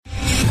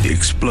The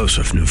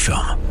explosive new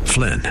film,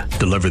 Flynn,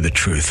 deliver the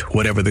truth,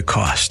 whatever the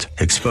cost,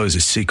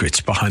 exposes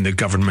secrets behind the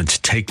government's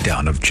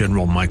takedown of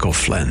General Michael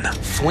Flynn.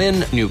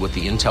 Flynn knew what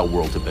the intel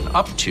world had been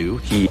up to.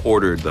 He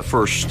ordered the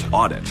first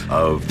audit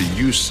of the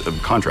use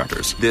of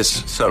contractors.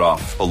 This set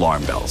off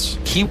alarm bells.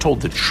 He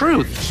told the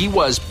truth. He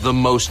was the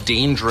most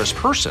dangerous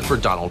person for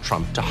Donald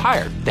Trump to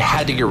hire. They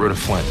had to get rid of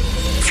Flynn.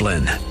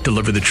 Flynn,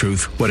 deliver the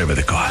truth, whatever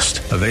the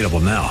cost. Available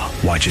now.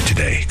 Watch it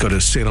today. Go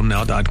to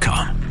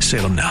salemnow.com.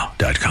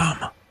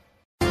 salemnow.com.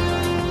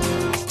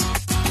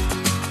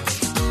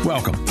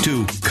 Welcome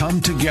to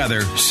Come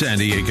Together San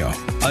Diego,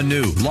 a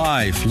new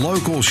live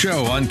local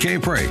show on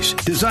K-Praise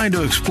designed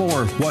to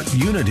explore what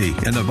unity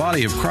in the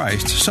body of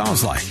Christ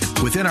sounds like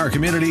within our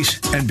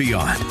communities and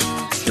beyond.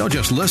 Don't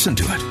just listen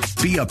to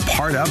it, be a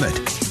part of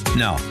it.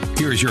 Now,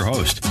 here's your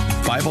host,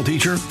 Bible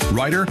teacher,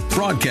 writer,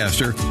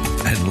 broadcaster,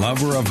 and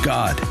lover of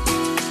God,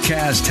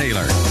 Kaz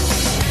Taylor.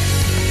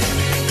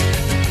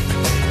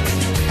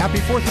 Happy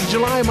 4th of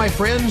July, my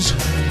friends.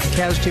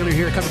 Kaz Taylor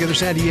here, Come Together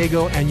San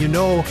Diego. And you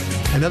know,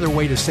 another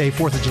way to say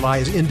 4th of July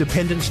is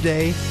Independence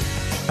Day.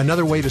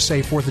 Another way to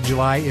say 4th of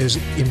July is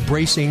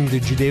embracing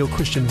the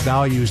Judeo-Christian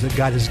values that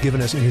God has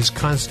given us in His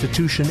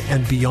Constitution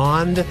and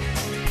beyond.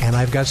 And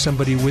I've got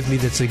somebody with me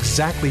that's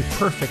exactly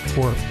perfect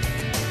for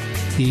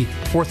the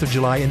 4th of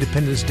July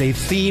Independence Day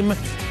theme.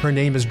 Her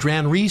name is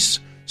Dran Reese,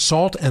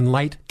 Salt and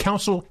Light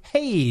Council.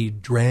 Hey,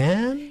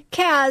 Dran.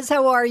 Kaz,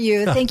 how are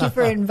you? Thank you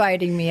for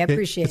inviting me. I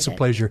appreciate it. It's a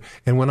pleasure.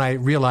 And when I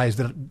realized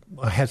that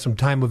I had some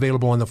time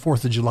available on the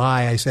 4th of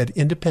July, I said,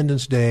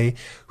 Independence Day,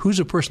 who's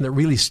a person that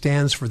really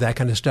stands for that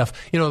kind of stuff?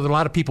 You know, a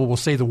lot of people will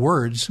say the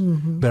words,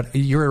 but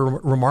you're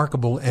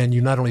remarkable, and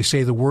you not only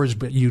say the words,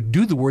 but you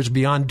do the words.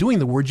 Beyond doing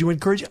the words, you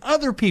encourage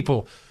other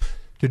people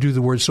to do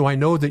the words. So I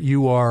know that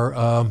you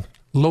are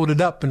loaded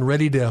up and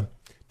ready to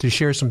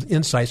share some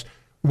insights.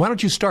 Why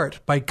don't you start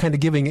by kind of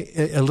giving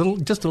a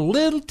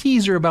little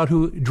teaser about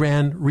who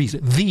Dran Reese,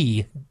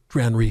 the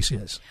Dran Reese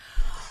is?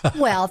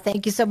 Well,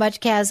 thank you so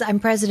much, Kaz. I'm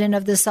president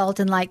of the Salt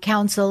and Light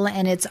Council,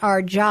 and it's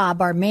our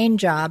job, our main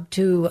job,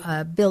 to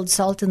build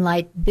Salt and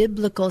Light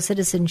biblical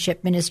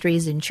citizenship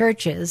ministries in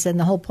churches. And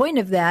the whole point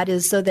of that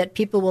is so that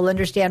people will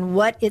understand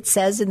what it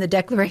says in the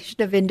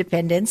Declaration of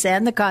Independence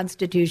and the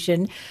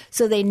Constitution,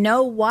 so they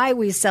know why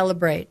we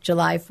celebrate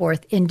July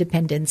 4th,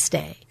 Independence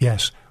Day.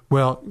 Yes.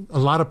 Well, a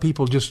lot of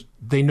people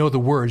they know the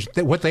words.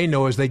 What they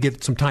know is they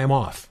get some time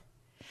off.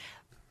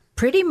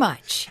 Pretty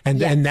much. And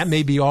yes. And that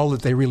may be all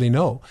that they really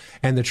know.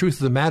 And the truth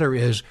of the matter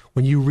is,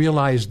 when you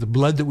realize the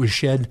blood that was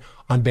shed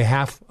on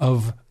behalf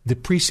of the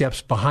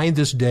precepts behind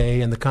this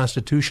day and the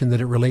Constitution that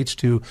it relates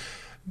to,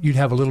 you'd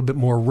have a little bit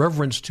more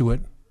reverence to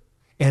it.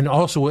 And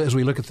also, as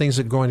we look at things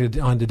that are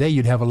going on today,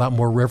 you'd have a lot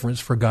more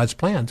reverence for God's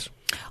plans.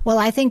 Well,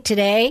 I think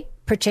today,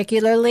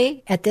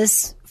 particularly at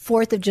this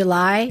 4th of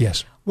July,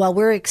 yes, while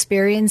we're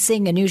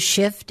experiencing a new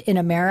shift in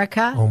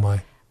America, oh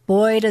my,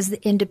 boy, does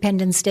the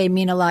Independence Day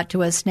mean a lot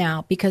to us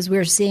now, because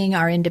we're seeing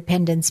our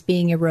independence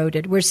being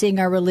eroded. We're seeing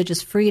our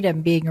religious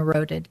freedom being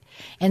eroded.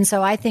 And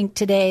so I think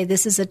today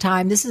this is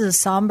a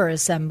somber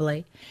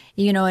assembly.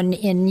 You know,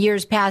 in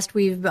years past,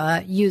 we've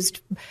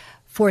used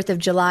 4th of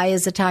July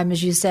as a time,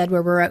 as you said,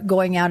 where we're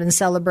going out and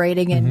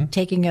celebrating and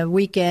taking a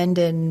weekend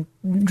and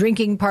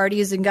drinking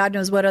parties and God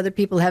knows what other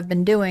people have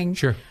been doing.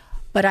 Sure.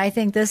 But I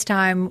think this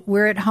time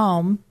we're at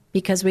home,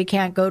 because we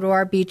can't go to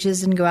our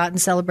beaches and go out and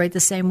celebrate the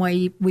same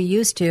way we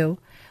used to.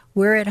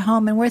 We're at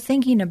home and we're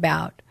thinking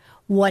about,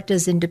 what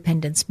does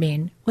independence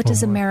mean? What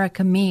does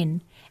America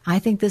mean? I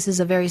think this is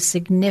a very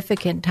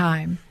significant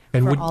time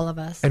for all of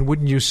us. And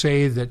wouldn't you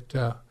say that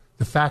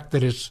the fact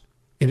that it's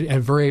in a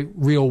very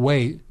real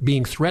way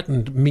being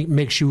threatened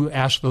makes you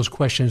ask those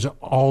questions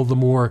all the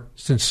more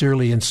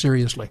sincerely and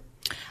seriously?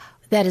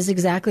 That is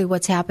exactly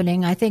what's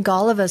happening. I think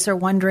all of us are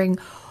wondering,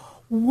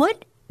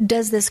 what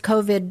does this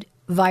COVID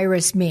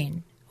virus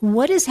mean?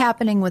 What is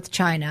happening with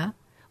China?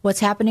 What's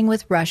happening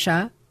with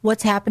Russia?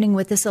 What's happening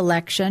with this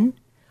election?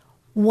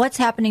 What's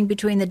happening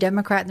between the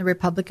Democrat and the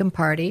Republican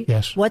Party?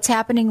 Yes. What's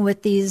happening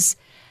with these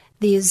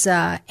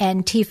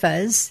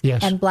Antifas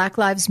and Black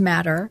Lives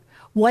Matter?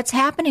 What's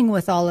happening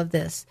with all of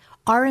this?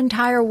 Our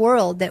entire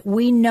world that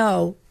we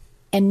know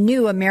and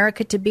knew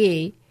America to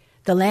be,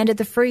 the land of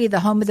the free, the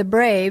home of the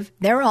brave,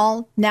 they're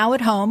all now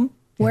at home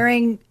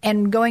wearing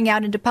and going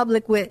out into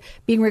public with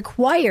being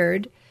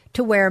required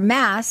to wear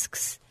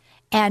masks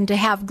and to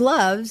have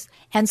gloves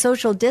and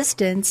social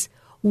distance.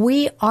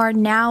 We are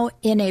now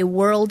in a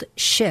world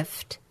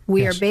shift.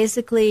 We are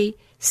basically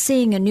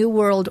seeing a new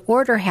world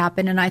order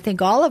happen, and I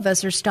think all of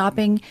us are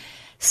stopping,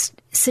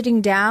 sitting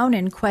down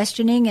and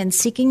questioning and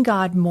seeking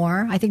God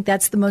more. I think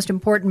that's the most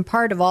important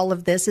part of all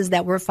of this, is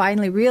that we're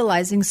finally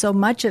realizing so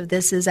much of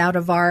this is out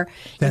of our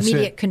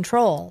immediate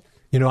control.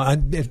 You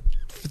know,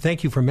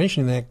 thank you for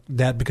mentioning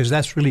that because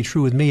that's really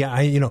true with me.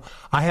 I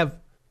have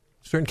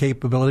certain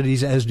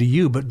capabilities, as do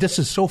you, but this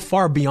is so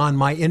far beyond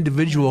my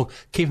individual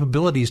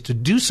capabilities to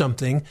do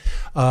something.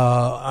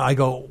 I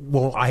go,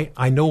 well,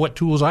 I know what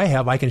tools I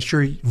have. I can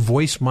sure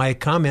voice my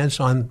comments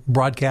on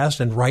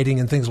broadcast and writing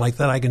and things like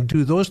that. I can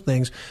do those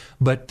things.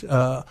 But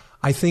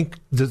I think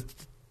the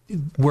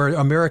where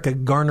America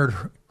garnered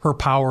her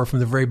power from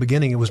the very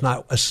beginning. It was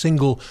not a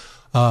single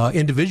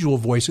individual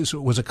voice. It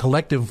was a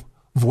collective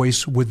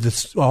voice with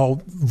this,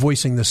 all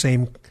voicing the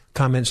same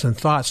comments and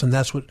thoughts, and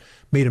that's what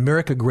made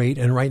America great.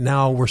 And right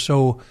now we're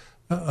so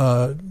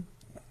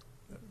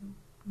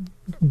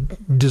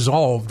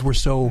dissolved, we're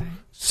so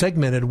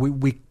segmented,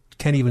 we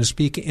can't even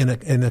speak in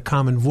a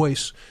common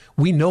voice.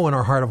 We know in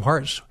our heart of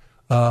hearts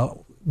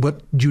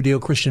what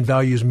Judeo-Christian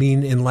values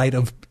mean in light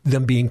of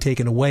them being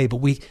taken away, but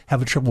we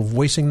have a trouble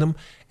voicing them,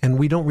 and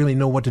we don't really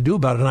know what to do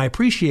about it. And I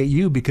appreciate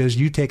you because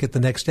you take it the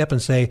next step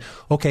and say,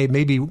 okay,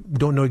 maybe we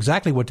don't know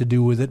exactly what to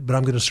do with it, but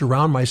I'm going to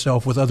surround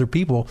myself with other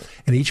people,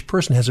 and each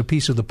person has a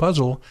piece of the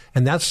puzzle.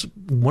 And that's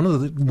one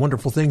of the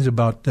wonderful things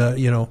about,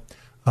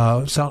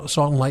 Salt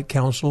and Light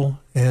Council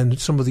and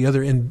some of the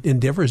other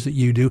endeavors that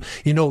you do.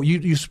 You know,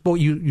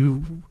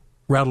 you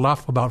rattled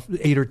off about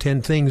 8 or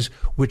 10 things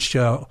which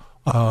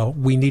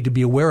we need to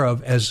be aware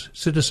of as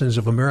citizens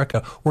of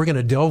America. We're going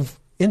to delve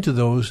into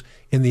those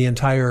in the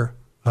entire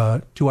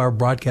 2-hour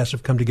broadcast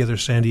of Come Together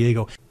San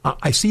Diego.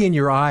 I see in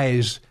your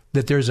eyes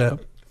that there's a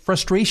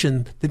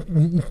frustration that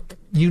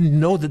you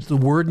know that the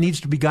word needs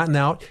to be gotten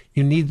out.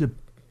 You need to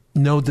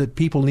know that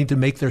people need to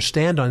make their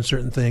stand on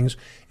certain things,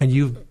 and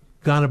you've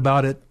gone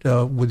about it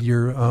with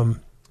your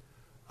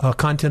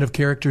content of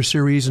character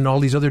series and all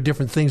these other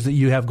different things that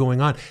you have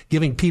going on,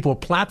 giving people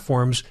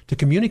platforms to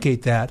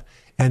communicate that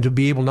and to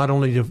be able not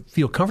only to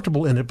feel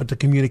comfortable in it, but to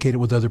communicate it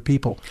with other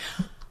people.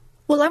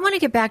 Well, I want to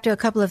get back to a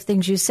couple of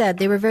things you said.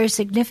 They were very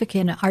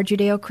significant, our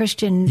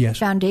Judeo-Christian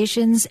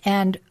foundations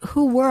and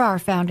who were our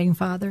founding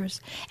fathers.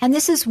 And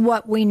this is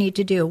what we need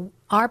to do.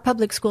 Our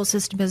public school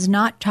system has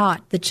not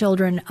taught the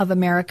children of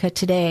America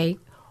today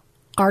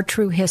our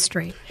true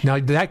history. Now,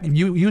 that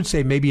you'd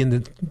say maybe in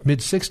the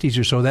mid-'60s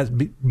or so that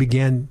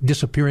began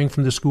disappearing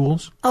from the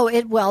schools?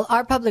 Well,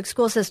 our public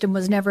school system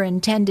was never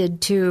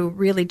intended to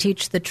really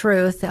teach the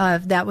truth.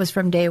 That was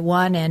from day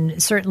one,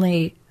 and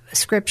certainly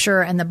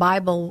Scripture and the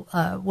Bible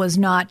was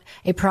not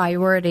a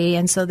priority,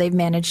 and so they've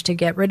managed to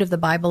get rid of the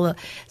Bible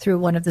through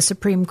one of the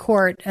Supreme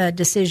Court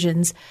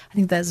decisions. I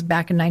think that was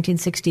back in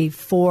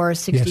 1964,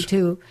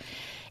 62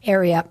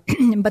 area.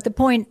 But the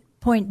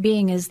point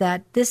being is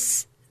that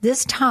this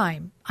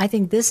time, I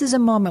think this is a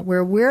moment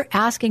where we're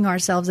asking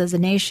ourselves as a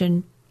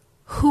nation,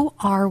 who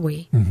are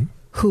we? Mm-hmm.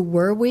 Who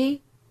were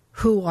we?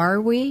 Who are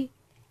we?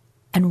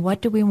 And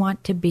what do we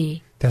want to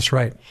be? That's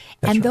right.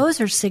 Those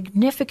are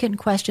significant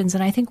questions,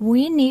 and I think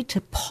we need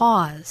to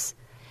pause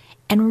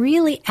and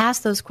really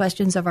ask those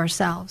questions of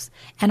ourselves.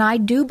 And I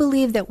do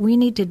believe that we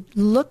need to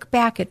look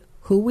back at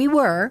who we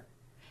were,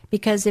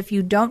 because if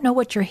you don't know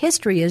what your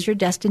history is, you're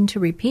destined to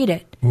repeat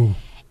it. Ooh.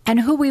 And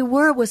who we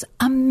were was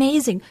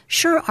amazing.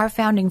 Sure, our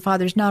founding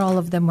fathers, not all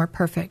of them were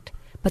perfect,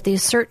 but they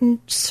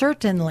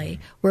certainly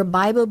were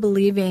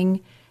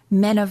Bible-believing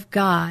men of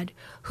God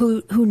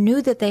who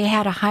knew that they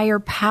had a higher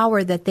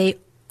power that they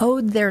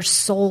owed their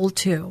soul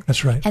to.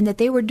 That's right. And that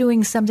they were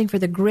doing something for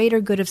the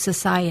greater good of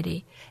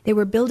society. They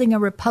were building a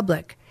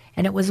republic,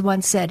 and it was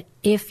once said,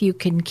 if you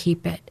can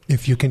keep it.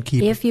 If you can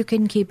keep it. If you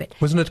can keep it.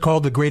 Wasn't it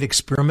called the Great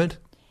Experiment?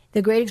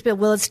 The Great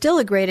Experiment. Well, it's still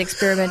a great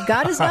experiment.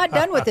 God is not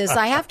done with this.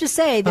 I have to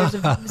say,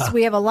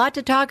 we have a lot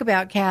to talk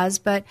about, Kaz,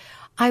 but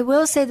I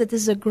will say that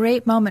this is a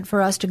great moment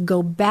for us to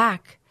go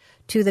back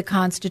to the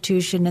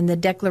Constitution and the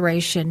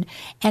Declaration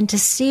and to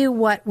see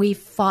what we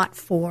fought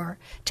for,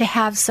 to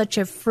have such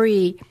a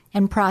free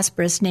and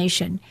prosperous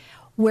nation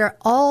where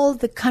all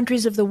the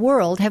countries of the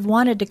world have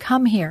wanted to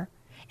come here.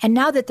 And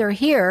now that they're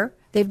here,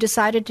 they've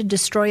decided to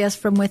destroy us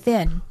from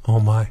within.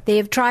 Oh, my.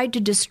 They're trying to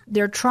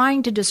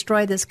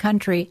destroy this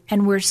country,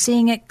 and we're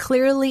seeing it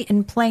clearly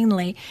and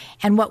plainly.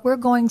 And what we're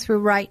going through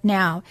right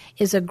now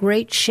is a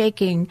great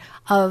shaking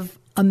of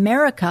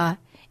America,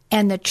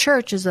 and the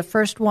church is the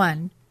first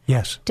one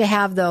to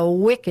have the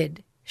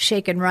wicked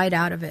shaken right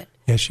out of it.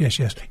 Yes.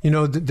 You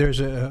know, there's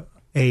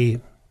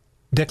a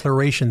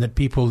declaration that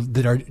people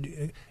that are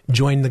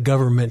join the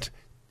government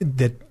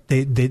that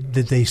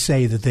they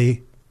say that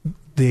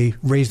they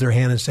raise their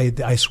hand and say,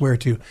 I swear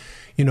to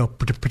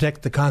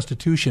protect the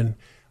Constitution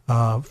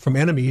from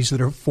enemies that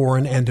are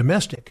foreign and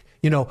domestic.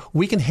 You know,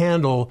 we can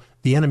handle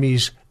the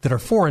enemies that are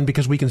foreign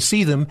because we can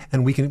see them,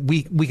 and we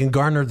can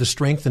garner the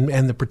strength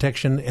and the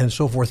protection and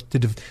so forth to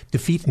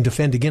defeat and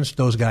defend against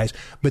those guys.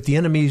 But the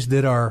enemies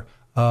that are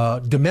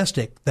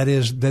domestic, that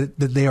is, that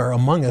they are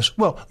among us.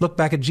 Well, look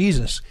back at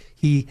Jesus.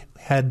 He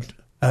had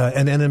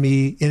an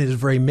enemy in his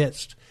very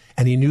midst.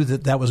 And he knew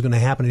that was going to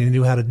happen, and he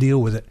knew how to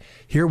deal with it.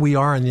 Here we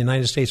are in the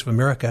United States of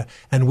America,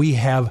 and we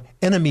have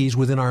enemies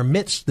within our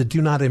midst that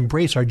do not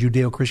embrace our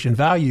Judeo-Christian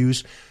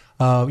values.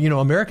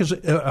 America's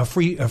a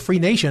free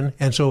nation,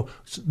 and so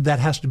that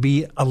has to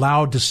be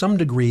allowed to some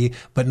degree,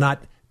 but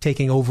not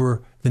taking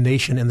over the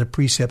nation and the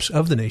precepts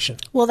of the nation.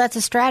 Well, that's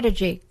a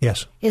strategy.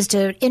 Yes. Is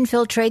to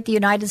infiltrate the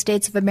United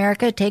States of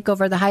America, take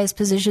over the highest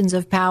positions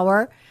of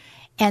power,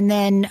 and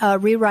then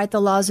rewrite the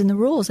laws and the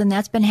rules. And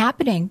that's been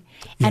happening.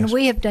 Yes. And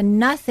we have done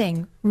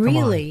nothing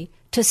really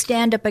to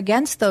stand up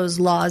against those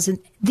laws. And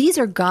these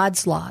are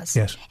God's laws.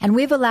 Yes. And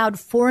we've allowed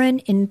foreign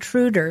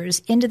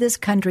intruders into this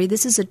country.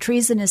 This is a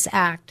treasonous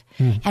act.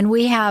 And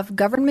we have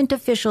government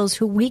officials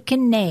who we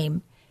can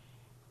name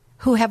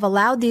who have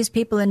allowed these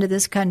people into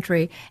this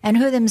country and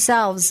who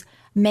themselves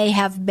may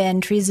have been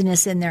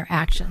treasonous in their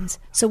actions.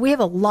 So we have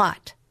a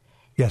lot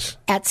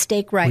at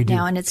stake right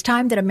now. And it's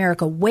time that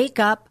America wake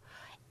up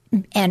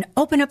and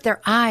open up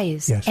their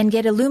eyes and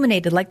get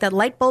illuminated, like that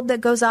light bulb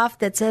that goes off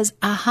that says,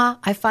 aha,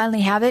 I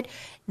finally have it.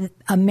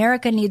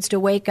 America needs to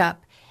wake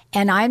up.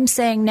 And I'm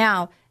saying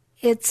now,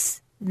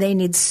 they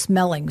need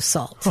smelling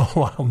salt.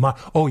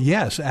 Oh,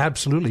 yes,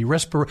 absolutely.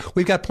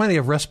 We've got plenty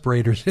of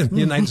respirators in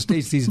the United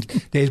States these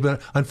days,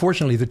 but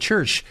unfortunately the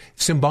church,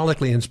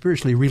 symbolically and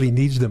spiritually, really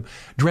needs them.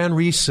 Dran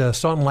Reese,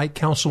 Salt and Light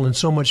Council, and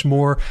so much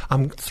more.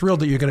 I'm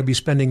thrilled that you're going to be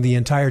spending the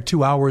entire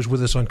 2 hours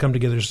with us on Come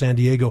Together San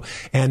Diego.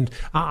 And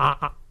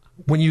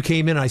when you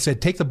came in, I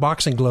said, take the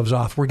boxing gloves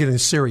off. We're getting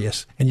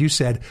serious. And you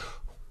said,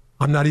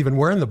 I'm not even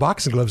wearing the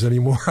boxing gloves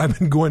anymore. I've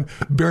been going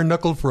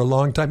bare-knuckled for a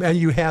long time. And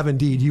you have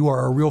indeed. You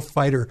are a real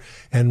fighter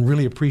and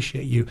really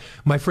appreciate you.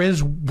 My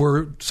friends,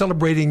 we're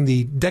celebrating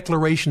the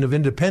Declaration of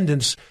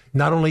Independence,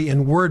 not only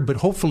in word, but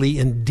hopefully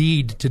in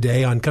deed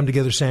today on Come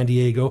Together San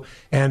Diego.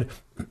 And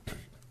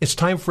it's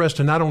time for us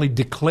to not only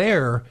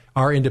declare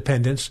our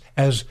independence,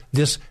 as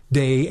this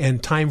day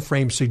and time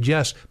frame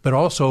suggests, but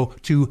also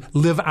to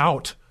live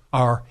out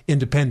our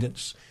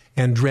independence.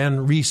 And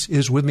Dran Reese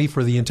is with me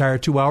for the entire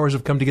 2 hours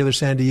of Come Together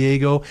San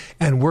Diego,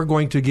 and we're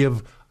going to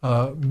give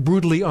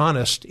brutally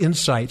honest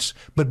insights.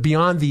 But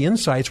beyond the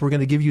insights, we're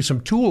going to give you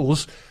some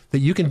tools that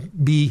you can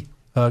be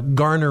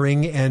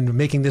garnering and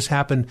making this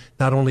happen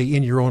not only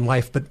in your own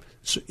life, but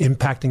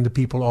impacting the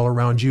people all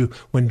around you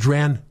when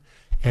Dran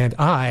and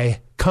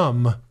I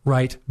come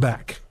right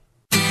back.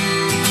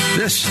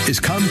 This is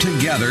Come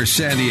Together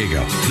San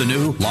Diego, the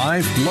new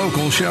live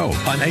local show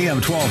on AM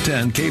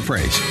 1210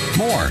 K-Praise.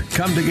 More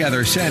Come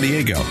Together San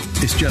Diego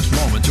is just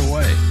moments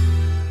away.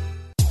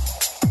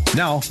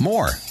 Now,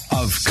 more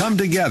of Come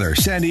Together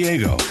San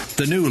Diego,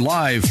 the new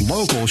live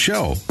local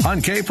show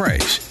on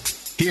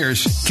K-Praise.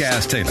 Here's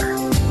Kaz Taylor.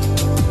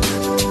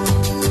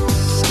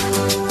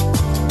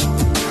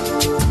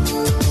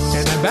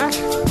 And I'm back.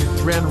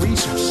 Dran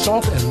Reese,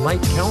 Salt and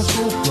Light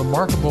Council,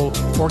 remarkable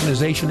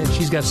organization, and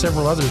she's got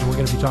several others we're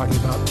going to be talking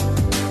about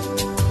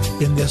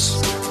in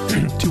this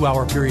 2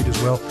 hour period as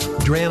well.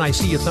 Dran, I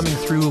see you thumbing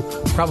through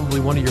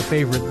probably one of your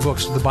favorite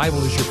books. The Bible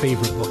is your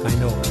favorite book, I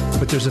know.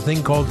 But there's a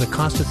thing called the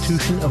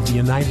Constitution of the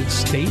United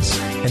States,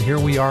 and here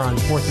we are on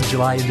 4th of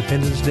July,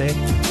 Independence Day.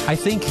 I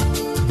think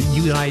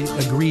you and I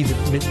agree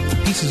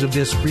that pieces of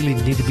this really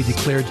need to be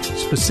declared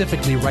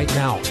specifically right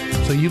now.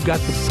 So you've got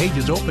the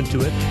pages open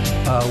to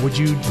it. Would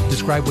you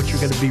describe what you're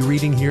going to be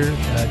reading here,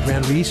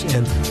 Dran Reese?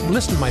 And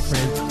listen, my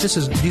friend,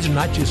 these are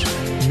not just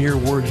mere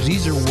words.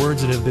 These are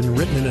words that have been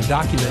written in a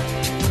document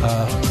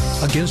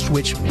against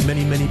which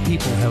many, many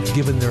people have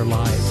given their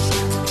lives.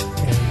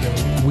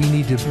 And we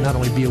need to not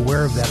only be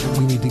aware of that, but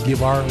we need to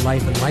give our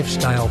life and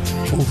lifestyle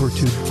over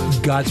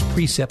to God's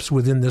precepts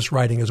within this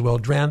writing as well.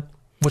 Dran,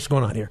 what's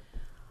going on here?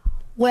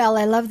 Well,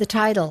 I love the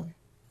title,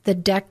 The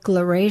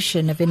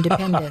Declaration of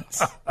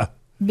Independence,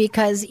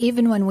 because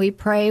even when we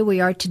pray,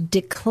 we are to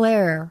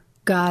declare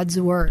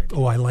God's word.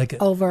 Oh, I like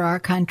it. Over our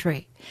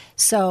country.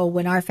 So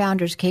when our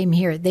founders came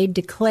here, they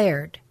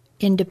declared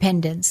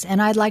independence.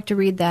 And I'd like to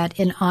read that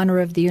in honor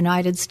of the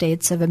United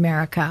States of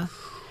America.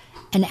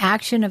 An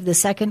action of the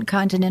Second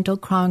Continental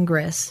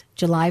Congress,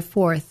 July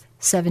 4th,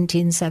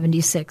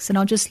 1776. And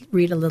I'll just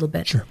read a little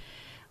bit. Sure.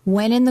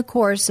 When in the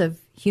course of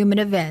human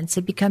events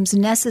it becomes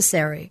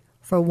necessary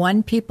for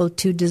one people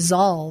to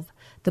dissolve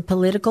the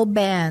political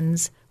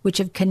bands which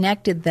have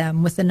connected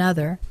them with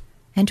another,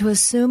 and to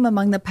assume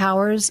among the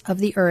powers of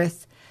the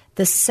earth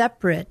the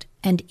separate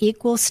and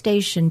equal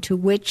station to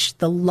which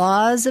the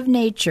laws of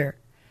nature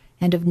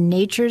and of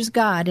nature's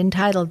God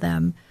entitle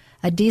them,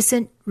 a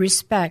decent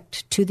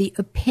respect to the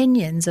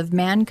opinions of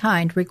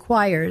mankind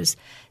requires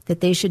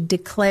that they should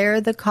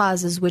declare the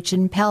causes which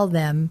impel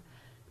them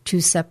to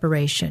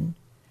separation.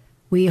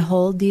 We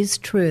hold these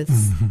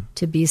truths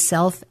to be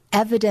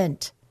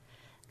self-evident,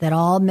 that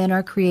all men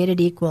are created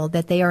equal,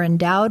 that they are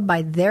endowed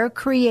by their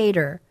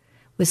Creator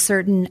with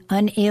certain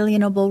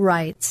unalienable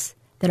rights,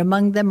 that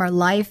among them are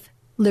life,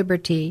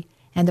 liberty,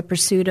 and the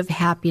pursuit of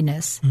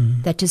happiness,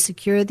 that to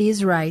secure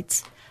these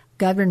rights,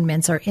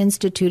 governments are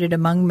instituted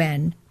among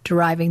men,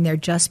 deriving their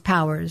just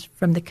powers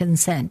from the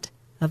consent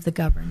of the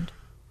governed.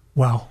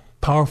 Wow.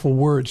 Powerful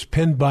words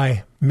penned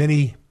by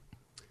many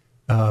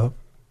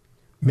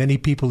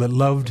people that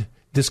loved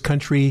this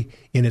country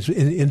in its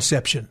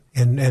inception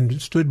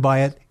and stood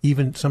by it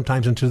even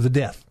sometimes unto the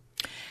death.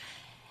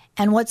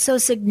 And what's so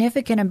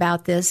significant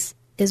about this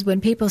is when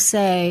people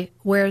say,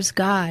 where's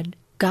God?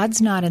 God's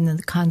not in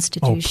the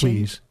Constitution. Oh,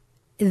 please.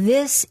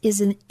 This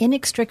is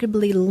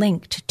inextricably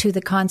linked to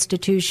the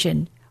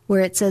Constitution,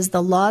 where it says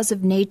the laws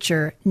of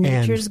nature,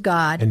 nature's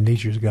God. And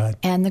nature's God.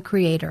 And the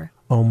Creator.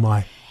 Oh,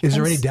 my. Is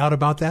there any doubt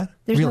about that?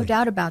 There's no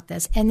doubt about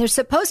this. And there's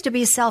supposed to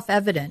be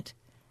self-evident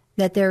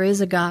that there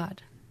is a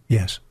God.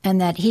 Yes. And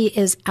that he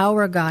is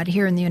our God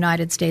here in the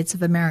United States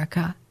of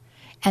America.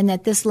 And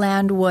that this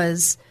land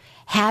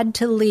had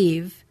to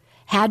leave,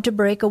 had to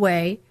break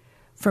away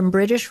from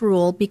British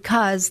rule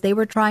because they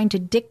were trying to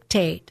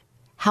dictate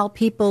how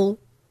people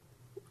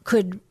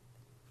could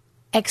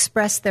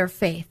express their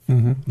faith.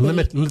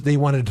 Mm-hmm. They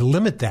wanted to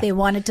limit that. They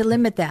wanted to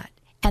limit that.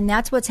 And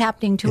that's what's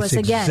happening to us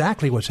again.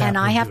 Exactly what's happening.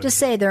 And I have to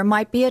say, there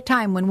might be a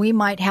time when we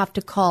might have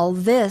to call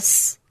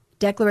this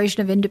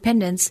Declaration of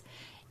Independence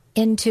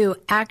into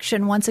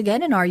action once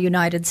again in our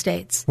United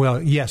States.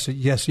 Well, yes.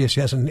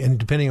 And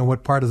depending on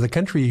what part of the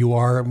country you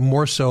are,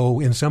 more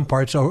so in some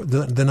parts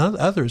than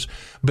others.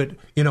 But,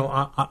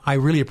 I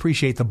really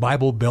appreciate the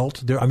Bible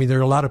Belt. There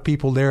are a lot of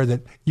people there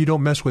that you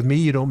don't mess with me,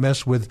 you don't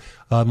mess with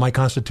my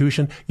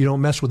Constitution, you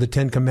don't mess with the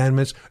Ten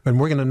Commandments, and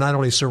we're going to not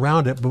only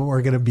surround it, but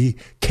we're going to be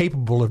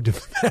capable of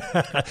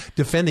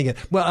defending it.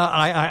 Well,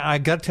 I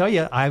got to tell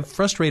you, I'm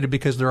frustrated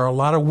because there are a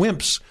lot of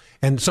wimps.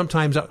 And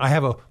sometimes I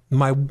have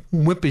my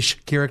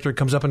wimpish character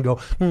comes up and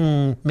go,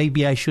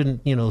 maybe I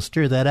shouldn't,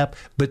 stir that up.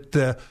 But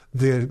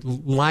the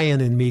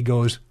lion in me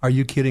goes, are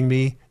you kidding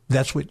me?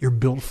 That's what you're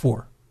built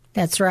for.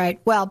 That's right.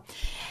 Well,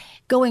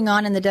 going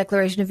on in the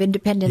Declaration of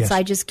Independence, yes.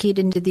 I just keyed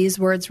into these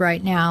words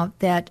right now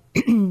that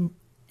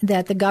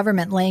that the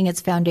government laying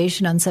its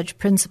foundation on such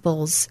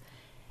principles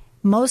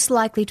most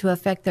likely to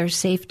affect their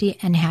safety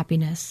and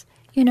happiness.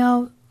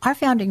 Our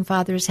founding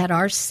fathers had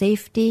our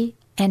safety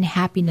and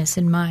happiness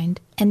in mind.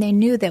 And they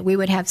knew that we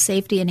would have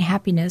safety and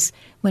happiness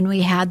when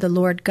we had the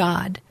Lord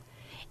God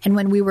and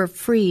when we were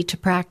free to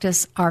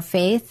practice our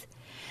faith,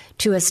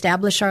 to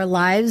establish our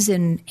lives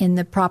in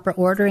the proper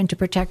order and to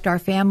protect our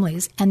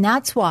families. And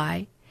that's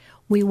why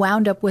we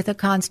wound up with a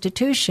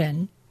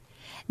Constitution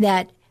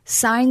that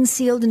signed,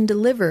 sealed, and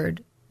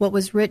delivered what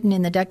was written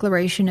in the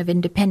Declaration of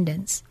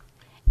Independence.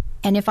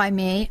 And if I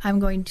may, I'm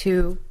going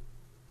to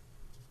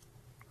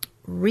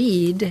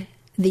read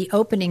the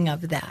opening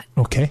of that.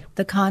 Okay.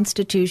 The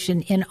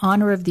Constitution in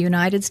honor of the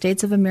United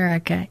States of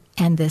America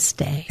and this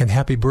day. And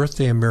happy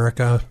birthday,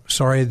 America.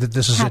 Sorry that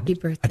this is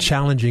a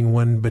challenging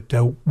one, but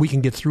we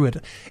can get through it.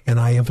 And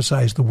I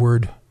emphasize the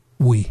word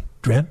we.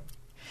 Dren?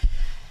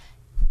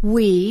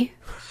 We,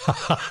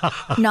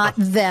 not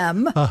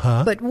them,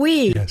 but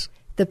we, yes.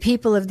 The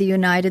people of the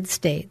United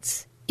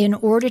States, in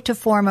order to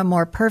form a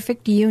more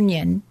perfect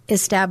union,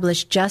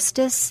 establish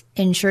justice,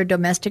 ensure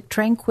domestic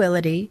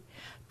tranquility,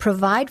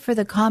 provide for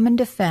the common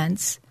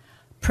defense,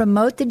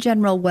 promote the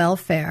general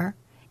welfare,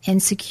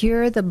 and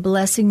secure the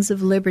blessings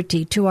of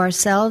liberty to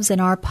ourselves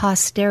and our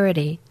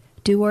posterity,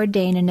 do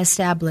ordain and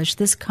establish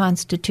this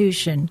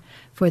Constitution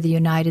for the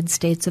United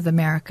States of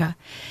America.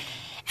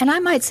 And I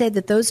might say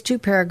that those two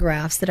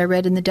paragraphs that I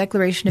read in the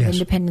Declaration of yes.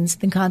 Independence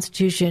and the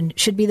Constitution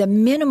should be the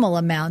minimal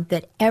amount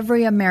that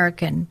every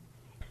American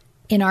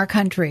in our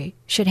country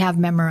should have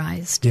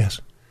memorized.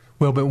 Yes.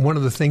 Well, but one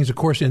of the things, of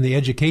course, in the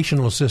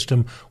educational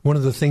system, one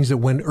of the things that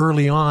went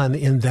early on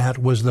in that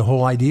was the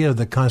whole idea of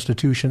the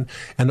Constitution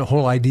and the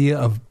whole idea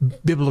of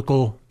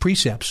biblical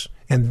precepts,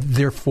 and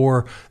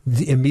therefore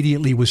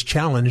immediately was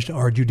challenged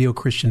our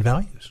Judeo-Christian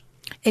values.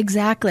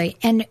 Exactly.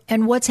 And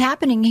what's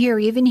happening here,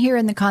 even here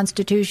in the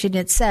Constitution,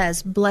 it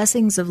says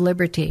blessings of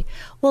liberty.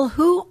 Well,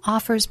 who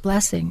offers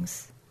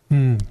blessings?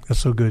 That's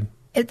so good.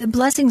 The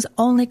blessings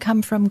only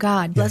come from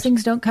God. Yes.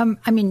 Blessings don't come.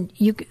 I mean,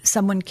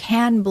 someone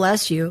can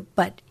bless you,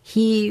 but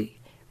He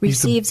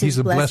receives He's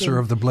His blessing. He's the blesser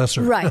of the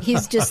blesser. Right.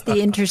 He's just the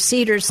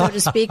interceder, so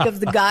to speak, of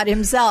the God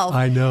Himself.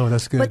 I know.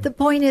 That's good. But the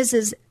point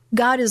is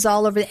God is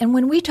all over. And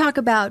when we talk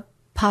about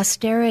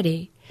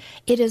posterity,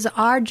 it is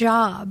our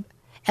job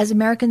as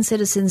American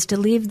citizens to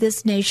leave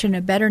this nation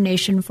a better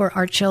nation for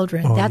our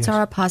children. Oh, That's yes.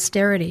 our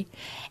posterity.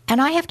 And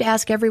I have to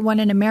ask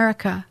everyone in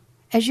America,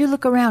 as you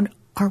look around,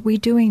 are we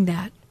doing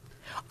that?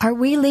 Are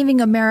we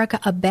leaving America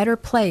a better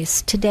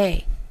place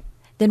today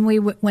than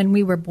when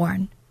we were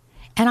born?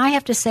 And I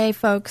have to say,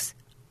 folks,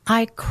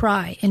 I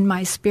cry in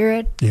my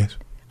spirit. Yes.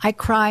 I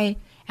cry.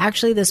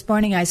 Actually, this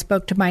morning I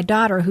spoke to my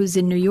daughter who's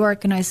in New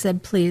York, and I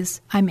said,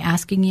 please, I'm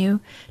asking you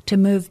to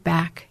move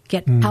back,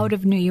 get out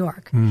of New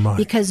York.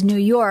 Because New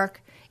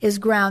York is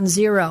ground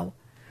zero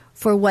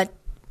for what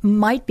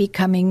might be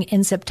coming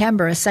in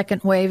September, a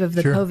second wave of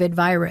the Sure. COVID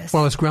virus.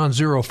 Well, it's ground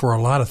zero for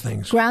a lot of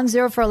things. Ground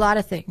zero for a lot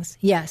of things,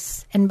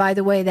 yes. And by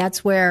the way,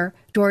 that's where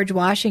George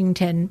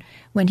Washington,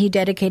 when he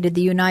dedicated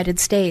the United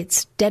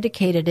States,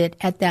 dedicated it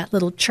at that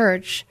little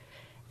church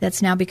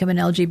that's now become an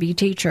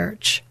LGBT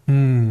church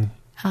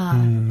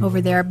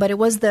over there. But it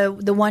was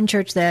the one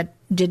church that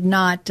did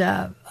not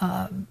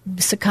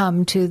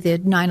succumb to the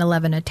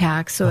 9/11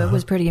 attack, so it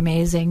was pretty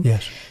amazing.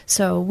 Yes.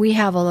 So we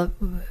have a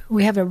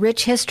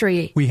rich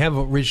history. We have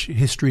a rich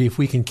history if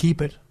we can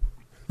keep it.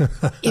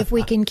 If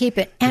we can keep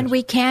it. And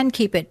we can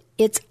keep it.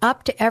 It's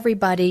up to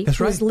everybody That's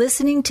who's right.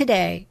 listening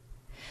today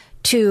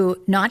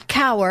to not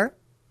cower,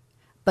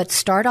 but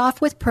start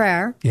off with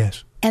prayer.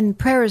 Yes. And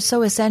prayer is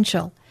so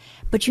essential.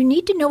 But you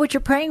need to know what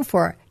you're praying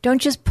for.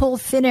 Don't just pull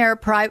thin air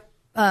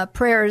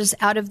prayers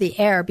out of the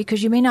air,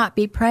 because you may not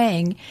be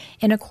praying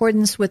in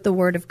accordance with the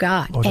Word of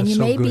God. Oh, and you that's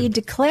so may be good.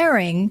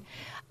 declaring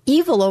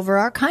evil over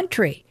our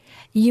country.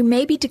 you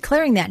may be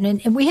declaring that.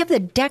 And we have the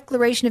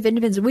Declaration of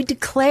Independence. We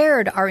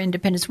declared our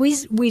independence.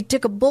 We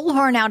took a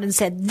bullhorn out and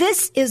said,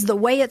 this is the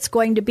way it's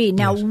going to be.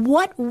 Now,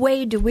 what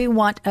way do we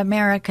want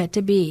America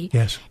to be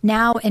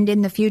now and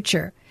in the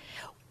future?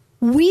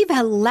 We've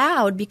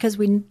allowed, because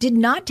we did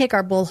not take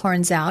our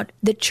bullhorns out,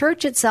 the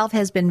church itself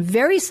has been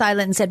very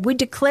silent and said, we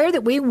declare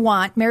that we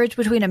want marriage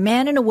between a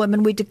man and a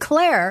woman. We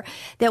declare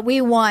that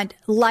we want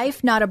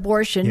life, not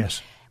abortion.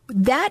 Yes.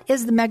 That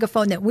is the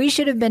megaphone that we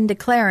should have been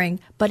declaring,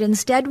 but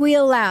instead we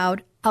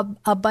allowed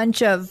a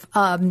bunch of,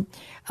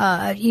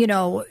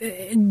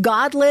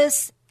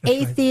 godless,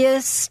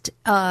 atheist,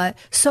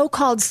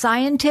 so-called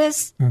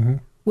scientists,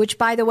 which,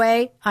 by the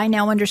way, I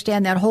now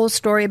understand that whole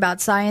story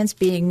about science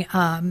being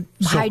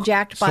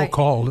hijacked by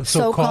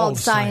so-called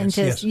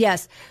scientists.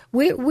 Yes.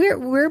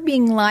 We're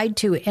being lied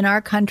to in our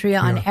country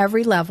on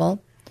every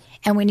level,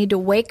 and we need to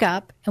wake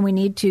up and we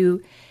need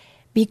to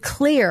be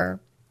clear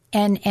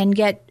and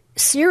get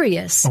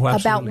serious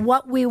about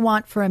what we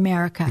want for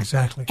America.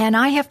 Exactly. And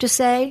I have to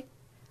say,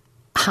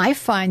 I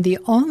find the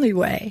only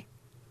way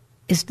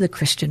is the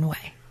Christian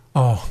way.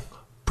 Oh,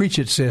 preach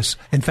it, sis.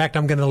 In fact,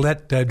 I'm going to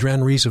let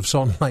Dran Reese of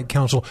Salt and Light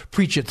Council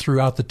preach it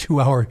throughout the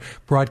 2-hour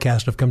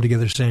broadcast of Come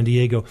Together San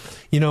Diego.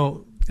 You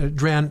know,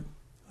 Dran,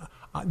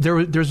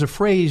 there's a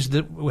phrase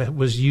that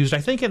was used,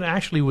 I think it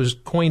actually was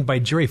coined by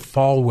Jerry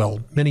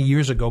Falwell many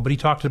years ago, but he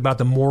talked about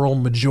the moral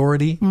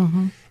majority.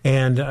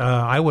 And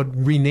I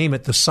would rename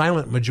it the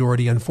silent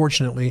majority,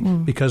 unfortunately,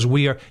 because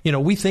we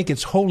think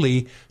it's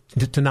holy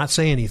to not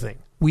say anything.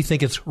 We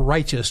think it's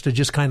righteous to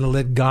just kind of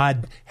let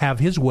God have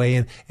his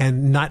way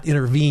and not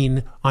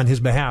intervene on his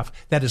behalf.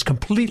 That is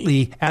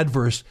completely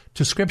adverse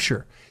to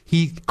Scripture.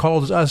 He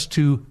calls us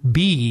to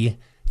be,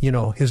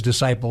 his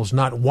disciples,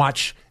 not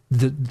watch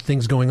the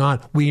things going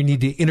on. We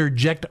need to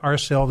interject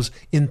ourselves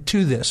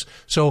into this.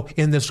 So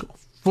in this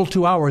full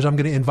 2 hours, I'm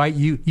going to invite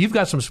you. You've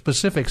got some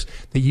specifics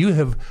that you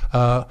have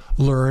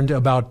learned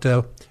about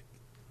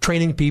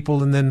training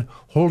people and then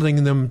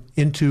holding them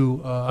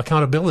into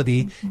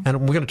accountability.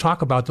 And we're going to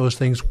talk about those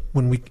things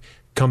when we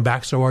come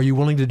back. So are you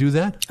willing to do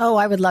that? Oh,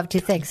 I would love to.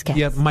 Thanks, Ken.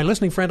 Yeah, my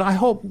listening friend, I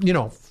hope,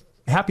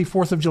 happy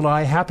 4th of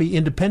July, happy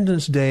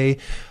Independence Day.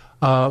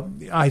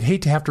 I'd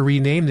hate to have to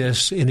rename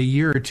this in a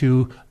year or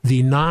two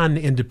the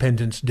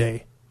non-Independence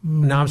Day.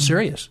 Now, I'm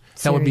serious.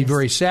 That would be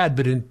very sad,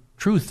 but in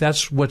truth,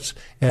 that's what's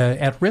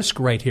at risk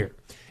right here.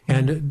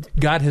 And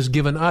God has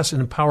given us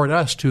and empowered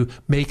us to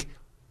make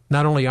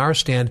not only our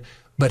stand,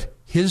 but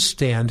his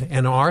stand,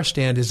 and our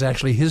stand is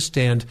actually his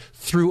stand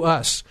through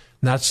us.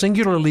 Not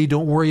singularly,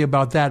 don't worry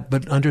about that,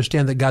 but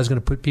understand that God's going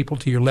to put people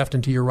to your left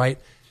and to your right,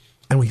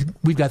 and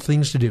we've got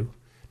things to do.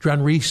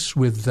 Dran Reese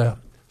with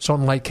Salt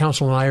and Light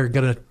Council and I are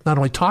going to not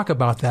only talk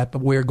about that, but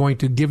we're going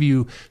to give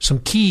you some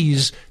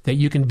keys that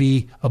you can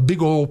be a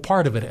big old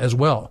part of it as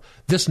well.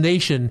 This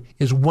nation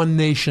is one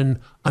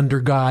nation under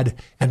God,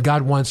 and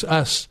God wants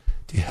us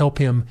to help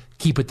him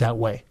keep it that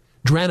way.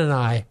 Dran and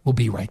I will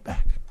be right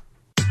back.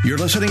 You're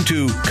listening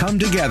to Come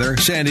Together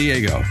San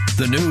Diego,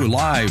 the new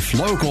live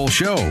local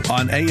show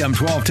on AM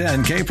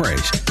 1210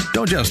 K-Praise.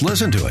 Don't just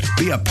listen to it,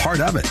 be a part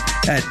of it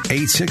at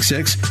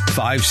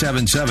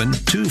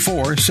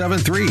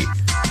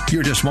 866-577-2473.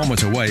 You're just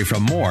moments away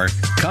from more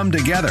Come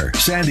Together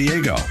San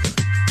Diego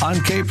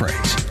on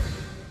K-Praise.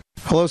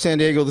 Hello, San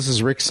Diego. This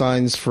is Rick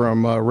Sines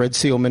from Red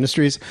Seal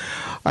Ministries.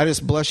 I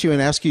just bless you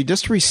and ask you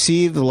just to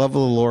receive the love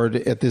of the Lord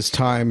at this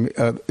time,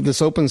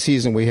 this open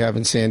season we have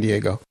in San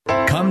Diego.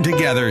 Come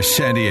Together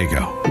San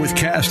Diego with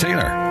Cass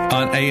Taylor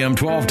on AM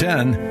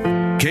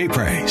 1210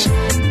 K-Praise.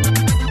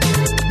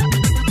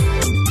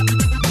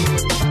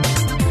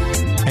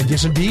 And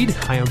yes, indeed,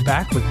 I am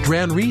back with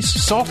Dran Reese,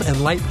 Salt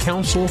and Light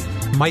Council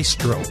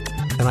Maestro.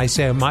 And I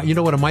say, you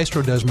know what a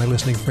maestro does, my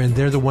listening friend?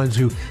 They're the ones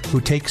who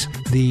takes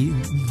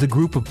the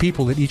group of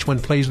people that each one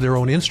plays their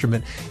own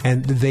instrument,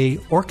 and they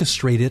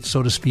orchestrate it,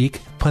 so to speak,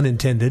 pun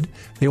intended.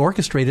 They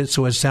orchestrate it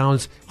so it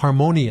sounds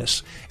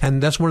harmonious.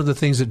 And that's one of the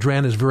things that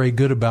Dran is very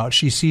good about.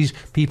 She sees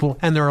people,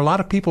 and there are a lot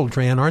of people,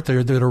 Dran, aren't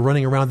there, that are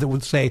running around that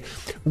would say,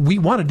 we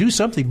want to do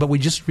something, but we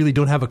just really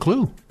don't have a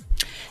clue.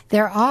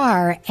 There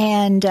are,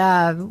 and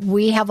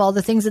we have all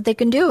the things that they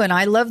can do, and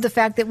I love the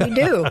fact that we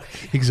do.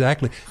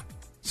 Exactly.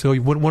 So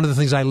one of the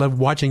things I love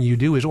watching you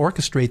do is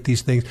orchestrate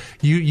these things.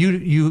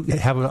 You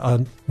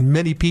have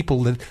many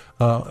people that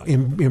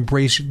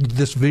embrace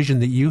this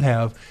vision that you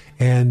have,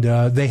 and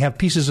they have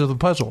pieces of the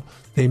puzzle.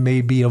 They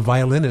may be a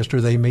violinist,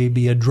 or they may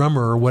be a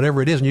drummer, or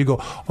whatever it is, and you go,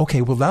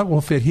 okay, well, that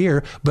will fit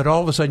here. But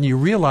all of a sudden you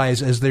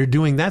realize as they're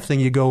doing that thing,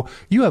 you go,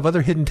 you have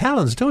other hidden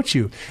talents, don't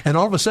you? And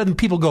all of a sudden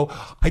people go,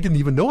 I didn't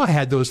even know I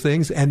had those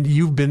things. And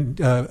you've been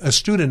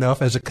astute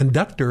enough as a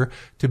conductor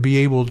to be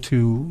able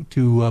to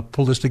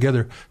pull this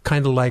together,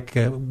 kind of like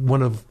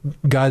one of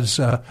God's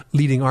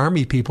leading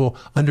army people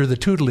under the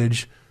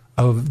tutelage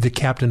of the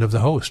captain of the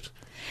host.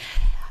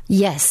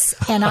 Yes,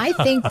 and I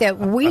think that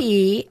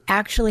we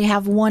actually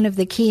have one of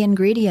the key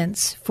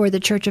ingredients for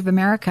the Church of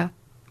America.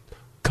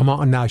 Come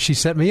on now, she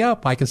set me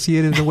up. I can see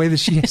it in the way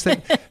that she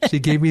said. She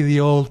gave me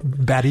the old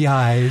batty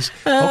eyes.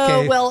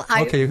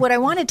 Okay. What I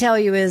want to tell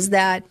you is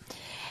that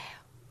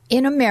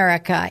in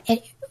America,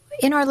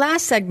 in our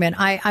last segment,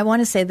 I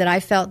want to say that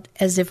I felt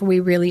as if we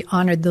really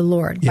honored the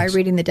Lord by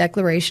reading the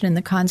Declaration and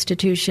the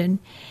Constitution.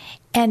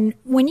 And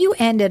when you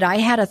ended, I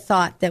had a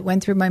thought that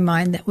went through my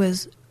mind that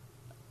was,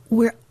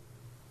 we're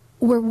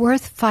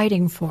worth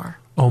fighting for.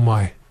 Oh,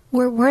 my.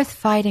 We're worth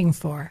fighting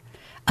for.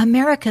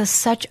 America is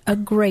such a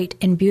great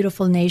and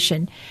beautiful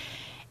nation.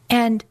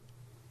 And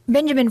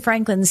Benjamin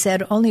Franklin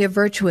said, only a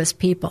virtuous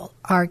people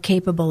are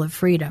capable of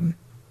freedom.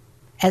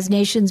 As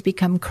nations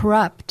become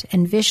corrupt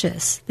and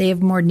vicious, they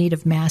have more need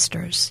of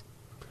masters.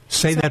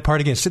 Say that part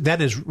again. That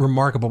is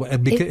remarkable.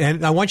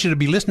 And I want you to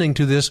be listening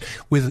to this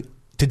with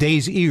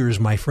today's ears,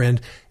 my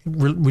friend.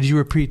 Would you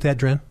repeat that,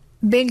 Dren?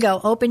 Bingo.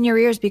 Open your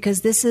ears,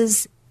 because this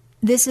is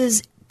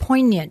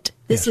poignant.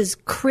 This is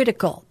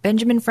critical.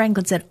 Benjamin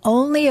Franklin said,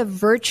 only a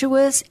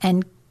virtuous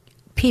and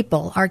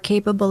people are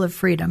capable of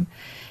freedom.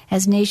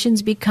 As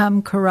nations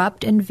become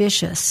corrupt and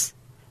vicious,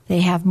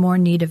 they have more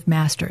need of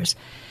masters.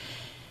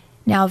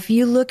 Now, if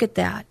you look at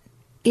that,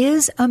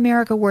 is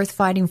America worth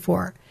fighting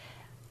for?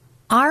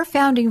 Our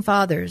founding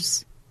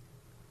fathers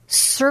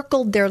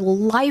circled their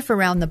life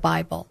around the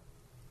Bible.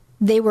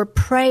 They were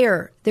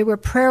prayer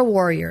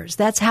warriors.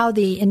 That's how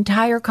the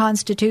entire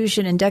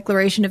Constitution and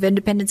Declaration of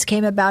Independence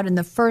came about in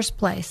the first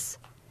place.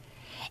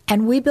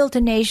 And we built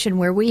a nation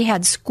where we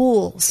had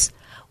schools.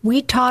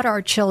 We taught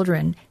our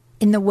children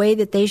in the way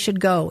that they should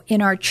go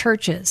in our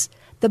churches.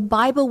 The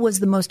Bible was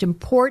the most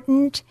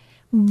important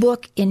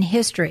book in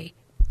history.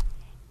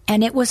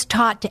 And it was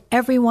taught to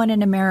everyone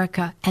in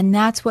America, and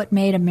that's what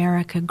made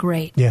America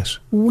great. Yes.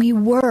 We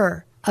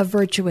were a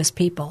virtuous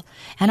people,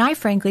 and I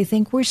frankly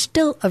think we're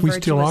still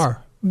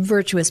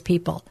virtuous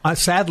people.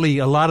 Sadly,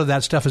 a lot of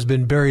that stuff has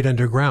been buried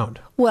underground.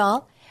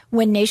 Well,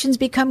 when nations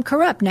become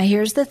corrupt, now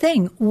here's the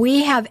thing.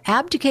 We have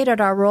abdicated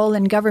our role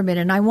in government,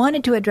 and I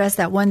wanted to address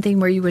that one thing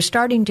where you were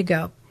starting to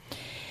go.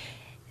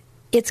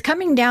 It's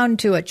coming down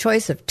to a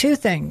choice of two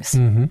things,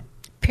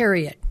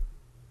 period.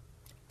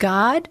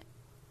 God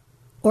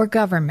or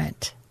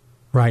government.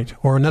 Right.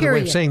 Or another way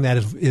of Period. saying that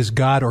is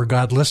God or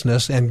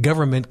godlessness, and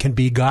government can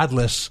be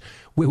godless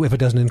if it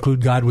doesn't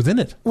include God within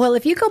it. Well,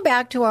 if you go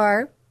back to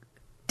our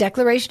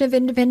Declaration of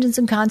Independence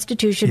and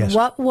Constitution, Yes.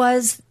 what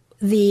was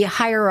the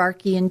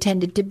hierarchy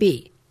intended to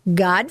be?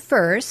 God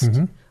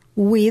first,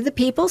 we the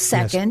people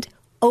second,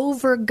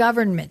 over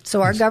government.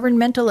 So our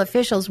governmental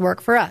officials work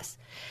for us.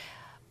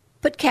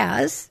 But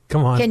Kaz,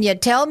 Come on. Can you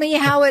tell me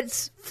how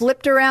it's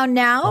flipped around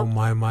now? Oh,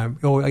 my.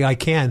 Oh, I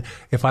can.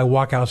 If I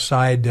walk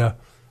outside,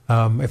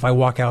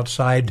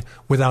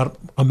 without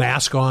a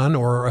mask on,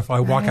 or if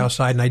I walk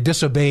outside and I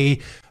disobey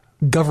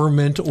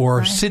government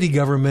or city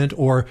government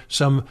or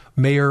some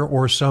mayor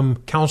or some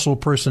council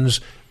person's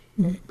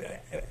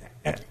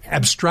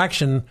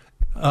abstraction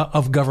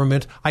of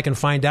government, I can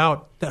find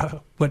out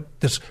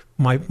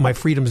my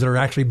freedoms that are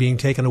actually being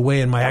taken away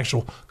and my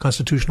actual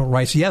constitutional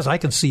rights. Yes, I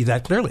can see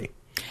that clearly.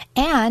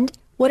 And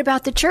what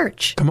about the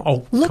church?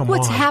 Look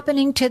what's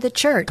happening to the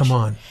church. Come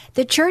on.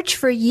 The church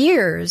for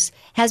years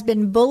has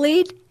been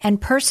bullied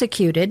and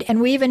persecuted,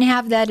 and we even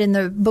have that in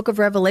the book of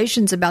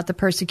Revelations about the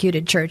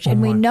persecuted church.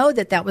 And we know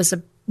that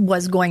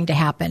was going to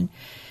happen.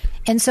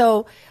 And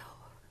so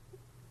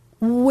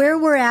where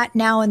we're at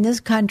now in this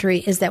country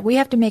is that we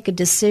have to make a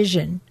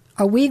decision.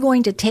 Are we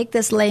going to take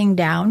this laying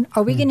down?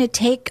 Are we going to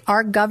take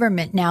our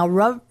government now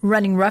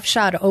running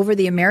roughshod over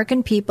the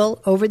American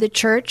people, over the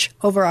church,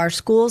 over our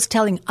schools,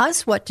 telling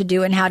us what to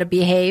do and how to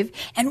behave,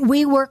 and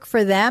we work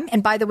for them?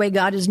 And by the way,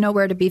 God is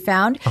nowhere to be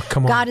found. Oh,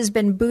 come on. God has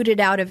been booted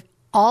out of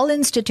all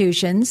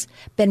institutions,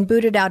 been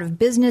booted out of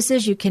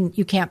businesses. You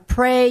can't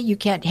pray. You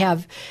can't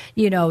have,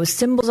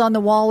 symbols on the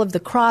wall of the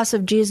cross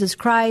of Jesus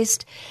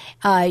Christ.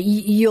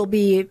 You'll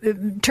be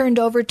turned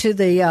over to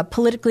the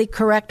politically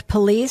correct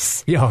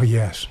police. Oh,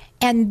 yes.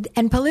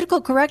 And political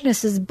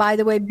correctness has, by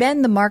the way,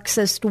 been the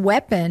Marxist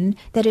weapon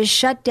that has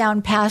shut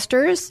down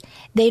pastors.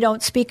 They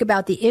don't speak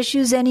about the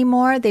issues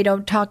anymore. They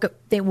don't talk.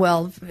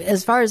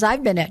 As far as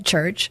I've been at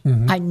church,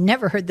 I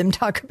never heard them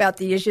talk about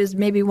the issues.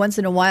 Maybe once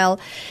in a while,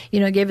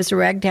 gave us a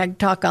ragtag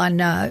talk on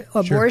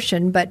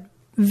abortion, but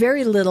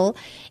very little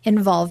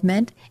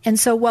involvement. And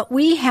so what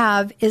we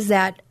have is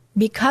that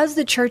because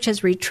the church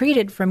has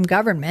retreated from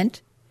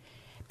government,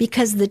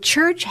 because the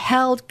church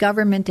held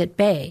government at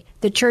bay,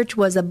 the church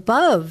was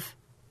above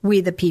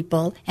we the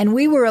people, and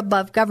we were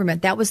above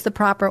government. That was the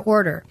proper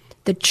order.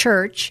 The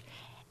church,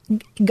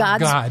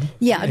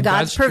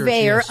 God's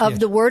purveyor of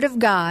the Word of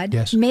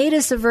God, made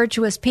us a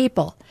virtuous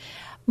people.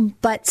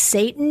 But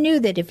Satan knew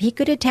that if he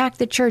could attack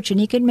the church and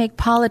he could make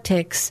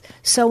politics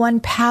so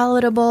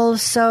unpalatable,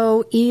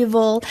 so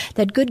evil,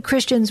 that good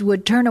Christians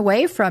would turn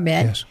away from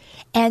it,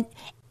 and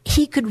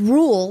he could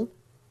rule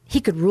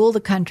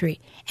the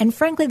country. And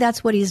frankly,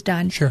 that's what he's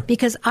done. Sure.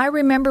 Because I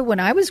remember when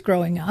I was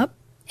growing up,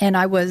 and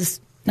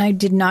I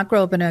did not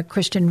grow up in a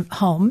Christian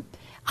home.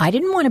 I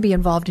didn't want to be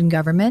involved in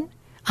government.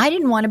 I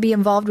didn't want to be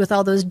involved with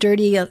all those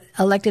dirty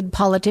elected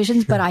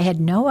politicians, but I had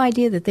no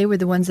idea that they were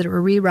the ones that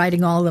were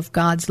rewriting all of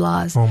God's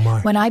laws. Oh,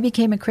 my. When I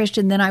became a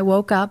Christian, then I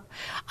woke up.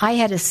 I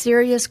had a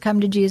serious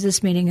come to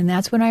Jesus meeting, and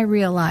that's when I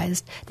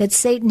realized that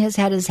Satan has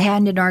had his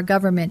hand in our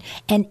government,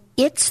 and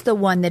it's the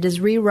one that is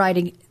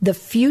rewriting the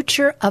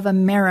future of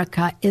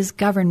America is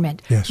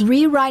government, Yes.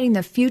 rewriting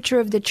the future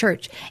of the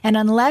church. And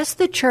unless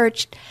the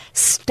church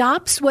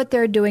stops what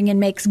they're doing and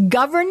makes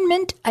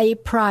government a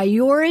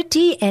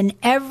priority in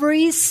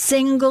every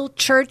single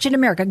church in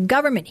America,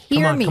 government,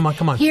 hear me.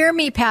 Come on. Hear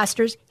me,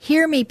 pastors.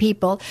 Hear me,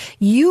 people.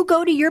 You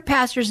go to your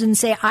pastors and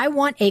say, I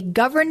want a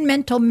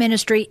governmental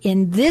ministry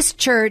in this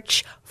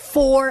church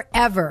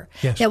forever.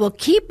 Yes. That will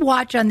keep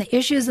watch on the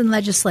issues and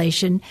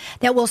legislation,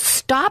 that will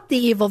stop the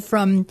evil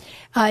from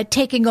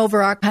taking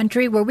over our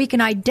country, where we can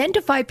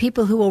identify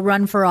people who will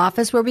run for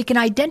office, where we can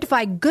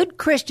identify good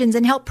Christians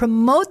and help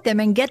promote them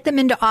and get them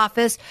into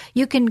office.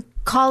 You can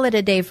call it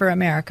a day for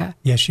America.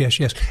 Yes.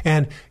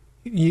 And,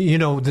 you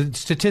know, the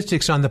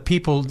statistics on the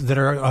people that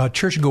are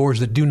churchgoers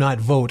that do not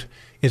vote,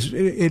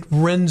 it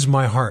rends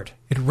my heart.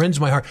 It rends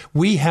my heart.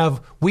 We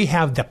have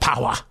the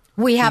power.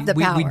 We have the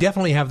power. We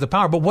definitely have the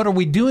power. But what are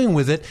we doing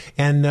with it?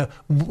 And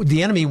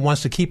the enemy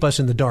wants to keep us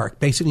in the dark.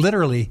 Basically,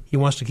 literally, he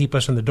wants to keep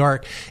us in the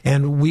dark.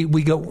 And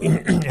we go,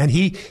 and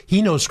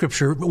he knows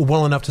Scripture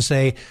well enough to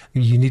say,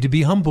 you need to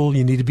be humble,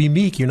 you need to be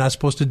meek. You're not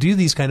supposed to do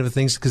these kind of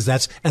things because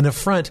that's an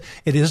affront.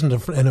 It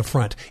isn't an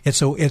affront.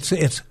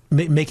 It's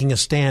making a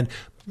stand.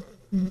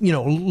 You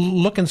know,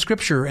 look in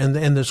Scripture, and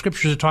the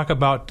Scriptures talk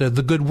about the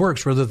good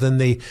works rather than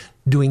the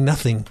doing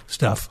nothing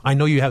stuff. I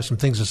know you have some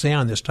things to say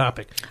on this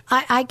topic.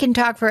 I can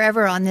talk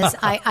forever on this.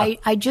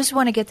 I just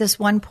want to get this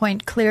one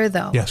point clear,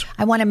 though. Yes.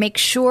 I want to make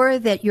sure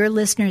that your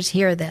listeners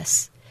hear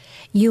this.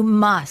 You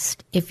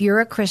must, if you're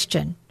a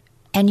Christian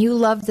and you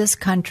love this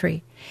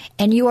country,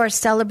 and you are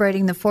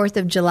celebrating the 4th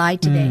of July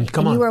today,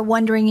 you are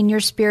wondering in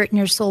your spirit and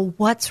your soul,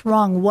 what's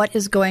wrong? What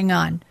is going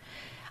on?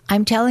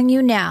 I'm telling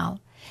you now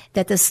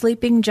that the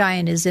sleeping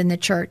giant is in the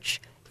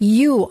church.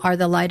 You are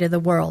the light of the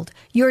world.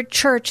 Your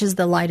church is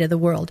the light of the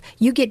world.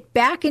 You get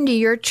back into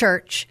your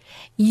church.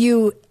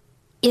 You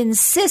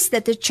insist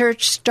that the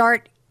church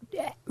start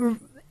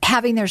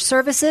having their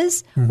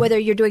services, whether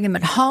you're doing them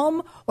at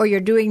home or you're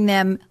doing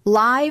them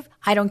live.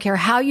 I don't care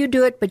how you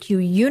do it, but you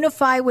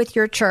unify with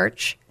your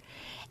church.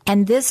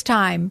 And this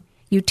time,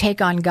 you take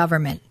on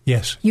government.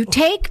 Yes. You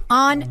take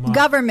on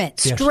government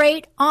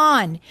straight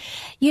on.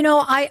 You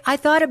know, I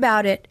thought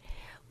about it.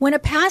 When a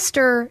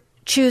pastor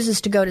chooses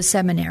to go to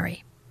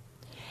seminary,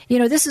 you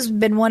know, this has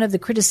been one of the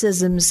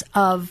criticisms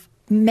of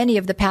many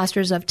of the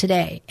pastors of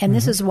today. And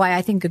this is why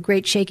I think a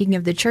great shaking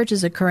of the church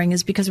is occurring,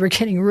 is because we're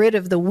getting rid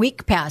of the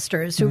weak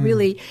pastors who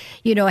really,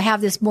 you know,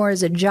 have this more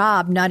as a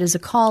job, not as a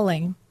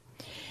calling.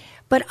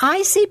 But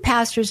I see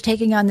pastors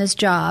taking on this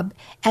job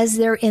as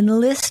they're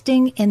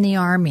enlisting in the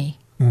army.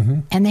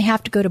 And they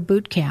have to go to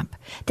boot camp,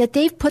 that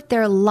they've put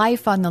their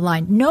life on the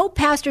line. No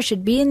pastor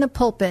should be in the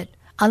pulpit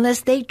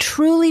unless they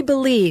truly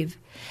believe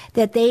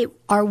that they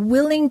are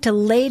willing to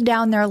lay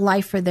down their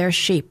life for their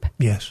sheep.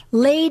 Yes.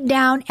 Lay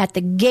down at the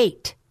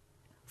gate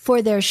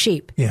for their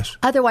sheep. Yes.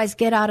 Otherwise,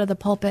 get out of the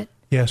pulpit.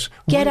 Yes.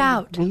 Get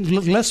out.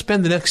 Let's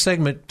spend the next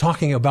segment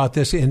talking about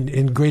this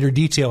in greater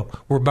detail.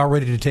 We're about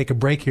ready to take a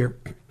break here.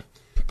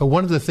 But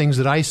one of the things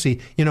that I see,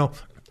 you know,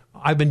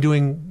 I've been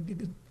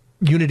doing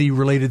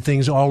unity-related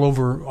things all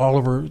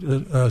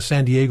over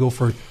San Diego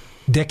for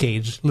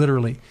decades,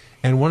 literally.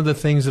 And one of the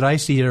things that I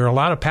see are a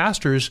lot of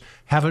pastors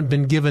haven't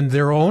been given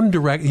their own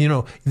direct, you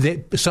know,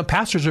 some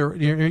pastors are,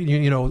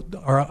 you know,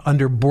 are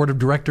under board of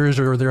directors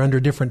or they're under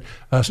different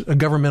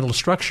governmental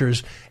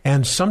structures.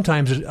 And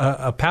sometimes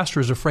a pastor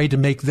is afraid to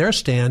make their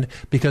stand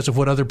because of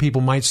what other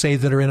people might say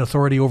that are in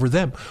authority over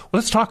them. Well,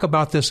 let's talk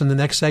about this in the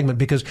next segment,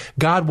 because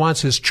God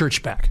wants his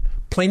church back.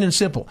 Plain and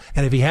simple.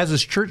 And if he has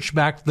his church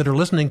back that are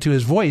listening to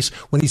his voice,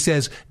 when he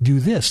says, do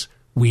this,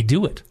 we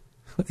do it.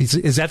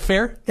 Is that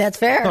fair? That's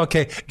fair.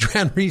 Okay.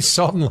 Dran Reese,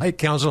 Salt and Light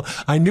Council.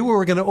 I knew we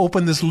were going to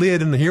open this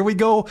lid, and here we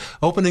go.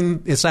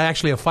 Opening, it's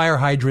actually a fire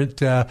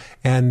hydrant,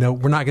 and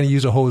we're not going to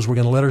use a hose. We're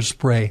going to let her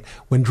spray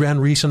when Dran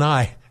Reese and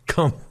I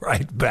come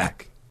right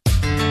back.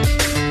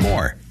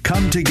 More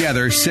Come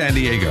Together San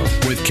Diego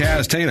with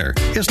Kaz Taylor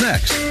is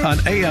next on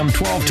AM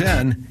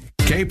 1210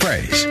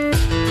 K-Praise.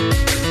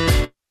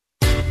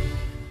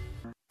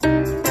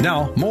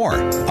 Now, more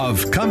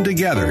of Come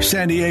Together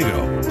San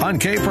Diego on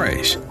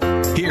K-Praise.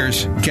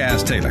 Here's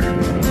Kaz Taylor.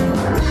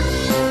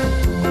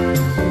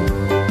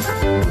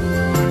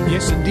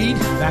 Yes, indeed.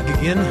 Back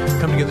again.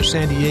 Come Together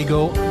San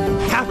Diego.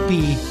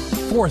 Happy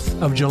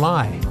 4th of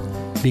July,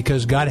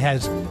 because God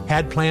has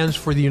had plans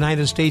for the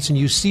United States, and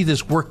you see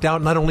this worked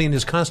out not only in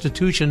his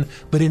Constitution,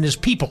 but in his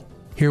people.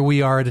 here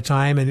we are at a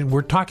time, and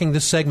we're talking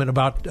this segment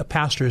about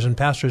pastors, and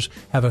pastors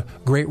have a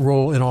great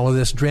role in all of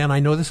this. Dran, I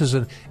know this is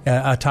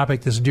a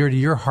topic that's dear to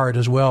your heart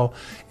as well.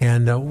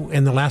 And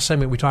in the last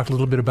segment, we talked a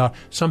little bit about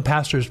some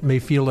pastors may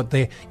feel that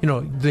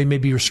they may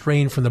be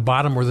restrained from the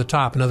bottom or the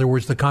top. In other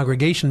words, the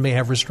congregation may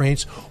have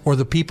restraints, or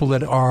the people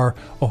that are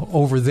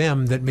over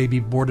them, that may be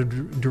board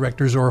of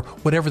directors or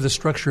whatever the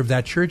structure of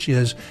that church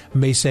is,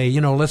 may say,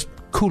 let's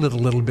cool it a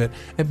little bit.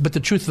 But the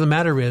truth of the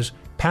matter is,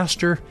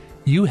 pastor,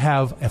 you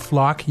have a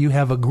flock, you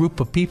have a group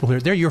of people here.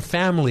 They're your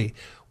family.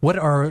 What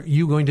are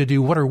you going to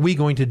do? What are we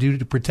going to do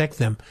to protect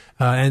them?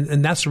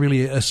 And that's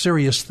really a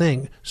serious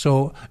thing.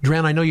 So,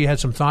 Dran, I know you had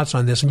some thoughts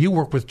on this, and you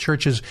work with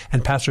churches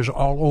and pastors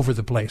all over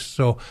the place.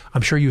 So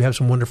I'm sure you have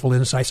some wonderful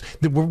insights.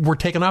 We're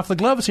taking off the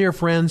gloves here,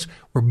 friends.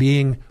 We're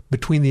being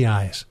between the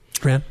eyes.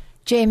 Dran?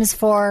 James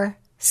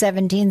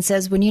 4:17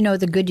 says, when you know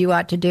the good you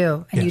ought to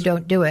do and Yes. you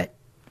don't do it,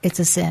 it's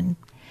a sin.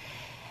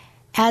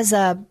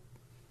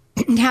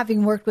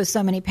 Having worked with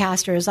so many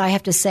pastors, I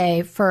have to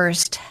say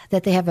first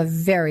that they have a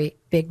very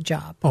big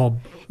job.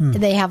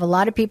 They have a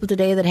lot of people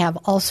today that have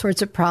all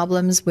sorts of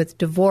problems with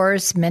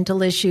divorce,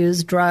 mental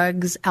issues,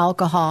 drugs,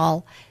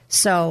 alcohol.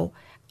 So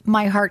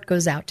my heart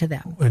goes out to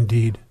them.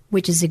 Indeed.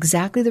 Which is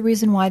exactly the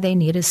reason why they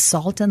need a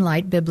salt and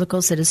light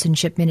biblical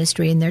citizenship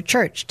ministry in their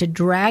church, to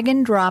drag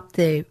and drop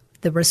the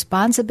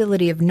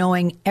responsibility of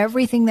knowing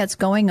everything that's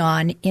going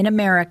on in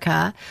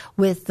America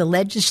with the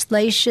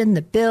legislation,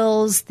 the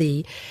bills,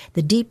 the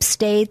deep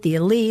state, the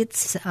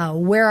elites,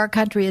 where our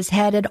country is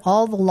headed,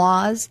 all the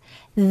laws.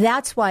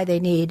 That's why they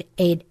need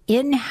an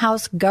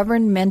in-house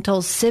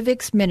governmental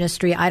civics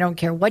ministry. I don't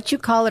care what you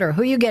call it or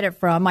who you get it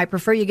from. I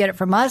prefer you get it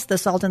from us, the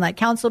Salt and Light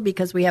Council,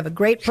 because we have a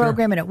great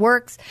program and it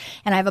works.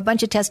 And I have a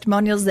bunch of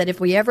testimonials that if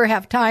we ever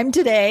have time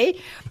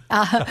today,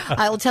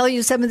 I'll tell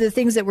you some of the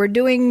things that we're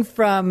doing,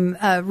 from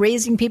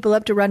raising people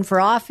up to run for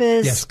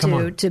office,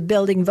 to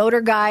building voter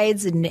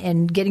guides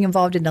and getting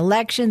involved in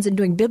elections and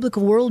doing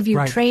biblical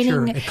worldview training.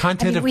 Sure. A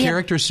content of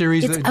character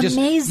series. It's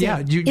amazing.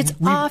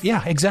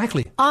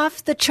 Exactly.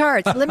 Off the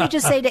charts. Let me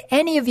just say to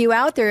any of you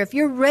out there, if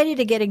you're ready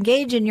to get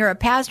engaged and you're a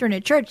pastor in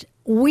a church,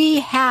 we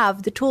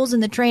have the tools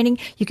and the training.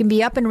 You can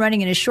be up and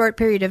running in a short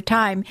period of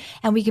time,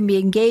 and we can be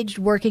engaged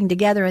working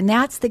together. And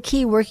that's the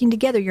key, working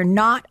together. You're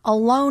not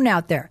alone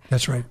out there.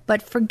 That's right.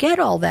 But forget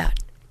all that.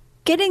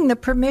 Getting the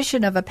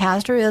permission of a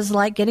pastor is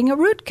like getting a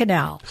root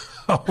canal.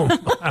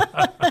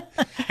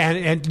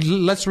 And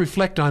let's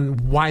reflect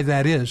on why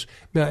that is.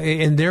 Because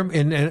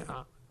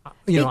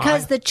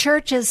the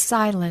church is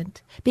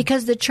silent.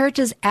 Because the church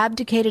has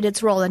abdicated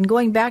its role. And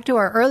going back to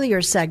our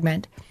earlier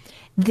segment,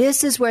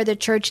 this is where the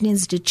church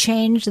needs to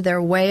change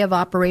their way of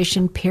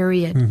operation,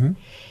 period. Mm-hmm.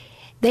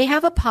 They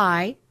have a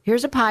pie.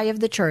 Here's a pie of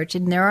the church,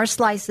 and there are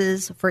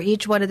slices for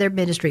each one of their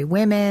ministry: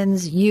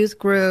 women's, youth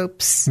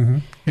groups,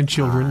 and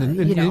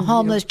children,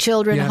 homeless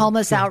children,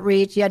 homeless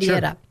outreach, yada,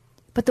 yada.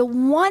 But the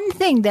one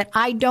thing that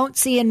I don't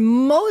see in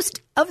most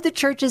of the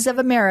churches of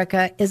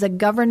America is a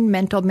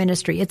governmental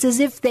ministry. It's as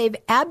if they've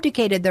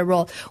abdicated their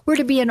role. We're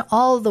to be in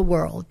all the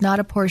world,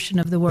 not a portion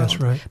of the world. That's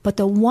right. But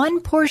the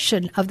one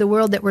portion of the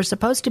world that we're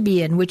supposed to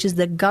be in, which is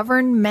the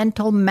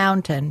governmental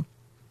mountain,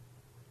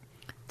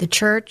 the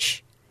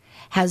church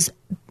has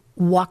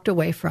walked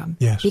away from.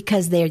 Yes.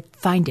 Because they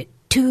find it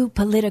too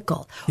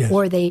political,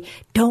 or they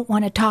don't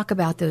want to talk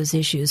about those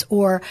issues,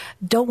 or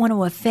don't want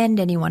to offend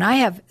anyone. I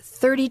have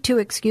 32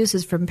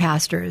 excuses from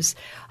pastors.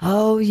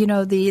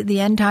 The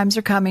end times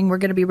are coming. We're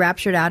going to be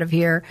raptured out of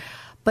here.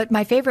 But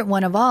my favorite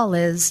one of all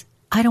is,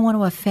 I don't want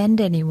to offend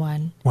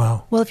anyone.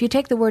 Wow. Well, if you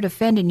take the word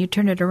offend and you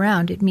turn it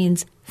around, it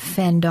means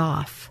fend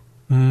off.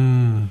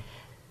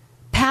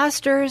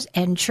 Pastors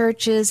and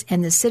churches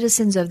and the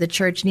citizens of the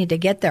church need to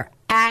get their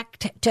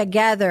act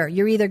together.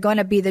 You're either going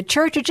to be the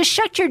church or just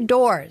shut your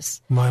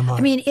doors.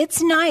 I mean,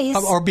 it's nice.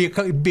 Or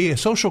be a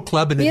social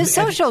club and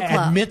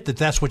admit that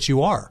that's what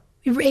you are.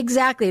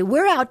 Exactly.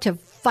 We're out to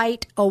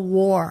fight a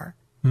war.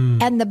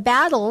 And the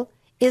battle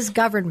is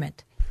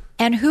government.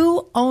 And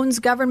who owns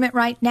government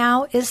right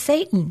now is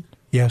Satan.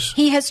 Yes.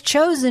 He has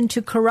chosen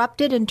to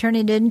corrupt it and turn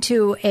it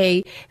into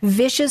a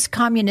vicious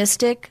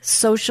communistic,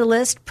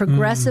 socialist,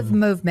 progressive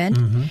movement.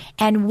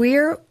 And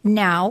we're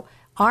now,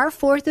 our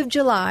 4th of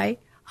July,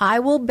 I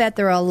will bet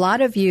there are a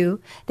lot of you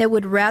that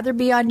would rather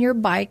be on your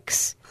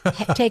bikes,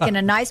 taking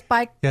a nice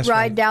bike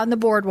ride down the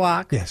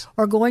boardwalk,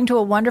 or going to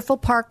a wonderful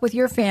park with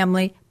your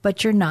family,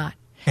 but you're not,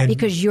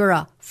 because you're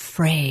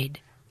afraid.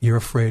 You're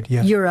afraid,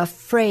 yes. You're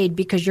afraid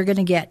because you're going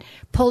to get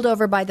pulled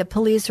over by the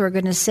police who are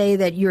going to say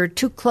that you're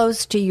too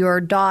close to your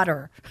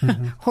daughter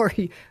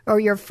or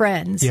your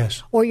friends,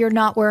 or you're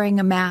not wearing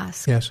a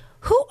mask. Yes.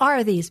 Who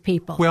are these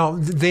people? Well,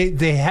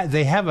 they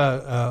have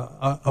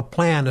a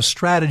plan, a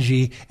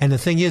strategy, and the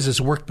thing is,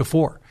 it's worked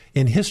before.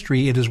 In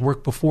history, it has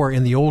worked before.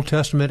 In the Old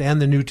Testament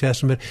and the New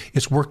Testament,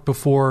 it's worked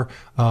before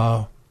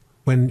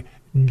when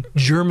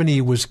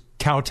Germany was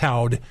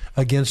kowtowed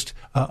against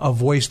a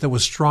voice that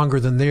was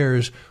stronger than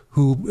theirs,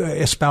 who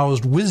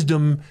espoused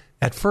wisdom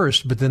at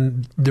first, but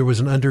then there was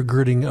an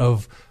undergirding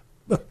of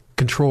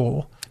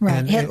control. Right,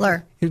 And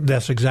Hitler.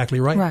 That's exactly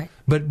right. Right.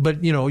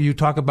 But you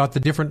talk about the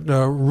different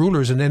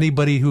rulers, and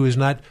anybody who is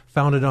not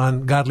founded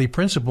on godly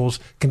principles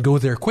can go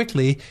there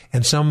quickly,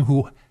 and some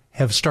who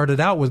have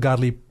started out with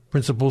godly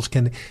principles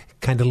can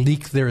kind of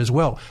leak there as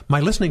well. My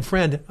listening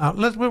friend,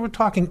 we're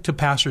talking to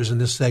pastors in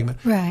this segment.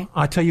 Right.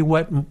 I tell you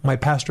what, my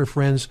pastor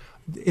friends,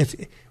 it's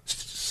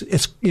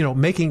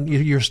making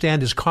your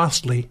stand is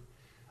costly,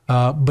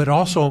 but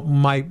also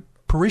my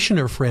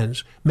parishioner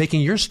friends,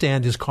 making your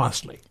stand is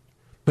costly.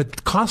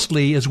 But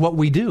costly is what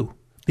we do,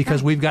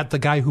 because we've got the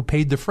guy who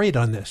paid the freight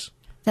on this.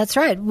 That's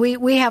right.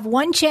 We have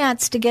one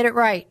chance to get it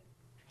right,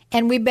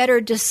 and we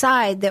better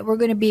decide that we're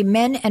going to be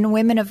men and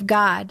women of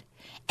God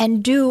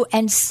and do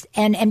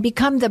and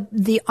become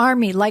the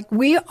army like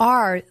we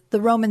are the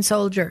Roman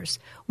soldiers.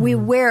 We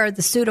wear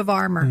the suit of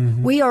armor.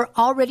 We are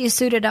already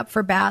suited up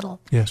for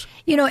battle. Yes.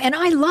 And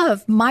I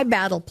love my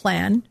battle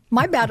plan.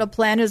 My battle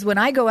plan is when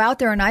I go out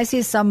there and I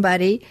see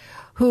somebody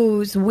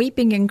who's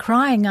weeping and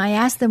crying, I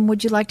ask them,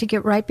 would you like to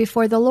get right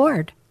before the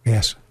Lord?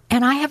 Yes.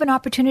 And I have an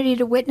opportunity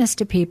to witness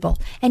to people.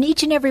 And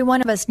each and every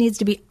one of us needs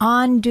to be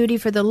on duty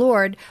for the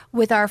Lord,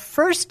 with our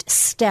first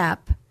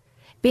step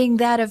being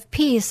that of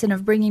peace and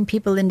of bringing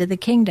people into the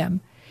kingdom.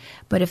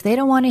 But if they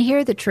don't want to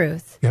hear the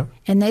truth,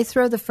 and they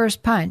throw the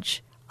first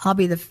punch, I'll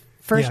be the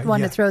first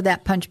one to throw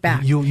that punch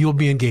back. You'll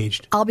be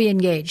engaged. I'll be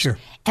engaged. Sure.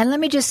 And let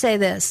me just say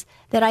this,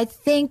 that I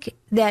think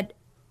that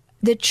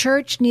the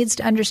church needs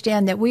to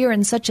understand that we are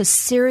in such a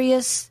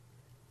serious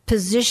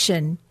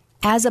position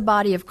as a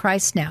body of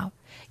Christ now.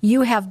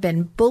 You have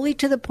been bullied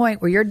to the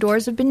point where your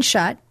doors have been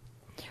shut,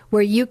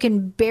 where you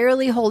can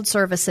barely hold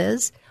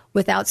services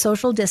without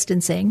social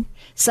distancing.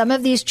 Some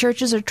of these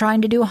churches are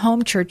trying to do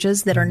home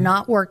churches that are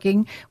not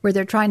working, where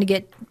they're trying to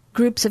get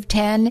groups of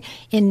 10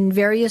 in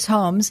various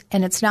homes,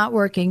 and it's not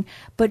working.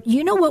 But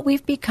you know what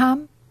we've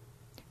become?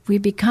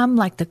 We've become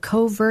like the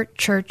covert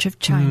church of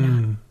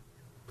China.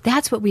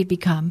 That's what we've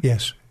become.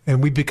 Yes.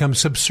 And we become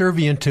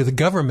subservient to the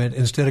government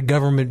instead of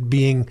government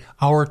being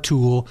our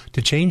tool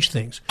to change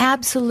things.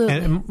 Absolutely.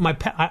 And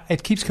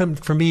it keeps coming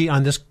for me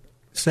on this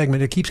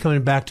segment. It keeps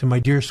coming back to my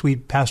dear,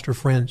 sweet pastor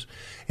friends.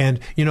 And,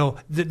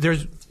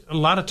 there's a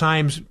lot of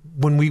times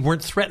when we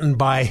weren't threatened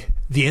by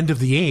the end of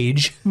the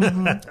age,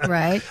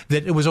 right,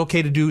 that it was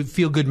okay to do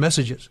feel-good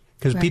messages.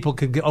 Because people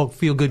could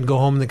feel good and go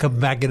home and then come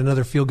back, get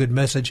another feel-good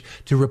message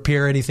to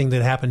repair anything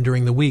that happened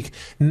during the week.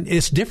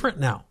 It's different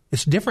now.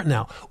 It's different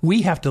now.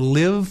 We have to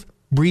live,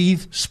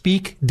 breathe,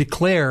 speak,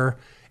 declare,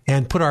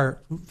 and put our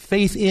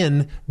faith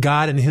in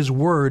God and His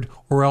Word,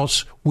 or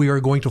else we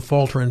are going to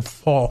falter and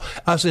fall.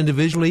 Us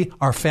individually,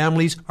 our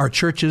families, our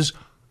churches,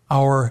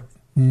 our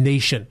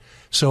nation.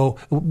 So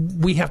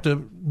we have to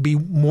be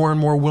more and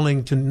more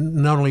willing to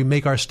not only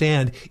make our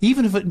stand,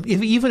 even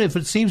if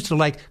it seems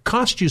to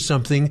cost you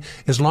something,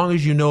 as long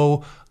as you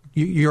know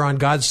you're on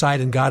God's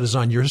side and God is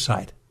on your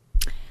side.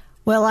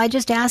 Well, I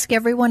just ask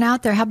everyone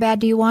out there, how bad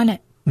do you want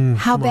it?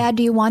 How bad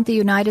do you want the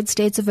United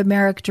States of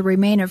America to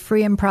remain a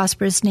free and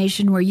prosperous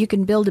nation where you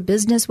can build a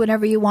business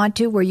whenever you want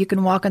to, where you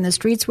can walk on the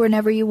streets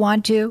whenever you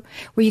want to,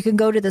 where you can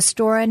go to the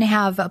store and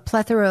have a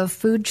plethora of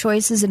food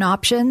choices and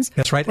options?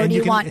 That's right. And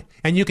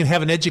you can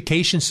have an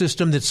education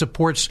system that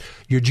supports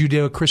your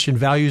Judeo-Christian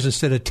values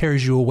instead of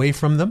tears you away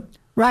from them?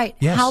 Right.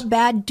 Yes. How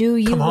bad do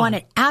you want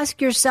it? Ask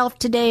yourself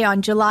today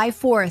on July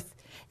 4th,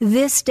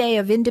 this day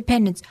of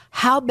independence,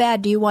 how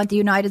bad do you want the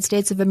United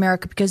States of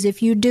America? Because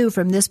if you do,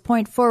 from this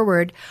point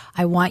forward,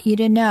 I want you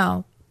to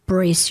know,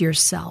 brace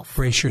yourself.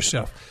 Brace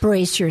yourself.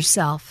 Brace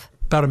yourself.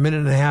 About a minute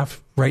and a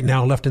half right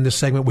now left in this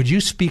segment. Would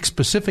you speak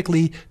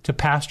specifically to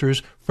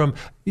pastors from...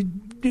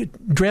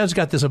 Drea's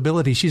got this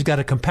ability. She's got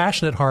a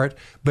compassionate heart,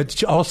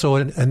 but also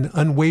an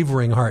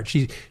unwavering heart.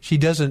 She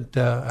doesn't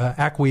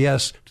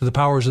acquiesce to the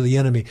powers of the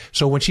enemy.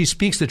 So when she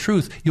speaks the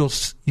truth, you'll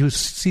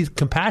see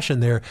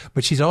compassion there,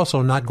 but she's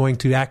also not going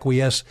to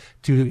acquiesce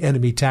to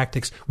enemy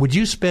tactics. Would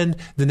you spend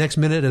the next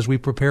minute as we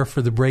prepare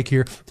for the break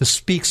here to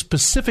speak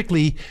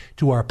specifically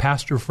to our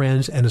pastor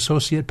friends and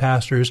associate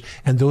pastors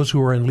and those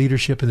who are in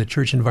leadership in the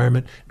church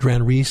environment?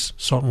 Dran Reese,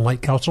 Salt and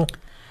Light Council.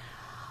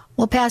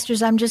 Well,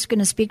 pastors, I'm just going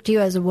to speak to you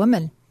as a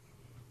woman.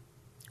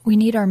 We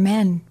need our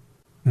men.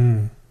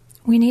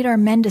 We need our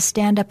men to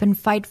stand up and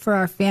fight for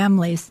our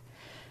families.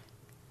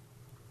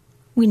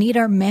 We need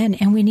our men,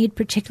 and we need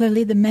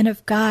particularly the men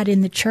of God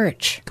in the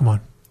church. Come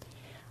on.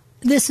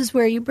 This is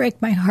where you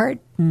break my heart,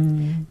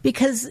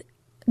 because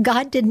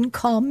God didn't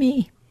call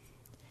me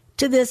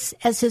to this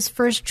as His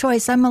first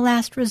choice. I'm a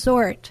last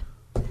resort.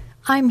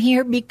 I'm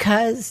here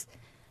because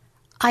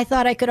I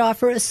thought I could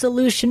offer a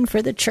solution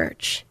for the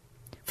church,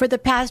 for the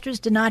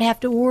pastors to not have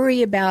to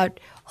worry about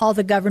all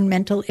the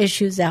governmental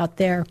issues out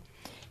there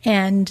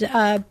and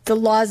the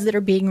laws that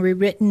are being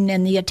rewritten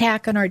and the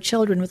attack on our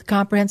children with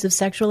comprehensive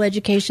sexual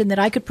education, that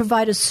I could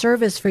provide a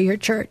service for your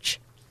church.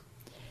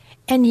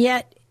 And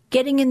yet,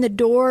 getting in the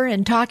door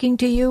and talking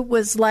to you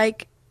was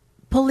like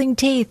pulling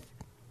teeth.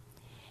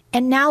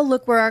 And now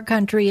look where our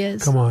country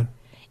is. Come on.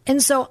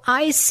 And so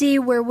I see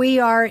where we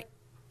are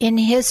in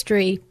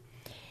history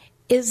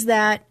is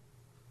that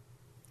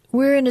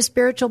we're in a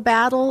spiritual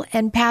battle,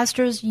 and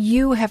pastors,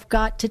 you have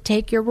got to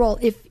take your role.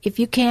 If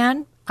you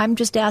can, I'm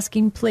just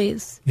asking,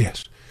 please.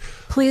 Yes.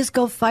 Please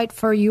go fight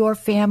for your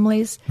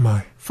families,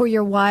 for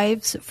your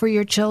wives, for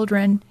your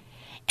children,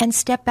 and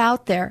step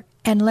out there.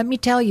 And let me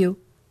tell you,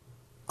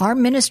 our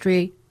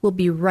ministry will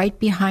be right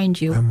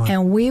behind you,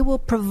 and we will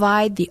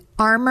provide the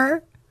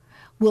armor,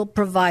 we'll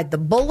provide the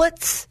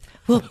bullets,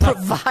 we'll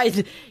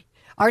provide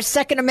our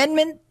Second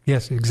Amendment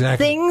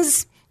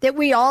things that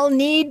we all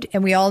need,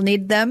 and we all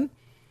need them.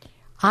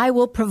 I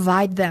will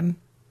provide them.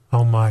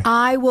 Oh, my.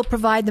 I will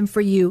provide them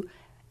for you.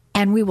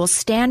 And we will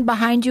stand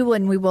behind you,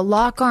 and we will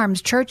lock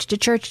arms, church to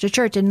church to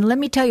church. And let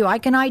me tell you, I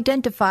can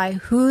identify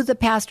who the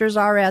pastors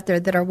are out there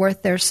that are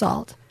worth their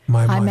salt.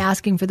 I'm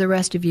asking for the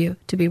rest of you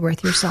to be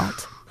worth your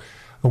salt.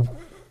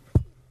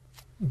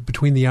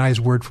 Between the Eyes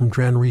word from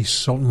Dran Reese,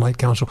 Salt and Light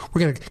Council.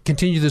 We're going to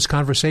continue this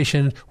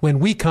conversation when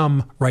we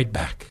come right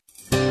back.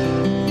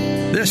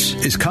 This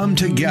is Come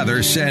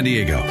Together San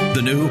Diego,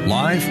 the new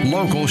live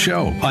local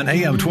show on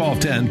AM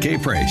 1210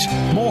 K-Praise.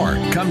 More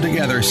Come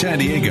Together San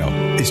Diego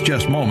is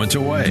just moments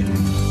away.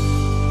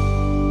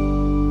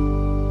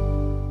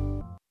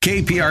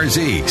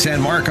 KPRZ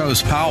San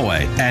Marcos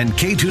Poway and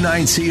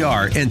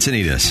K29CR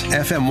Encinitas,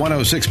 FM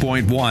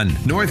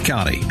 106.1 North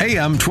County,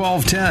 AM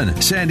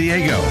 1210 San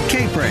Diego,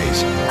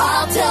 K-Praise.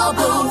 I'll tell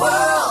the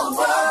world.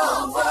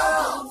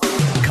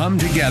 Come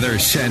Together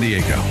San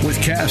Diego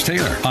with Cass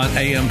Taylor on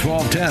AM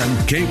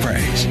 1210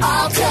 K-Praise.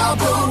 I'll tell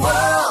the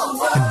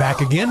world. And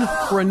back again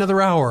for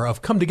another hour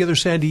of Come Together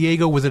San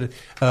Diego with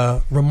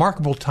a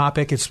remarkable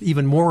topic. It's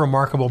even more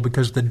remarkable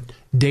because the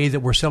day that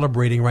we're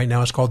celebrating right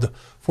now is called the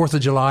 4th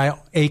of July,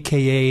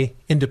 a.k.a.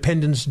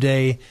 Independence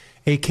Day,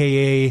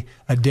 a.k.a.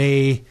 a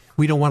day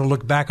we don't want to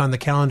look back on the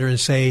calendar and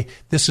say,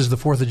 this is the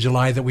 4th of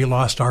July that we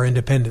lost our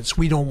independence.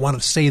 We don't want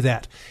to say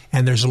that.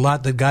 And there's a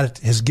lot that God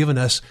has given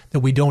us that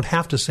we don't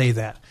have to say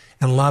that.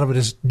 And a lot of it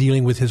is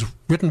dealing with His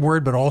written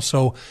word, but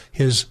also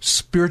His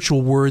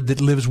spiritual word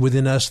that lives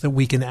within us that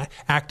we can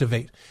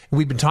activate. And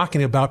we've been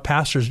talking about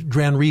Pastors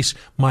Dran Reese,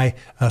 my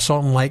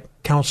Salt and Light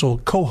Council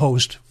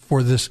co-host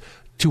for this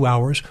 2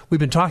 hours. We've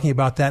been talking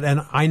about that,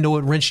 and I know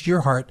it wrenched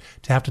your heart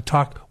to have to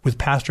talk with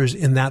pastors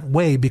in that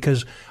way,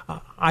 because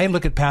I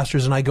look at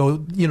pastors and I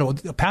go,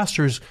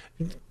 pastors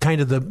kind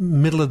of the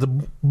middle of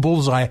the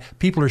bullseye.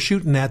 People are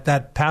shooting at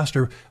that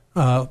pastor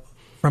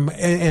from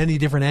any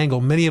different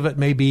angle. Many of it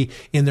may be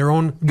in their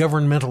own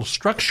governmental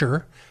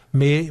structure.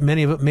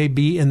 Many of it may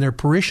be in their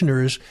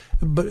parishioners.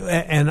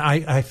 And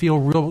I feel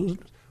real,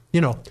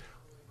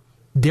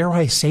 dare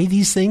I say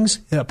these things?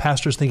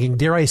 Pastors thinking,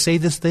 dare I say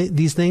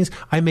these things?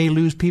 I may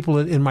lose people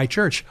in my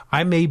church.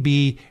 I may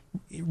be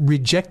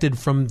rejected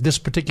from this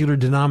particular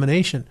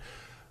denomination.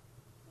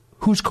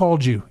 Who's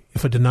called you?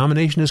 If a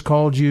denomination has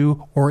called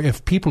you, or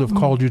if people have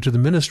called you to the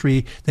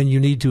ministry, then you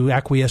need to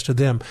acquiesce to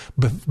them.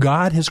 But if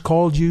God has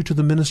called you to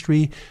the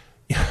ministry,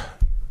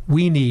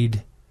 we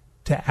need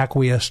to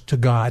acquiesce to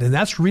God. And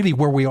that's really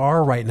where we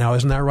are right now.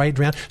 Isn't that right,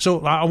 Dran?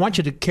 So I want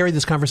you to carry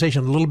this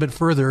conversation a little bit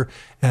further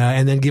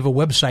and then give a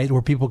website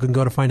where people can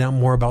go to find out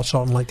more about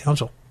Salt and Light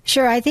Council.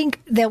 Sure. I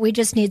think that we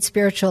just need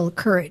spiritual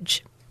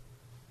courage.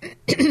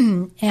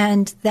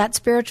 And that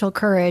spiritual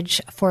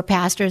courage for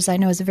pastors, I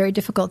know, is a very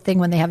difficult thing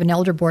when they have an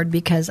elder board,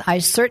 because I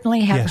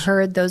certainly have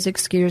heard those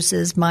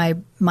excuses. My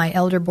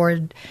elder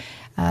board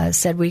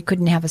said we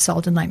couldn't have a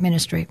Salt and Light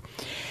ministry.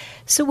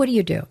 So what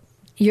do?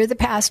 You're the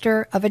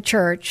pastor of a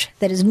church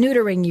that is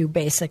neutering you,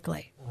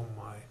 basically. Oh,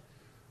 my.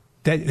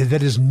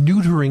 That is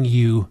neutering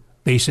you,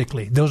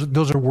 basically.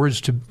 Those are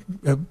words to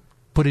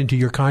put into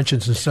your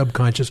conscience and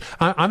subconscious.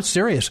 I'm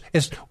serious.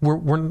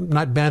 We're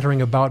not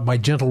bantering about my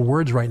gentle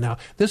words right now.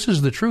 This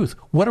is the truth.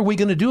 What are we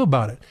going to do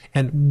about it?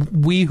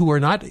 And we who are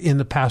not in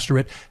the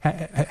pastorate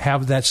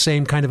have that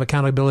same kind of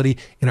accountability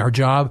in our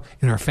job,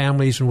 in our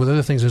families, and with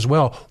other things as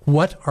well.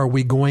 What are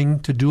we going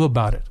to do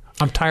about it?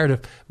 I'm tired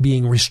of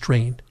being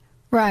restrained.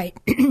 Right.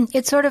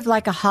 It's sort of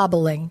like a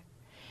hobbling.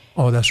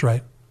 Oh, that's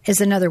right.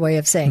 Is another way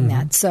of saying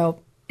that.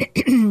 So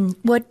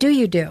what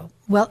do?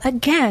 Well,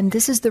 again,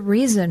 this is the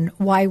reason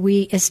why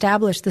we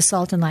established the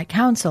Salt and Light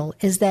Council,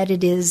 is that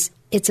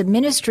it's a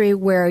ministry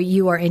where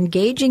you are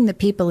engaging the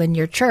people in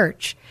your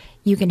church.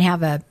 You can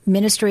have a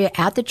ministry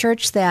at the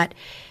church that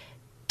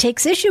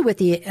takes issue with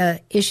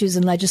the issues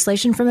and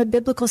legislation from a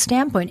biblical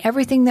standpoint.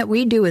 Everything that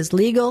we do is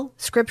legal,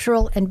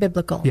 scriptural, and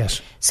biblical.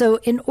 Yes. So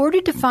in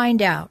order to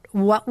find out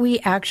what we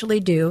actually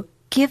do,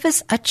 give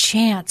us a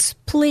chance,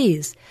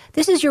 please.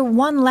 This is your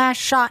one last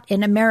shot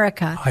in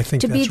America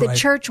to be the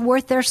church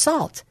worth their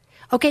salt.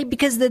 Okay,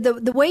 because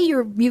the way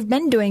you've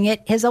been doing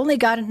it has only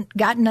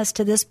gotten us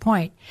to this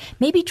point.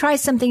 Maybe try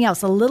something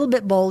else, a little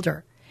bit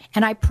bolder.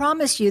 And I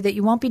promise you that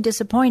you won't be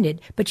disappointed,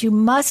 but you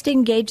must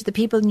engage the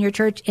people in your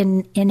church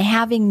in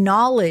having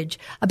knowledge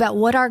about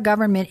what our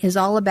government is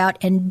all about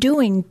and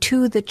doing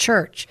to the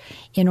church.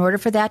 In order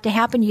for that to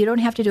happen, you don't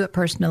have to do it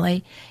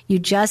personally. You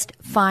just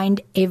find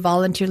a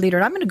volunteer leader.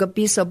 And I'm going to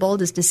be so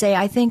bold as to say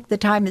I think the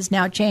time has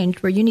now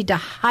changed where you need to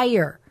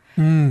hire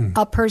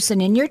a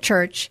person in your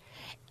church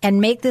and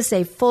make this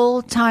a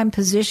full-time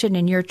position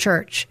in your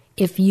church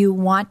if you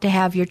want to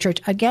have your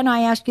church. Again,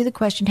 I ask you the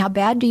question, how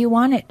bad do you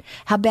want it?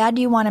 How bad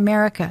do you want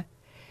America?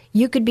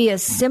 You could be a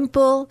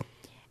simple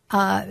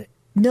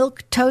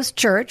milk toast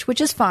church,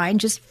 which is fine,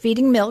 just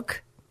feeding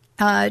milk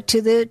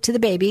to the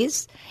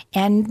babies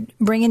and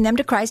bringing them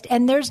to Christ,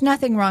 and there's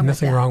nothing wrong with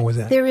that. Nothing wrong with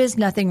that. There is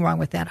nothing wrong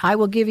with that. I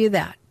will give you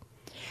that.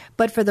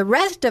 But for the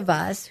rest of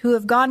us who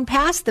have gone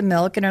past the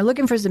milk and are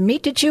looking for some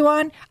meat to chew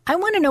on, I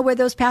want to know where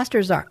those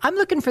pastors are. I'm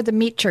looking for the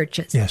meat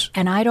churches. Yes.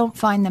 And I don't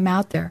find them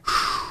out there.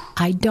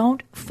 I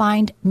don't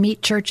find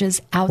meat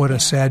churches out there. What a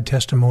sad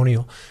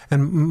testimonial.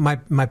 And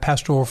my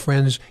pastoral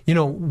friends, you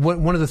know,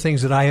 one of the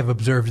things that I have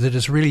observed is that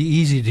it's really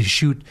easy to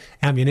shoot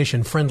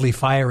ammunition, friendly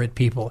fire at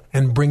people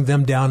and bring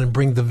them down and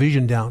bring the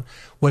vision down.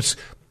 What's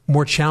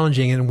more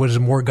challenging and what is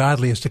more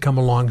godly is to come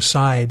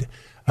alongside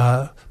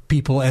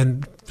people,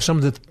 and some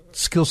of the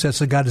skill sets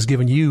that God has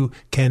given you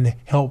can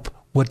help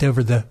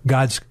whatever the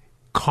God's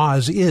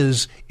cause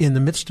is in the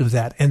midst of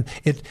that. And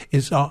it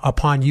is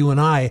upon you and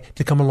I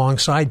to come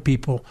alongside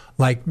people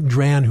like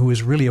Dran, who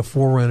is really a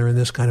forerunner in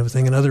this kind of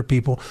thing, and other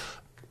people,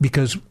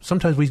 because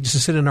sometimes we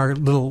just sit in our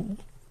little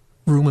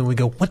room and we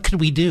go, what could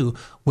we do?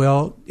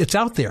 Well, it's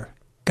out there.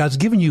 God's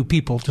given you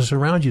people to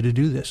surround you to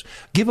do this.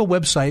 Give a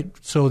website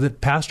so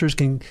that pastors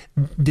can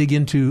dig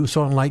into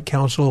Salt and Light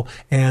Council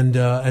and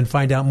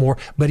find out more.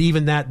 But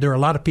even that, there are a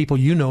lot of people,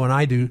 you know, and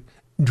I do,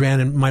 Dran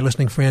and my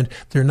listening friend,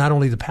 they're not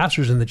only the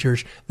pastors in the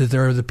church, that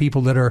there are the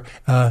people that are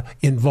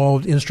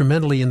involved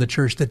instrumentally in the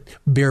church that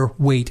bear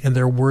weight, and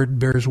their word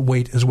bears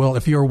weight as well.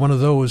 If you're one of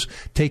those,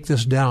 take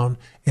this down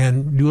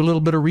and do a little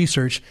bit of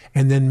research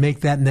and then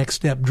make that next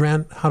step.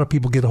 Dran, how do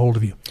people get a hold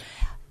of you?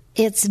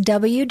 It's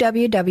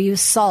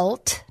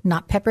www.salt,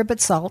 not pepper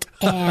but salt,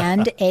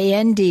 and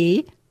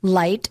A-N-D,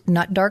 light,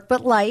 not dark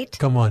but light.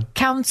 Come on.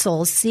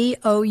 Council,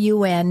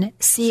 COUNCIL.org,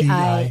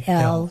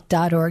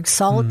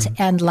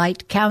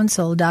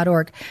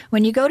 saltandlightcouncil.org.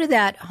 When you go to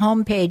that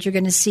homepage, you're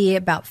going to see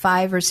about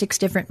 5 or 6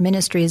 different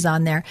ministries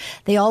on there.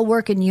 They all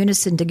work in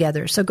unison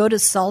together. So go to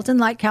Salt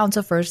and Light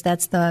Council first.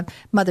 That's the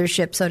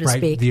mothership, so to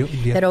speak,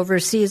 that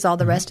oversees all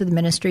the rest of the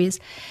ministries.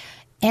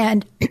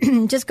 And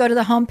just go to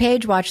the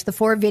homepage, watch the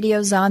 4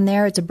 videos on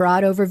there. It's a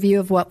broad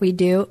overview of what we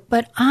do.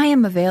 But I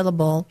am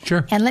available.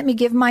 Sure. And let me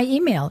give my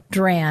email,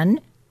 Dran,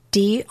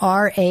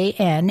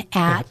 D-R-A-N,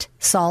 at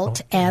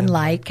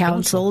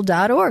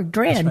saltandlightcouncil.org.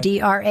 Dran, right.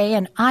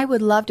 D-R-A-N. I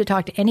would love to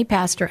talk to any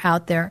pastor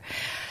out there.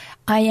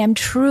 I am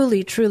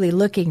truly, truly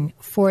looking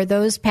for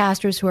those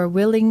pastors who are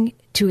willing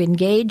to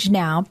engage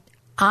now.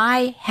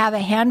 I have a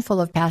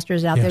handful of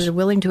pastors out there that are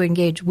willing to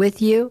engage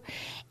with you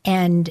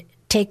and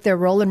take their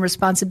role and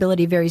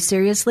responsibility very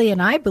seriously,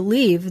 and I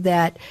believe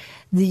that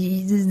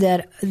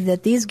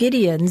that these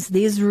Gideons,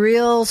 these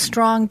real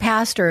strong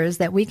pastors,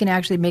 that we can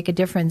actually make a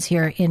difference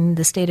here in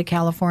the state of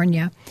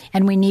California,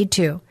 and we need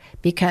to,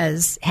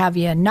 because have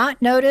you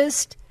not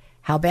noticed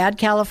how bad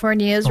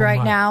California is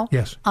right now?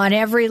 Yes. On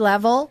every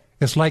level.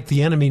 It's like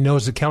the enemy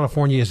knows that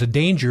California is a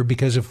danger,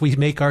 because if we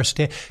make our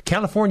stand,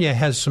 California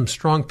has some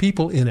strong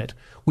people in it.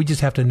 We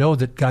just have to know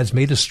that God's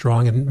made us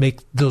strong and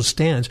make those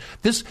stands.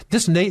 This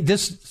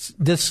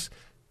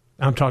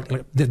I'm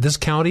talking this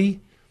county,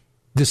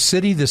 this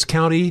city, this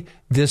county,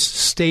 this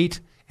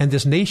state, and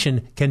this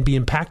nation can be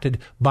impacted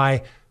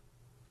by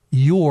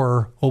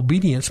your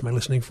obedience, my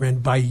listening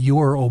friend, by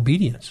your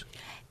obedience.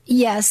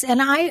 Yes,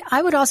 and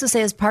I would also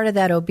say as part of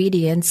that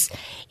obedience,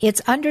 it's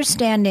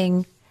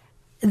understanding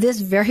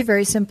this very,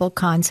 very simple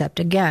concept.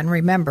 Again,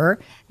 remember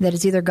that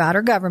it's either God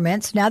or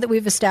government. So now that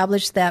we've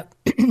established that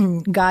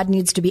God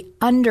needs to be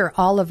under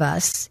all of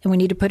us, and we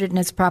need to put it in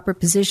its proper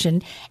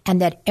position,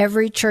 and that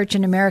every church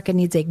in America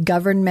needs a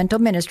governmental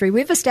ministry.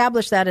 We've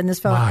established that in this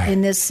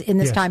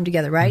time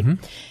together, right?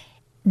 Mm-hmm.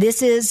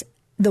 This is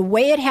the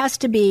way it has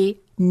to be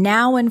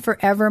now and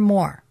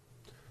forevermore.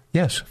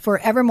 Yes.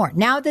 Forevermore.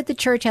 Now that the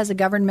church has a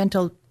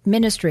governmental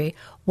ministry,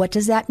 what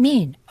does that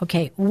mean?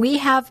 Okay, we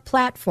have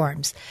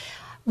platforms.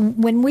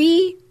 When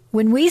we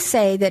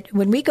say that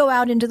when we go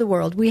out into the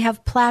world, we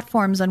have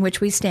platforms on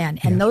which we stand,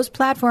 and those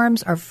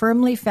platforms are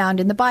firmly found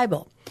in the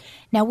Bible.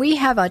 Now, we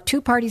have a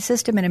 2-party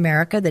system in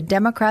America, the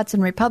Democrats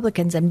and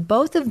Republicans, and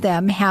both of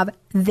them have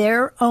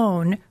their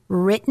own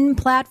written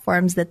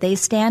platforms that they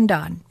stand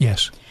on.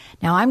 Yes.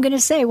 Now, I'm going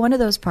to say one of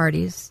those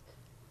parties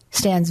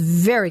stands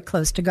very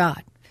close to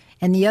God,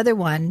 and the other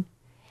one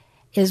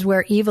is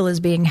where evil is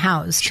being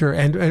housed. Sure,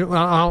 and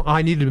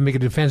I needed to make a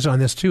defense on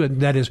this, too,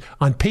 and that is,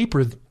 on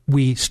paper,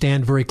 we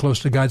stand very close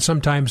to God.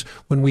 Sometimes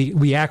when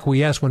we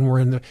acquiesce, when we're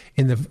in the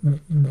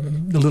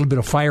little bit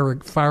of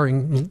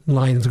firing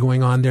lines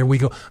going on there, we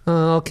go,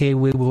 oh, okay,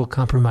 we will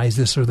compromise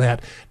this or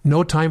that.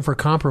 No time for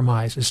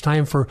compromise. It's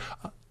time for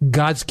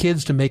God's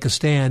kids to make a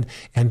stand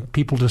and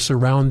people to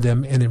surround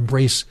them and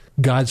embrace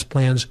God's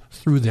plans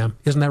through them.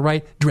 Isn't that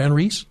right, Dran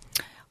Reese?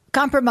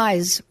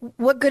 Compromise.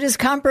 What good is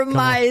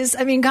compromise?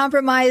 I mean,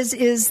 compromise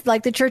is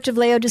like the Church of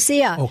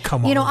Laodicea. Oh,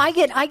 come on. You know, I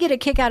get a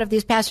kick out of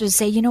these pastors who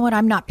say, you know what,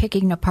 I'm not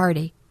picking a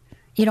party.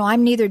 You know,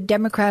 I'm neither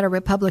Democrat or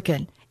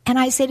Republican. And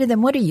I say to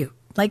them, what are you?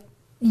 Like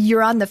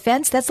you're on the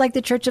fence, that's like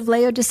the Church of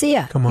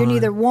Laodicea. Come on. You're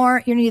neither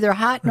warm, you're neither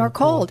hot nor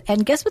cold.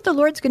 And guess what the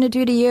Lord's going to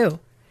do to you?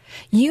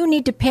 You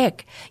need to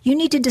pick. You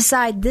need to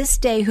decide this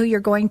day who you're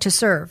going to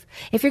serve.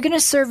 If you're going to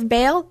serve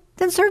Baal,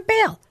 then serve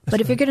Baal. But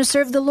if you're going to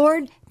serve the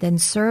Lord, then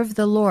serve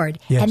the Lord.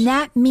 Yes. And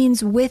that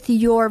means with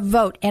your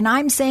vote. And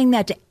I'm saying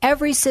that to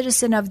every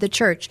citizen of the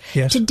church.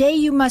 Yes. Today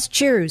you must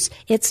choose.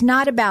 It's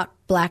not about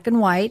black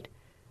and white,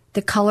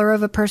 the color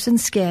of a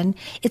person's skin.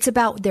 It's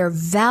about their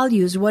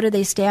values. What do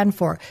they stand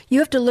for? You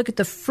have to look at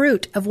the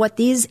fruit of what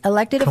these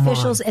elected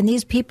officials and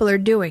these people are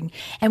doing.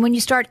 And when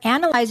you start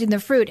analyzing the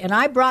fruit, and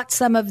I brought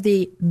some of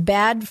the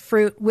bad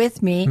fruit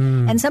with me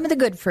and some of the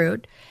good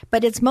fruit,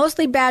 but it's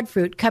mostly bad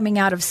fruit coming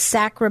out of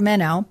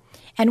Sacramento.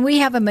 And we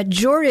have a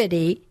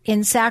majority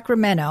in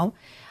Sacramento,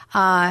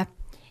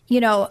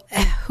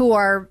 who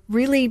are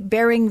really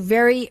bearing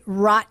very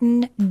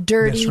rotten,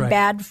 dirty, That's right.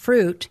 bad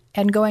fruit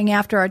and going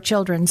after our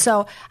children.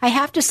 So I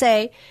have to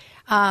say,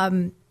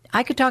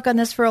 I could talk on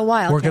this for a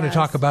while. We're going to Kaz.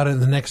 talk about it in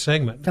the next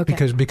segment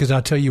Okay. because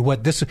I'll tell you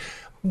what,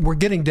 we're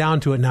getting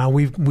down to it now.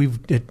 We've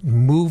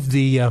moved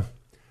the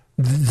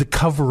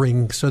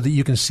covering so that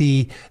you can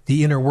see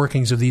the inner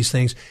workings of these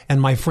things.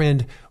 And my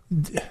friend,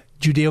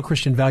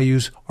 Judeo-Christian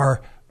values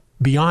are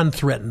beyond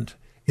threatened.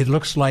 It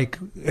looks like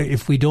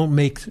if we don't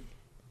make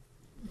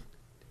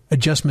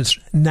adjustments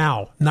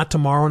now, not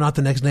tomorrow, not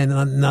the next day,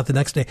 not the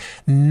next day,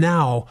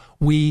 now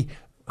we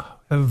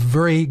have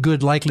very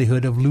good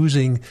likelihood of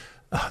losing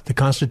the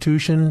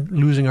Constitution,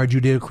 losing our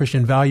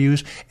Judeo-Christian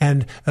values,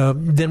 and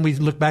then we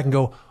look back and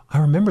go, I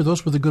remember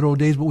those were the good old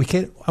days, but we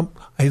can't.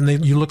 And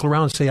then you look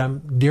around and say, I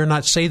dare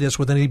not say this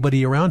with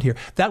anybody around here.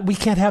 That we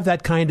can't have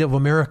that kind of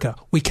America.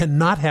 We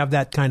cannot have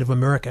that kind of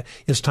America.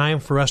 It's time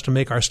for us to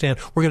make our stand.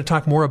 We're going to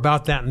talk more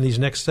about that in these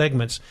next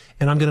segments,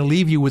 and I'm going to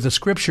leave you with a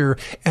scripture,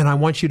 and I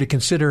want you to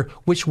consider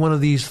which one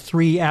of these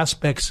three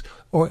aspects,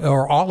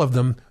 or all of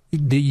them,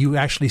 that you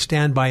actually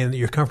stand by and that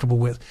you're comfortable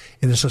with.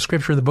 And it's a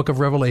scripture in the book of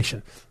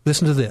Revelation.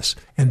 Listen to this.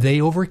 And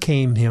they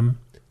overcame him,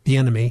 the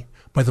enemy,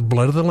 by the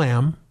blood of the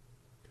Lamb,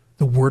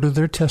 the word of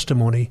their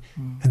testimony,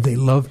 and they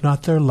loved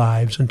not their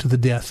lives unto the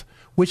death.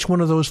 Which one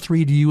of those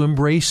three do you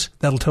embrace?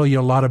 That'll tell you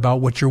a lot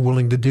about what you're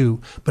willing to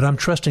do. But I'm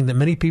trusting that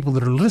many people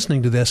that are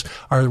listening to this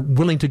are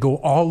willing to go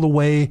all the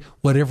way,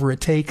 whatever it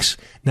takes.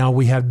 Now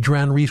we have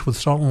Dran Reese with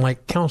Salt and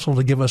Light Council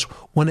to give us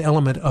one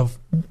element of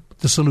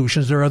the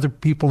solutions. There are other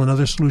people and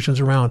other solutions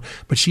around,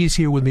 but she's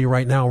here with me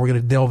right now. We're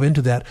going to delve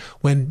into that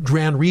when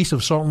Dran Reese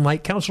of Salt and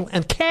Light Council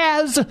and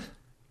Kaz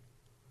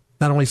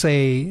not only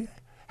say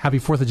Happy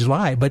 4th of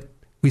July, but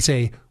we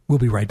say we'll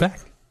be right back.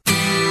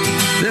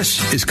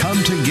 This is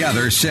Come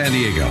Together San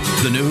Diego,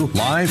 the new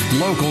live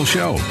local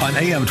show on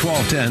AM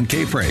 1210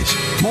 K-Praise.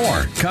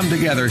 More Come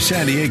Together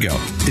San Diego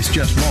is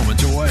just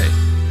moments away.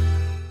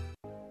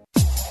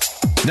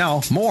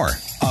 Now, more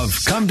of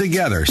Come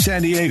Together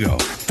San Diego,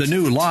 the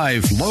new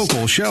live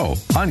local show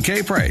on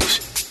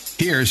K-Praise.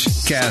 Here's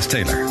Kaz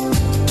Taylor.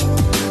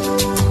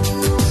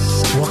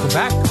 Welcome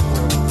back.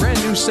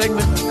 Brand new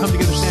segment of Come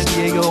Together San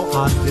Diego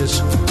on this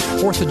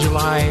 4th of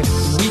July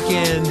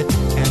weekend.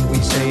 And we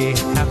say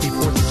happy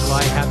 4th of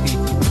July, happy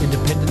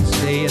Independence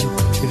Day. And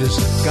it is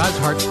God's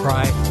heart's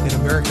cry that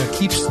America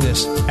keeps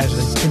this as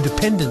an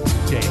independent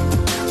day,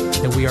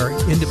 that we are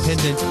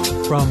independent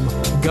from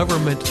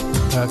government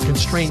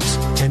constraints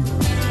and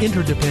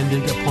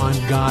interdependent upon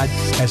God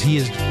as He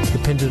is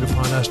dependent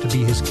upon us to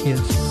be His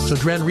kids. So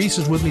Dran Reese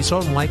is with me,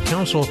 Salt and Light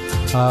Council.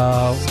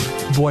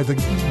 Boy,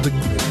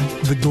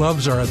 the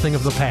gloves are a thing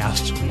of the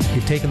past.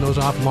 We've taken those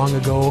off long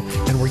ago,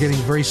 and we're getting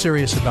very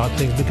serious about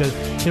things because,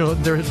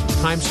 there's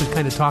times to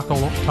kind of talk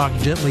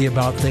gently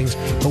about things,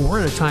 but we're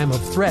in a time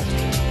of threat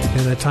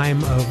and a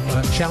time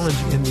of challenge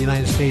in the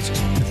United States.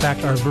 In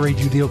fact, our very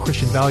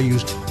Judeo-Christian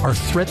values are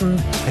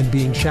threatened and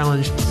being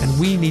challenged, and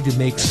we need to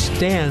make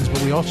stands,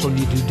 but we also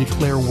need to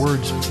declare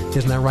words.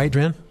 Isn't that right,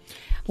 Dran?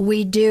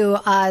 We do.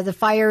 The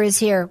fire is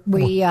here.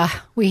 We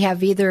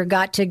have either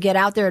got to get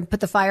out there and put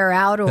the fire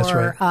out, or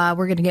right.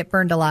 We're going to get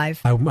burned alive.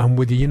 I'm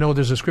with you.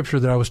 There's a scripture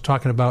that I was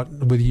talking about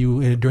with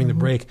you during the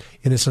break,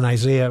 and it's in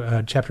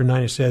Isaiah chapter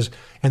 9. It says,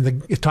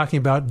 it's talking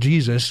about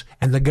Jesus,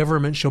 and the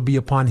government shall be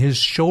upon His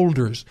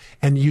shoulders.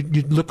 And you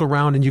look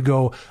around and you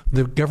go,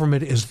 the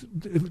government is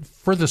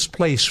furthest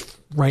place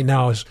right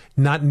now is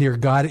not near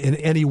God in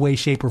any way,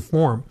 shape, or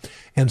form.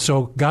 And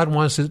so God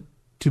wants it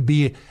to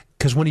be,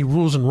 because when He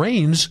rules and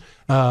reigns,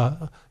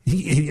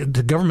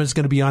 the government's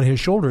going to be on His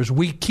shoulders.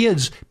 We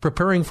kids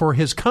preparing for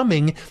His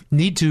coming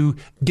need to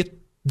get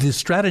the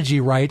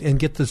strategy right and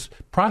get this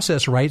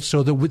process right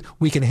so that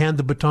we can hand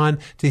the baton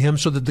to Him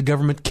so that the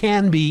government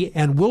can be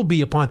and will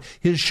be upon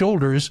His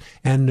shoulders,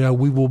 and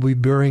we will be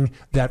bearing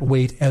that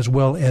weight as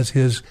well as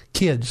His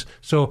kids.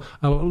 So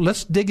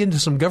let's dig into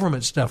some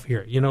government stuff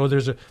here.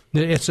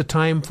 It's a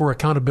time for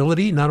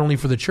accountability, not only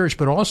for the church,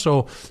 but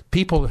also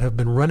people that have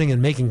been running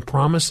and making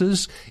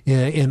promises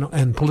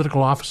in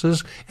political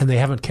offices, and they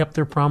haven't kept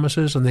their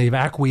promises, and they've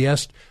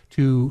acquiesced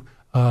to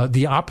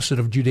the opposite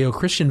of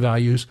Judeo-Christian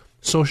values,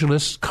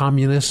 socialist,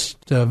 communist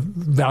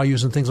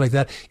values and things like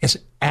that. It's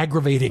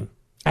aggravating.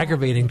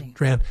 Aggravating,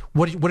 Tran.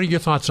 What are your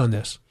thoughts on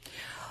this?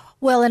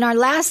 Well, in our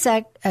last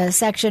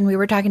section, we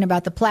were talking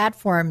about the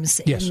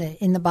platforms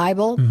in the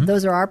Bible. Mm-hmm.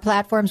 Those are our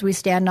platforms. We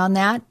stand on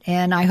that.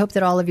 And I hope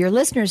that all of your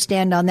listeners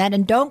stand on that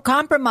and don't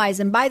compromise.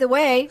 And by the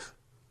way,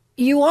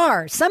 you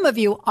are. Some of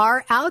you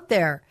are out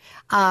there.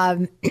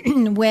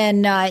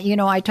 When,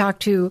 I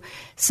talked to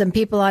some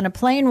people on a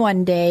plane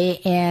one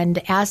day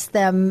and asked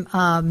them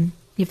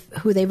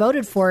who they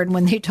voted for. And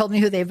when they told me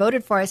who they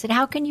voted for, I said,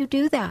 how can you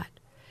do that?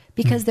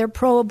 Because they're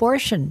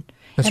pro-abortion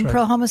and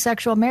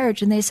pro-homosexual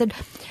marriage. And they said,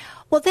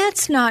 well,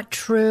 that's not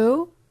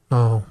true.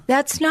 Oh.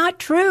 That's not